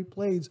other great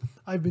blades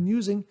I've been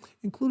using,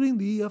 including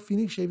the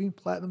Phoenix Shaving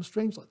Platinum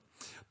Strangelet.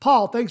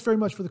 Paul, thanks very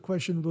much for the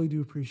question. Really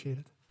do appreciate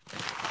it.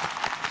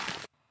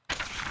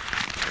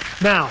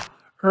 Now,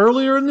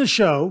 earlier in the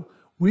show,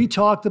 we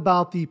talked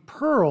about the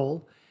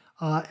Pearl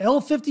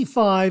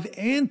L55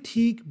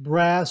 Antique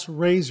Brass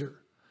Razor.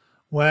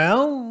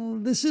 Well,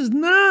 this is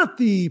not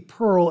the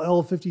Pearl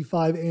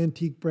L55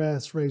 Antique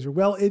Brass Razor.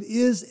 Well, it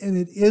is and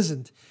it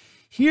isn't.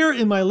 Here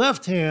in my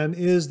left hand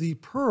is the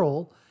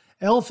Pearl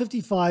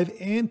L55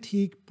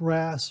 Antique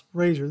Brass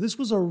Razor. This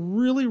was a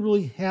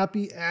really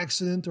happy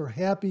accident or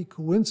happy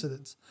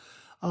coincidence.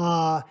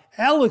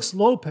 Alex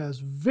Lopez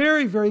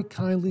very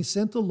kindly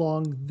sent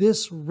along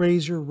this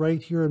razor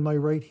right here in my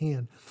right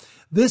hand.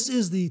 This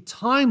is the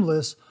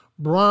timeless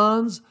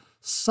bronze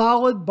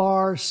solid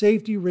bar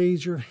safety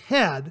razor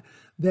head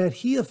that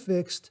he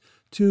affixed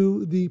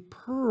to the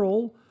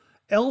Pearl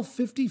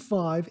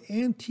L55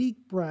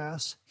 Antique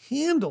Brass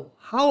handle.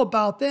 How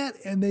about that?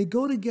 And they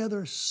go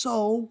together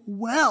so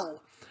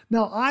well.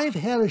 Now, I've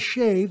had a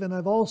shave, and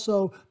I've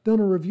also done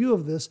a review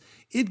of this.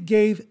 It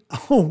gave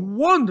a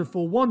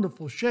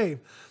wonderful shave.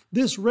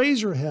 This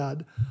razor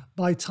head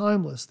by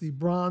Timeless, the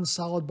bronze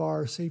solid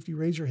bar safety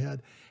razor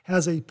head,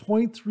 has a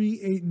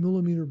 0.38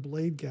 millimeter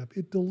blade gap.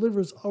 It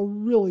delivers a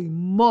really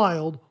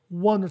mild,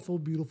 wonderful,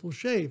 beautiful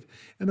shave.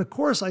 And of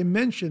course, I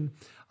mentioned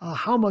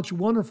how much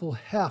wonderful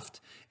heft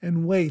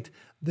and weight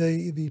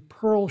the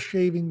Pearl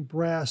shaving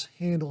brass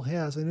handle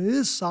has. And it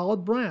is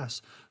solid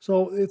brass.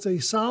 So it's a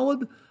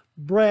solid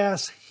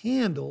brass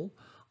handle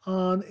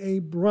on a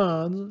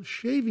bronze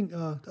shaving,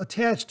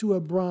 attached to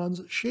a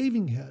bronze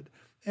shaving head.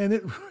 And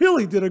it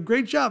really did a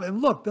great job.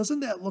 And look,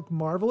 doesn't that look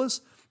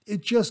marvelous?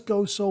 It just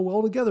goes so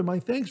well together. My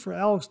thanks for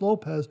Alex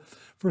Lopez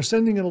for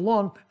sending it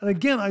along. And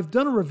again, I've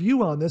done a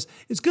review on this.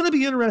 It's going to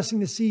be interesting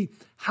to see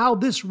how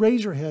this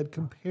razor head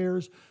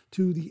compares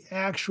to the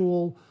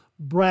actual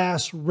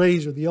brass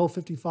razor, the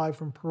L55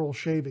 from Pearl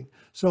Shaving.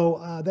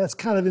 So that's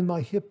kind of in my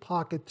hip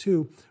pocket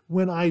too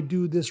when I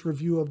do this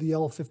review of the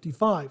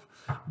L55.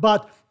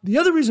 But the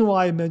other reason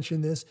why I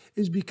mention this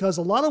is because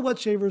a lot of wet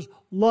shavers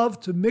love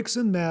to mix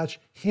and match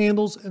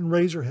handles and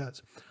razor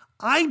heads.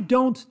 I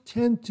don't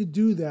tend to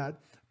do that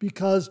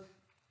because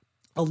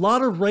a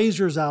lot of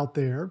razors out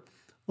there,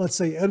 let's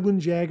say Edwin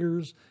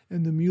Jaggers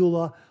and the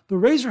Mula, the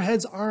razor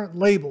heads aren't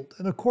labeled.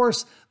 And of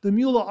course, the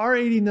Mula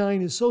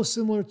R89 is so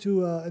similar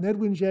to an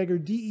Edwin Jagger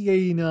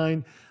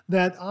DE89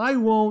 that I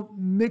won't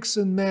mix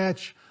and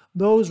match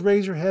those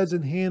razor heads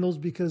and handles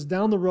because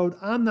down the road,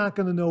 I'm not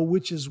going to know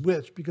which is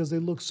which because they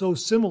look so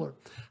similar.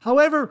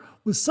 However,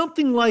 with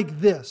something like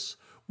this,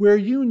 where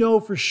you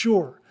know for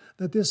sure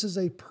that this is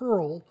a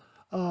Pearl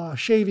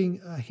shaving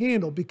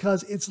handle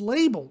because it's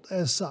labeled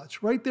as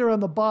such. Right there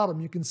on the bottom,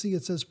 you can see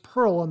it says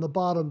Pearl on the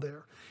bottom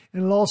there.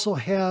 And it also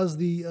has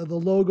the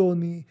logo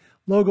and the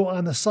logo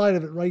on the side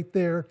of it right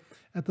there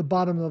at the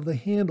bottom of the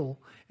handle.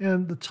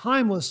 And the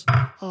Timeless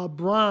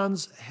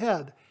bronze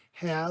head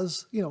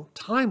has,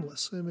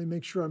 Timeless. Let me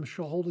make sure I'm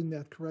holding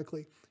that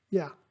correctly.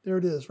 Yeah, there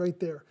it is right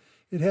there.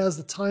 It has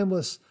the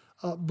Timeless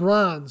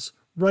bronze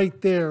right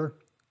there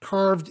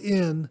carved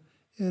in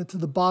to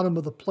the bottom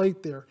of the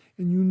plate there.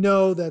 And you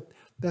know that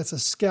that's a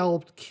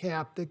scalloped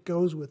cap that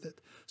goes with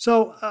it.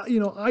 So,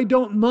 I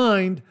don't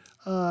mind,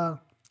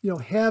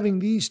 having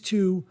these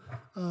two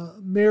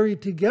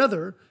married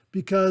together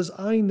because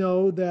I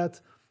know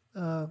that,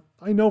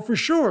 I know for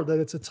sure that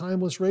it's a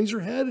Timeless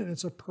razor head and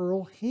it's a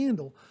Pearl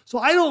handle. So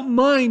I don't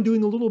mind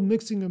doing a little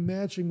mixing and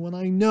matching when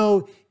I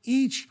know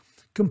each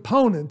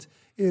component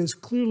is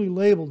clearly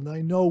labeled and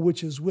I know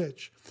which is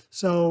which.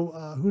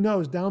 So who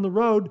knows, down the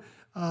road,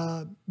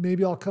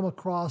 maybe I'll come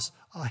across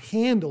a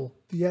handle,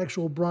 the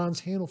actual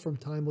bronze handle from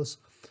Timeless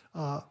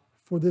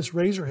for this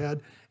razor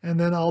head, and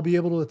then I'll be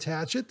able to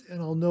attach it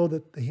and I'll know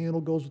that the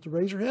handle goes with the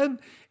razor head.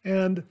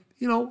 And,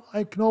 you know,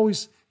 I can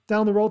always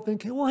down the road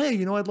think, well, hey,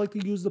 you know, I'd like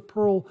to use the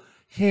pearl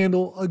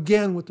handle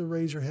again with the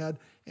razor head.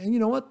 And you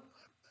know what?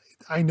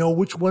 I know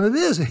which one it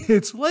is.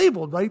 It's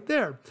labeled right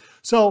there.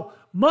 So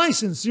my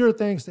sincere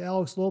thanks to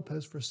Alex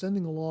Lopez for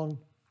sending along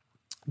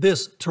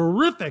this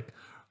terrific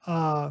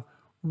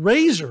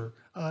razor.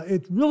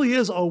 It really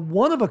is a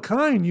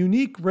one-of-a-kind,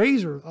 unique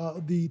razor.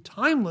 The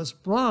Timeless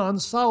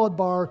bronze solid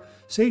bar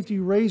safety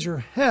razor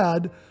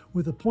head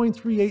with a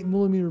 0.38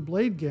 millimeter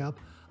blade gap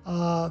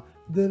that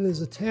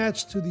is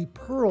attached to the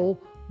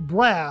pearl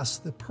brass,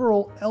 the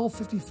pearl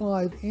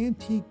L55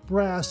 antique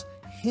brass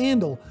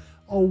handle.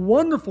 A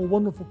wonderful,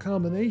 wonderful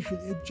combination.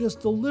 It just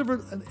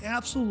delivered an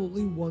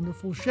absolutely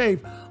wonderful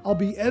shave. I'll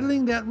be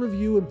editing that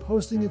review and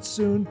posting it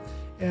soon,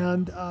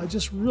 and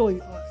just really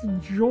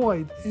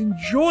enjoyed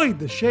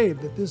the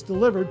shave that this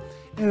delivered.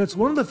 And it's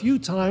one of the few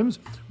times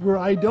where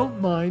I don't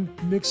mind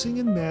mixing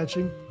and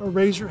matching a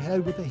razor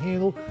head with a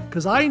handle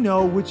because I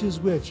know which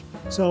is which.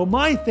 So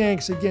my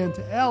thanks again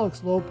to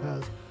Alex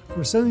Lopez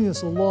for sending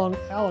this along.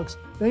 Alex,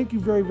 thank you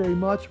very, very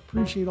much.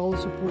 Appreciate all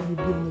the support you've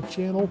given the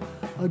channel.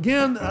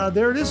 Again,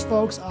 there it is,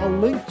 folks. I'll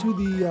link to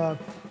the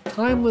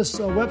Timeless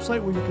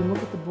website where you can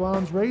look at the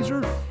bronze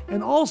razor.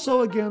 And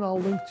also, again, I'll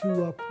link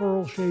to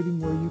Pearl Shaving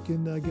where you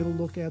can get a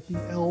look at the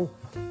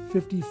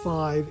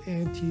L55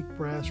 antique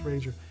brass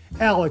razor.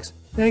 Alex,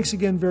 thanks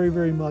again very,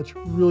 very much.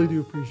 Really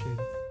do appreciate it.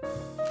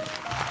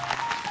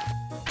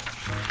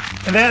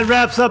 And that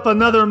wraps up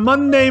another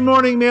Monday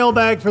morning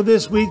mailbag for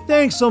this week.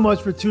 Thanks so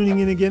much for tuning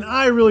in again.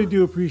 I really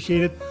do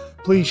appreciate it.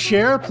 Please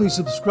share, please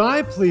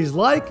subscribe, please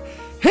like.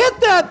 Hit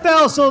that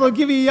bell so it'll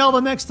give you a yell the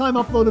next time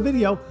I upload a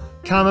video.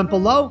 Comment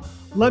below.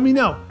 Let me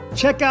know.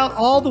 Check out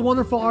all the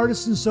wonderful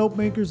artisan soap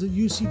makers that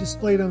you see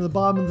displayed on the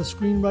bottom of the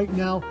screen right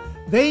now.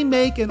 They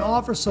make and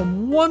offer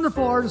some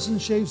wonderful artisan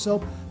shave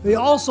soap. They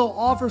also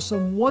offer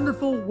some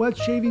wonderful wet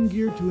shaving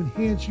gear to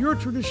enhance your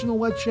traditional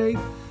wet shave.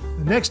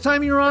 The next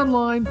time you're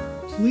online,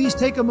 please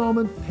take a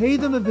moment, pay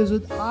them a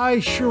visit.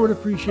 I sure would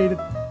appreciate it.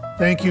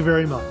 Thank you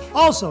very much.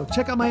 Also,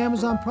 check out my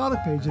Amazon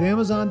product page at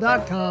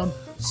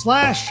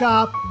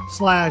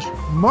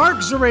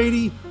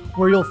amazon.com/shop/MarkZeraidy,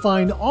 where you'll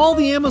find all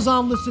the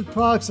Amazon listed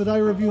products that I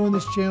review on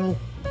this channel,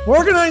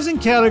 organized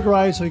and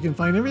categorized so you can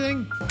find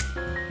everything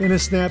in a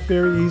snap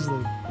very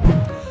easily.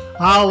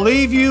 I'll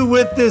leave you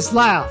with this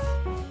laugh.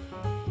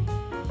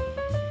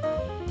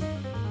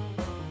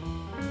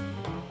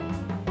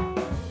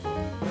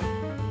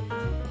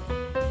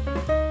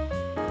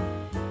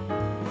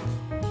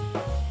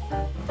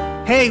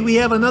 Hey, we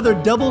have another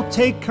double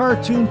take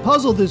cartoon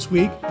puzzle this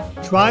week.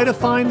 Try to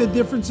find the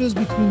differences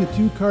between the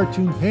two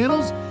cartoon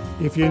panels.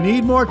 If you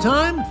need more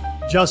time,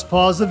 just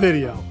pause the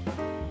video.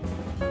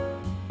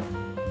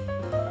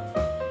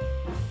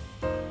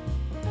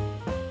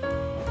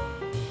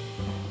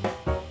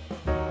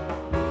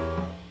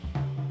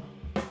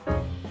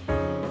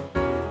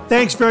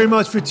 Thanks very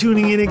much for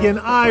tuning in again.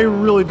 I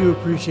really do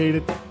appreciate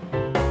it.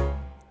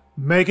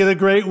 Make it a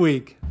great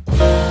week.